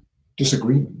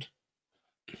disagreement.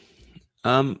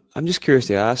 I'm just curious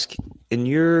to ask, in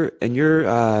your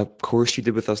course you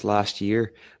did with us last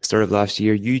year, start of last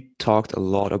year, you talked a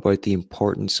lot about the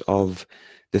importance of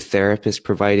the therapist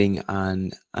providing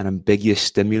an ambiguous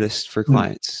stimulus for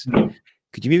clients.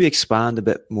 Could you maybe expand a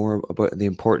bit more about the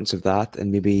importance of that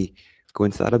and maybe go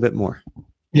into that a bit more?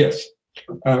 Yes,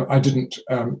 I didn't.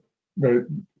 I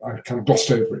kind of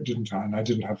glossed over it, didn't I? And I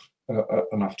didn't have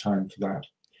enough time for that.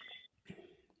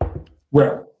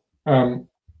 Well,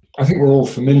 I think we're all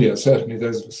familiar, certainly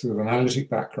those of us with an analytic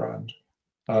background,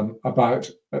 about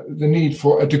the need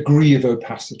for a degree of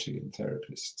opacity in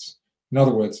therapists. In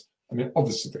other words, I mean,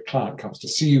 obviously the client comes to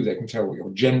see you, they can tell what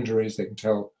your gender is, they can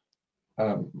tell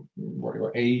what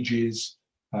your age is,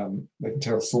 they can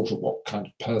tell sort of what kind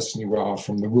of person you are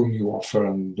from the room you offer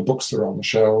and the books that are on the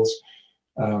shelves.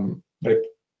 They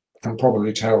can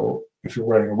probably tell if you're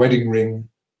wearing a wedding ring,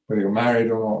 whether you're married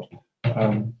or not.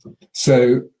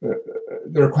 So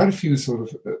there are quite a few sort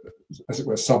of, as it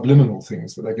were, subliminal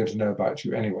things that they're going to know about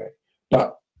you anyway.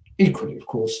 But equally, of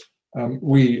course,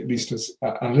 we, at least as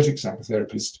analytic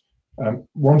psychotherapists,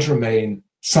 want to remain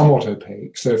somewhat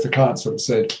opaque. So if the client sort of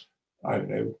said, I don't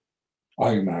know,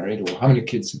 are you married, or how many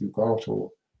kids have you got, or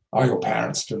are your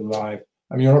parents still alive?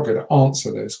 I mean, you're not going to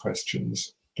answer those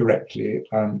questions directly.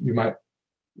 You might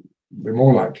be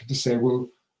more likely to say, well,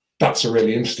 that's a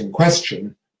really interesting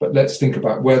question, but let's think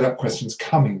about where that question's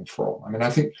coming from. I mean,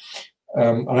 I think,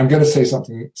 and I'm going to say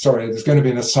something, sorry, there's going to be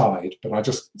an aside, but I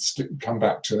just come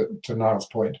back to Niall's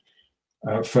point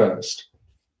first.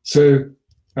 So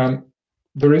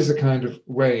there is a kind of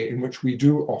way in which we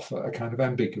do offer a kind of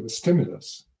ambiguous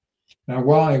stimulus. Now,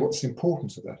 what's the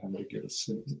importance of that ambiguous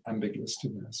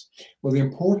stimulus? Well, the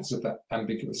importance of that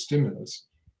ambiguous stimulus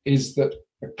is that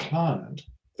the client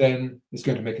then is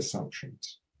going to make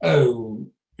assumptions. Oh,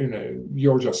 you know,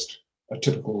 you're just a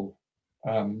typical,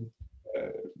 I don't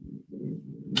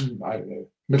know,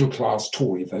 middle-class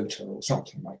Tory voter or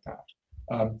something like that,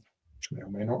 which may or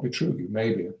may not be true. You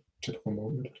may be a typical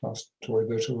middle-class Tory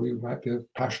voter, or you might be a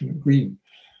passionate Green.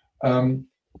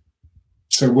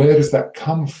 So where does that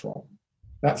come from?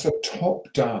 That's a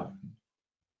top-down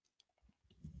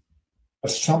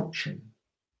assumption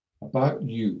about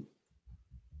you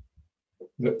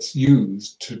that's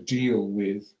used to deal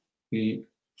with the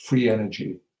free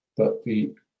energy that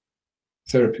the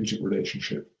therapeutic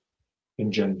relationship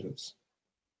engenders.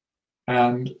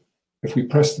 And if we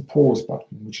press the pause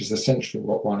button, which is essentially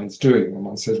what one is doing, and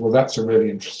one says, well, that's a really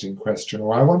interesting question,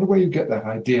 or I wonder where you get that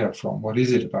idea from. What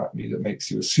is it about me that makes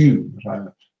you assume that I'm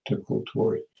a typical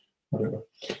Tory, whatever?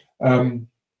 And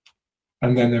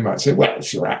then they might say, well,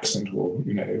 it's your accent, or,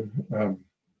 you know,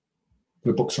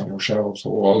 the books on your shelves,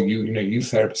 or you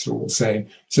therapists are all the same.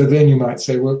 So then you might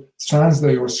say, well, it sounds as though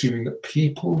you're assuming that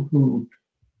people who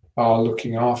are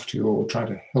looking after you or trying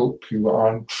to help you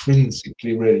are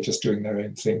intrinsically really just doing their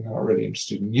own thing, they're not really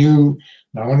interested in you.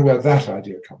 Now I wonder where that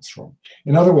idea comes from.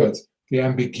 In other words, the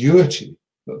ambiguity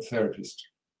that the therapist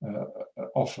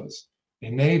offers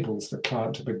enables the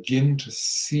client to begin to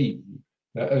see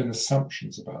their own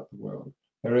assumptions about the world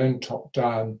their own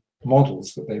top-down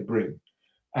models that they bring.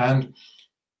 And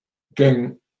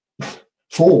going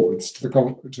forwards to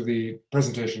the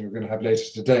presentation we're going to have later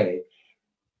today,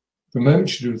 the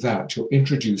moment you do that, you're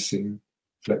introducing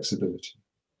flexibility.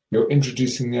 You're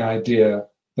introducing the idea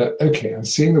that, okay, I'm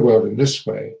seeing the world in this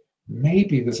way.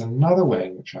 Maybe there's another way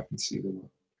in which I can see the world.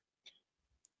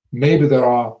 Maybe there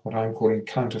are what I'm calling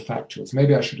counterfactuals.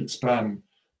 Maybe I should explain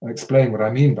what I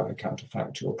mean by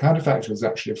counterfactual. Counterfactual is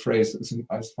actually a phrase that was,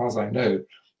 as far as I know,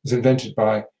 was invented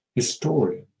by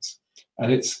historians.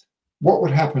 And it's what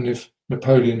would happen if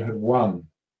Napoleon had won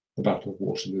the Battle of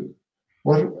Waterloo.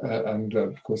 And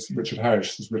of course, Richard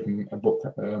Harris has written a book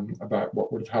about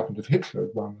what would have happened if Hitler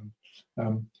had won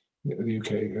and the UK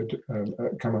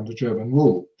had come under German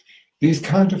rule. These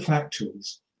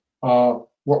counterfactuals are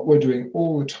what we're doing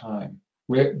all the time.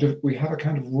 We have a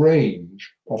kind of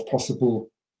range of possible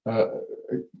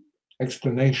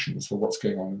explanations for what's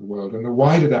going on in the world. And the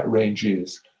wider that range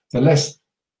is, the less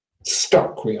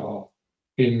stuck we are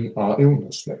in our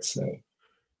illness, let's say.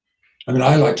 I mean,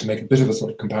 I like to make a bit of a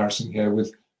sort of comparison here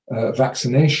with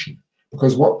vaccination,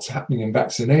 because what's happening in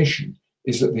vaccination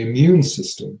is that the immune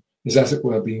system is, as it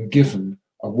were, being given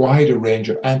a wider range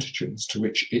of antigens to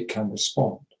which it can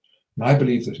respond. And I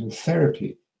believe that in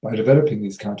therapy, by developing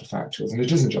these counterfactuals, and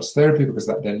it isn't just therapy, because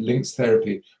that then links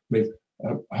therapy with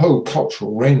a whole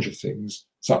cultural range of things,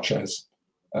 such as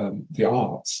the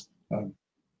arts,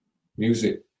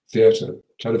 music, theatre,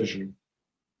 television,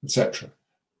 etc.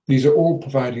 These are all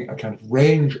providing a kind of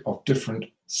range of different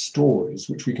stories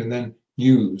which we can then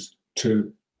use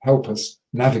to help us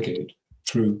navigate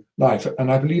through life.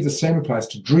 And I believe the same applies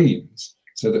to dreams,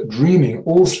 so that dreaming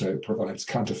also provides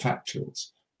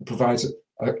counterfactuals. It provides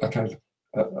a kind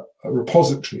of a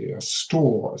repository, a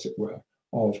store, as it were,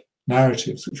 of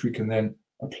narratives which we can then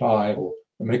apply, or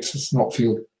it makes us not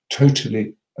feel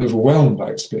totally overwhelmed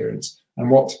by experience. And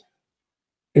what's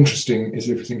interesting is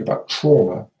if you think about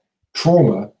trauma,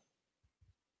 trauma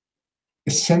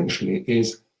essentially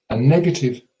is a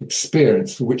negative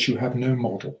experience for which you have no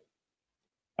model.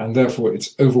 And therefore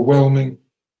it's overwhelming.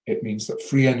 It means that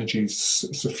free energy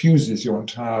suffuses your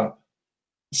entire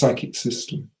psychic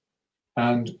system.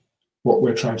 And what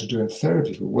we're trying to do in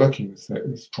therapy, we're working with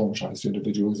traumatized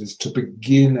individuals, is to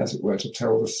begin, as it were, to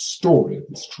tell the story of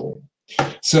this trauma.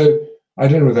 So I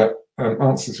don't know if that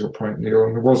answers your point, Neil,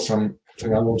 and there was something I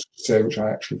wanted to say which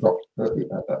I actually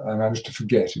I managed to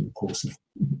forget in the course of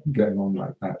going on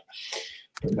like that,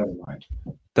 but never mind.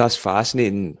 That's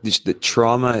fascinating. Just that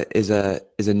trauma is a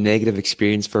negative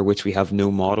experience for which we have no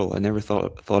model. I never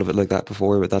thought of it like that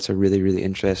before, but that's a really, really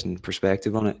interesting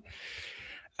perspective on it.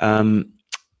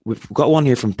 We've got one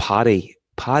here from Patty.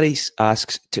 Patty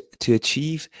asks, to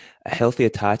achieve a healthy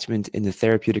attachment in the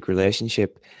therapeutic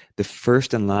relationship, the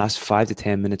first and last 5 to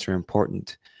 10 minutes are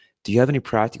important. Do you have any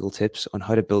practical tips on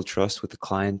how to build trust with the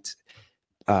client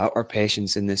or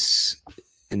patients in this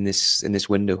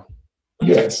window?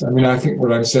 Yes, I mean, I think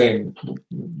what I'm saying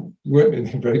won't be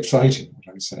very exciting,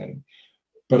 what I'm saying,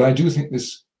 but I do think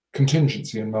this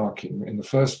contingency and marking in the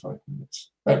first 5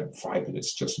 minutes, 5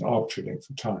 minutes, just an arbitrary length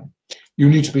of time, you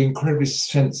need to be incredibly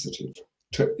sensitive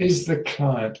to, is the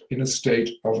client in a state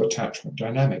of attachment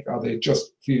dynamic? Are they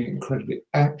just feeling incredibly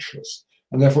anxious?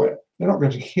 And therefore, they're not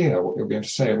going to hear what you're going to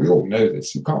say. We all know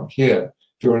this. You can't hear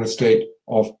if you're in a state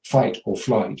of fight or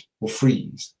flight or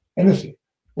freeze, anything.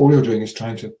 All you're doing is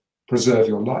trying to preserve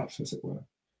your life, as it were.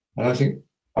 And I think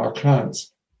our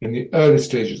clients in the early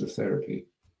stages of therapy,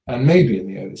 and maybe in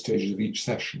the early stages of each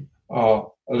session,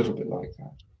 are a little bit like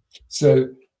that. So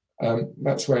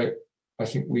that's why I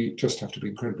think we just have to be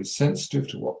incredibly sensitive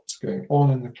to what's going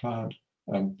on in the client,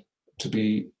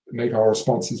 to make our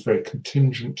responses very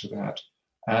contingent to that,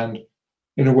 and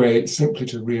in a way simply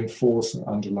to reinforce and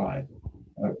underline.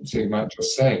 So you might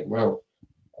just say, well,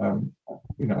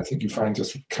 I think you find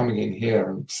just coming in here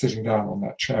and sitting down on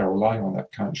that chair or lying on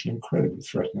that couch an incredibly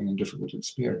threatening and difficult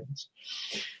experience.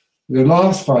 The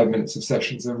last 5 minutes of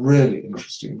sessions are really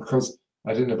interesting because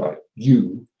I don't know about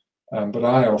you, but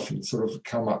I often sort of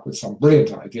come up with some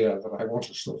brilliant idea that I want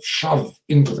to sort of shove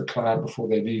into the client before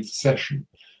they leave the session.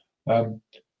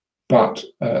 But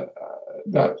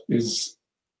that is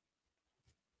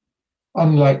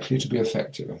unlikely to be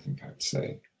effective, I think I'd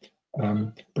say,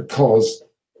 because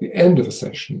the end of a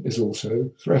session is also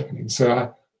threatening.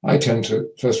 So I tend to,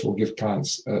 first of all, give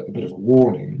clients a bit of a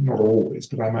warning, not always,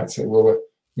 but I might say, well,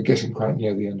 we're getting quite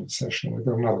near the end of the session. We've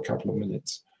got another couple of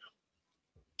minutes.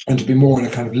 And to be more in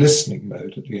a kind of listening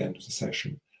mode at the end of the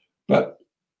session, but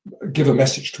give a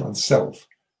message to oneself.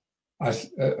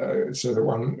 So that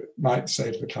one might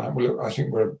say to the client, well, look, I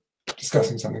think we're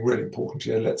discussing something really important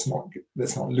here. Let's not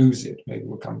lose it. Maybe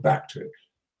we'll come back to it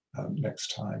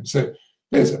next time. So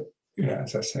there's a,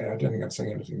 as I say, I don't think I'm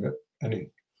saying anything that any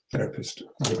therapist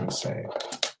wouldn't say,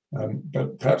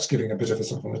 but perhaps giving a bit of a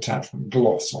sort of an attachment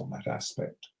gloss on that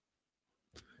aspect.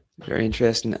 Very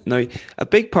interesting. Now, a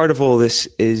big part of all this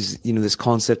is, this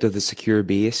concept of the secure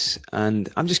base. And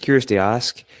I'm just curious to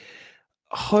ask,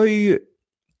 how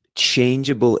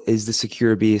changeable is the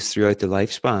secure base throughout the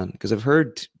lifespan? Because I've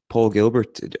heard Paul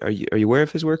Gilbert, are you aware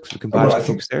of his work for compassion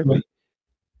focused therapy?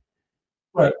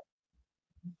 Right.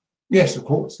 Yes, of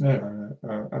course. No,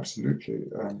 absolutely.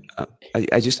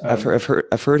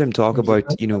 I've heard him talk about,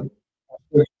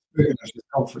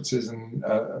 conferences, and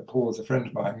Paul is a friend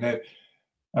of mine.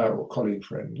 Or colleague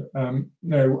friend.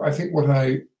 No, I think what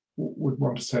I would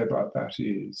want to say about that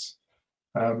is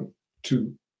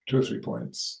two or three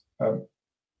points.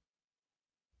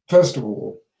 First of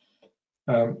all,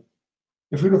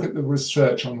 if we look at the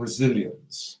research on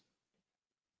resilience,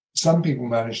 some people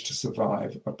manage to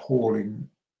survive appalling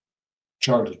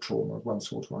childhood trauma of one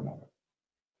sort or another,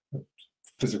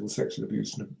 physical, sexual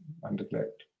abuse and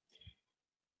neglect.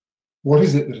 What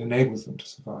is it that enables them to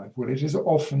survive? Well, it is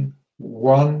often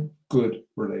one good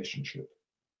relationship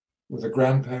with a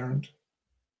grandparent,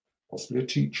 possibly a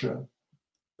teacher,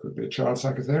 could be a child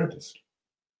psychotherapist.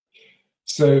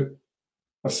 So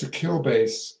a secure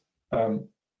base and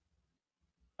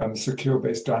the secure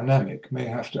base dynamic may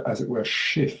have to, as it were,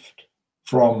 shift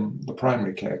from the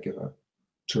primary caregiver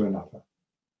to another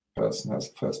person. That's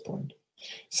the first point.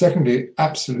 Secondly,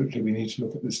 absolutely, we need to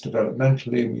look at this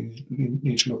developmentally. We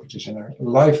need to look at it in a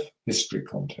life history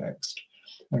context.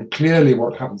 And clearly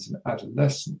what happens in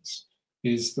adolescence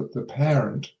is that the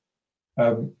parent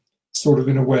sort of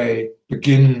in a way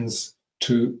begins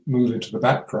to move into the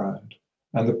background,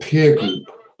 and the peer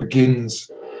group begins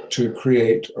to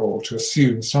create or to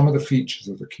assume some of the features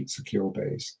of the secure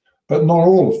base, but not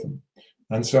all of them.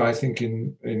 And so I think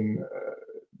in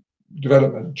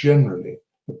development generally,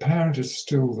 the parent is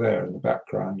still there in the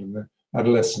background, and the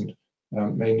adolescent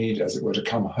may need, as it were, to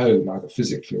come home either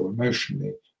physically or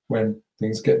emotionally when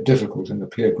things get difficult in the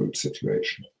peer group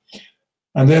situation.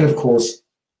 And then, of course,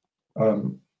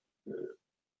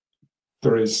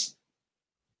 there is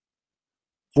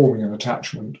forming an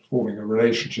attachment, forming a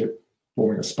relationship,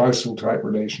 forming a spousal type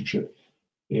relationship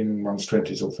in one's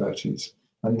 20s or 30s.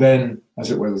 And then,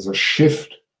 as it were, there's a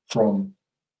shift from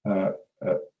the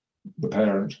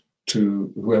parent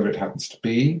to whoever it happens to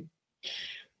be.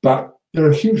 But there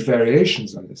are huge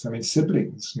variations on this. I mean,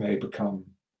 siblings may become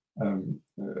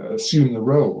assume the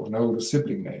role, an older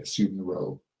sibling may assume the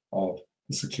role of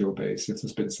the secure base if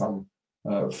there's been some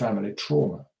family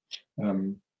trauma.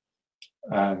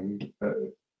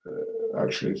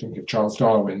 Actually, I think of Charles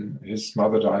Darwin, his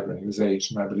mother died when he was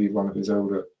 8, and I believe one of his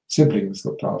older siblings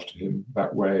looked after him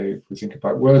that way. If we think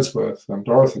about Wordsworth and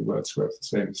Dorothy Wordsworth, the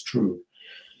same is true.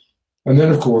 And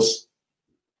then, of course,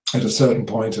 at a certain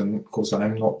point, and of course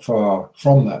I'm not far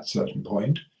from that certain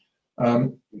point,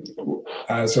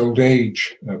 as old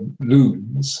age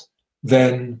looms,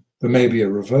 then there may be a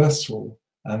reversal,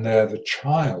 and there the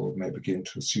child may begin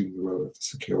to assume the role of the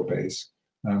secure base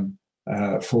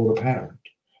for the parent.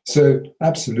 So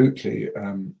absolutely,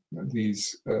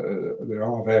 there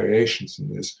are variations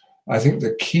in this. I think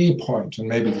the key point, and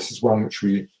maybe this is one which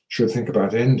we should think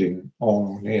about ending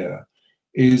on here,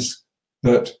 is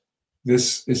that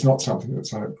this is not something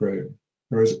that's outgrown.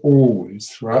 There is always,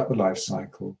 throughout the life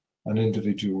cycle, an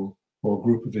individual or a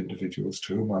group of individuals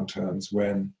to whom one turns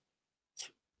when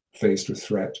faced with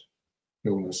threat,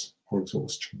 illness, or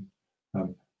exhaustion.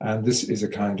 And this is a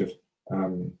kind of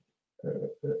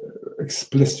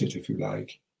explicit, if you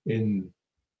like, in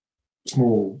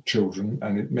small children,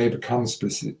 and it may become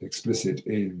explicit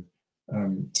in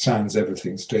sans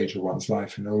everything stage of one's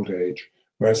life in old age,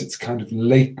 whereas it's kind of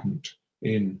latent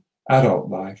in adult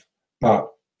life,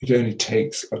 but it only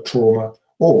takes a trauma,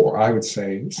 or I would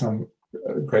say some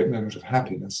great moment of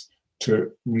happiness,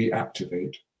 to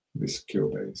reactivate this secure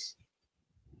base.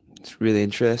 It's really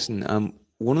interesting.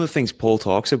 One of the things Paul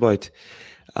talks about,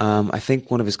 I think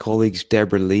one of his colleagues,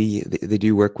 Deborah Lee, they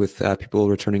do work with people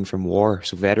returning from war,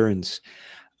 so veterans,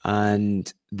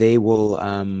 and they will,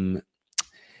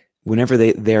 whenever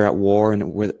they're at war,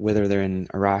 and whether they're in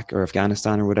Iraq or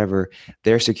Afghanistan or whatever,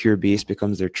 their secure base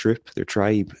becomes their troop, their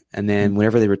tribe. And then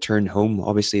whenever they return home,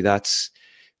 obviously that's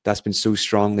been so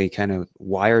strongly kind of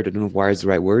wired. I don't know if wired is the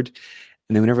right word.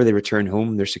 And then whenever they return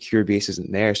home, their secure base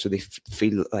isn't there. So they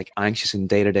feel like anxious in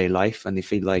day-to-day life, and they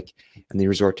feel like, and they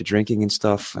resort to drinking and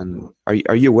stuff. And are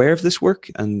you aware of this work?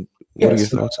 And what are your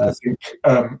thoughts on it?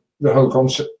 I think the whole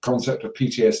concept of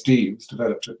PTSD was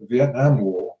developed at the Vietnam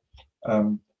War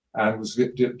and was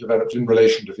developed in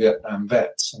relation to Vietnam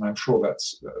vets, and I'm sure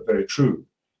that's very true.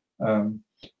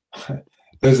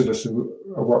 Those of us who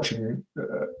are watching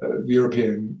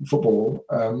European football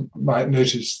might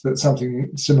notice that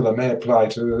something similar may apply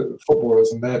to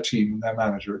footballers and their team and their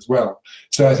manager as well.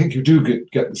 So I think you do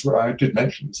get this, well, I did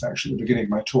mention this actually at the beginning of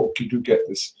my talk, you do get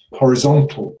this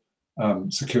horizontal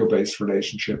secure-based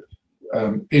relationship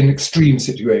in extreme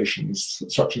situations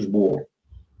such as war.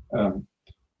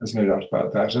 There's no doubt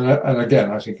about that. And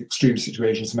again, I think extreme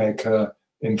situations may occur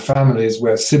in families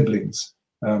where siblings,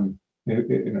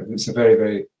 it's a very,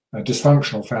 very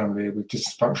dysfunctional family with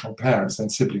dysfunctional parents, then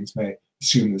siblings may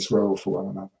assume this role for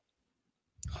one another.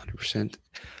 100%.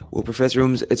 Well, Professor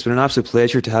Holmes, it's been an absolute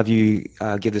pleasure to have you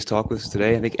give this talk with us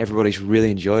today. I think everybody's really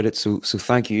enjoyed it, so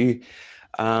thank you.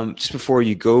 Just before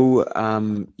you go,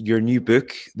 your new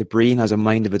book, The Brain Has a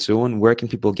Mind of Its Own, where can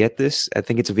people get this? I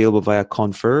think it's available via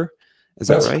Confer. Is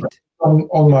that right?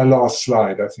 On my last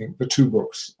slide, I think the two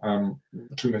books, the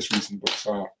two most recent books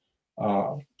are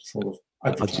sort of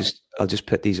advertised. I'll just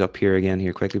put these up here again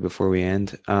here quickly before we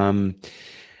end. And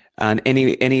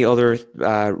any other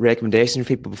recommendations for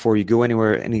people before you go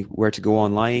anywhere to go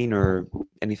online or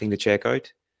anything to check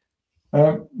out?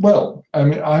 Well, I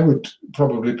mean, I would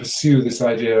probably pursue this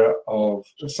idea of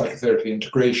psychotherapy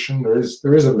integration. There is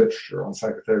a literature on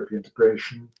psychotherapy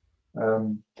integration,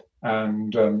 and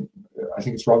I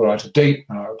think it's rather out of date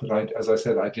now. But as I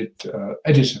said, I did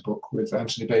edit a book with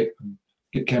Anthony Bateman.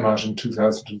 It came out in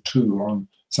 2002 on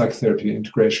psychotherapy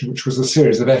integration, which was a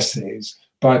series of essays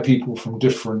by people from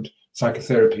different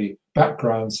psychotherapy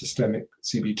backgrounds, systemic,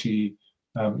 CBT,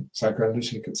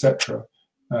 psychoanalytic, etc.,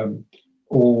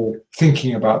 all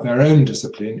thinking about their own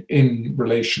discipline in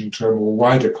relation to a more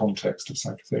wider context of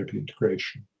psychotherapy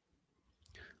integration.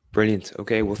 Brilliant.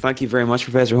 Okay, well, thank you very much,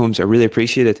 Professor Holmes. I really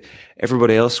appreciate it.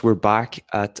 Everybody else, we're back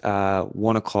at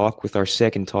 1 o'clock with our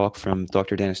second talk from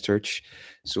Dr. Dennis Turch.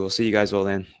 So we'll see you guys all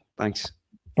then. Thanks.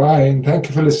 Bye, and thank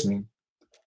you for listening.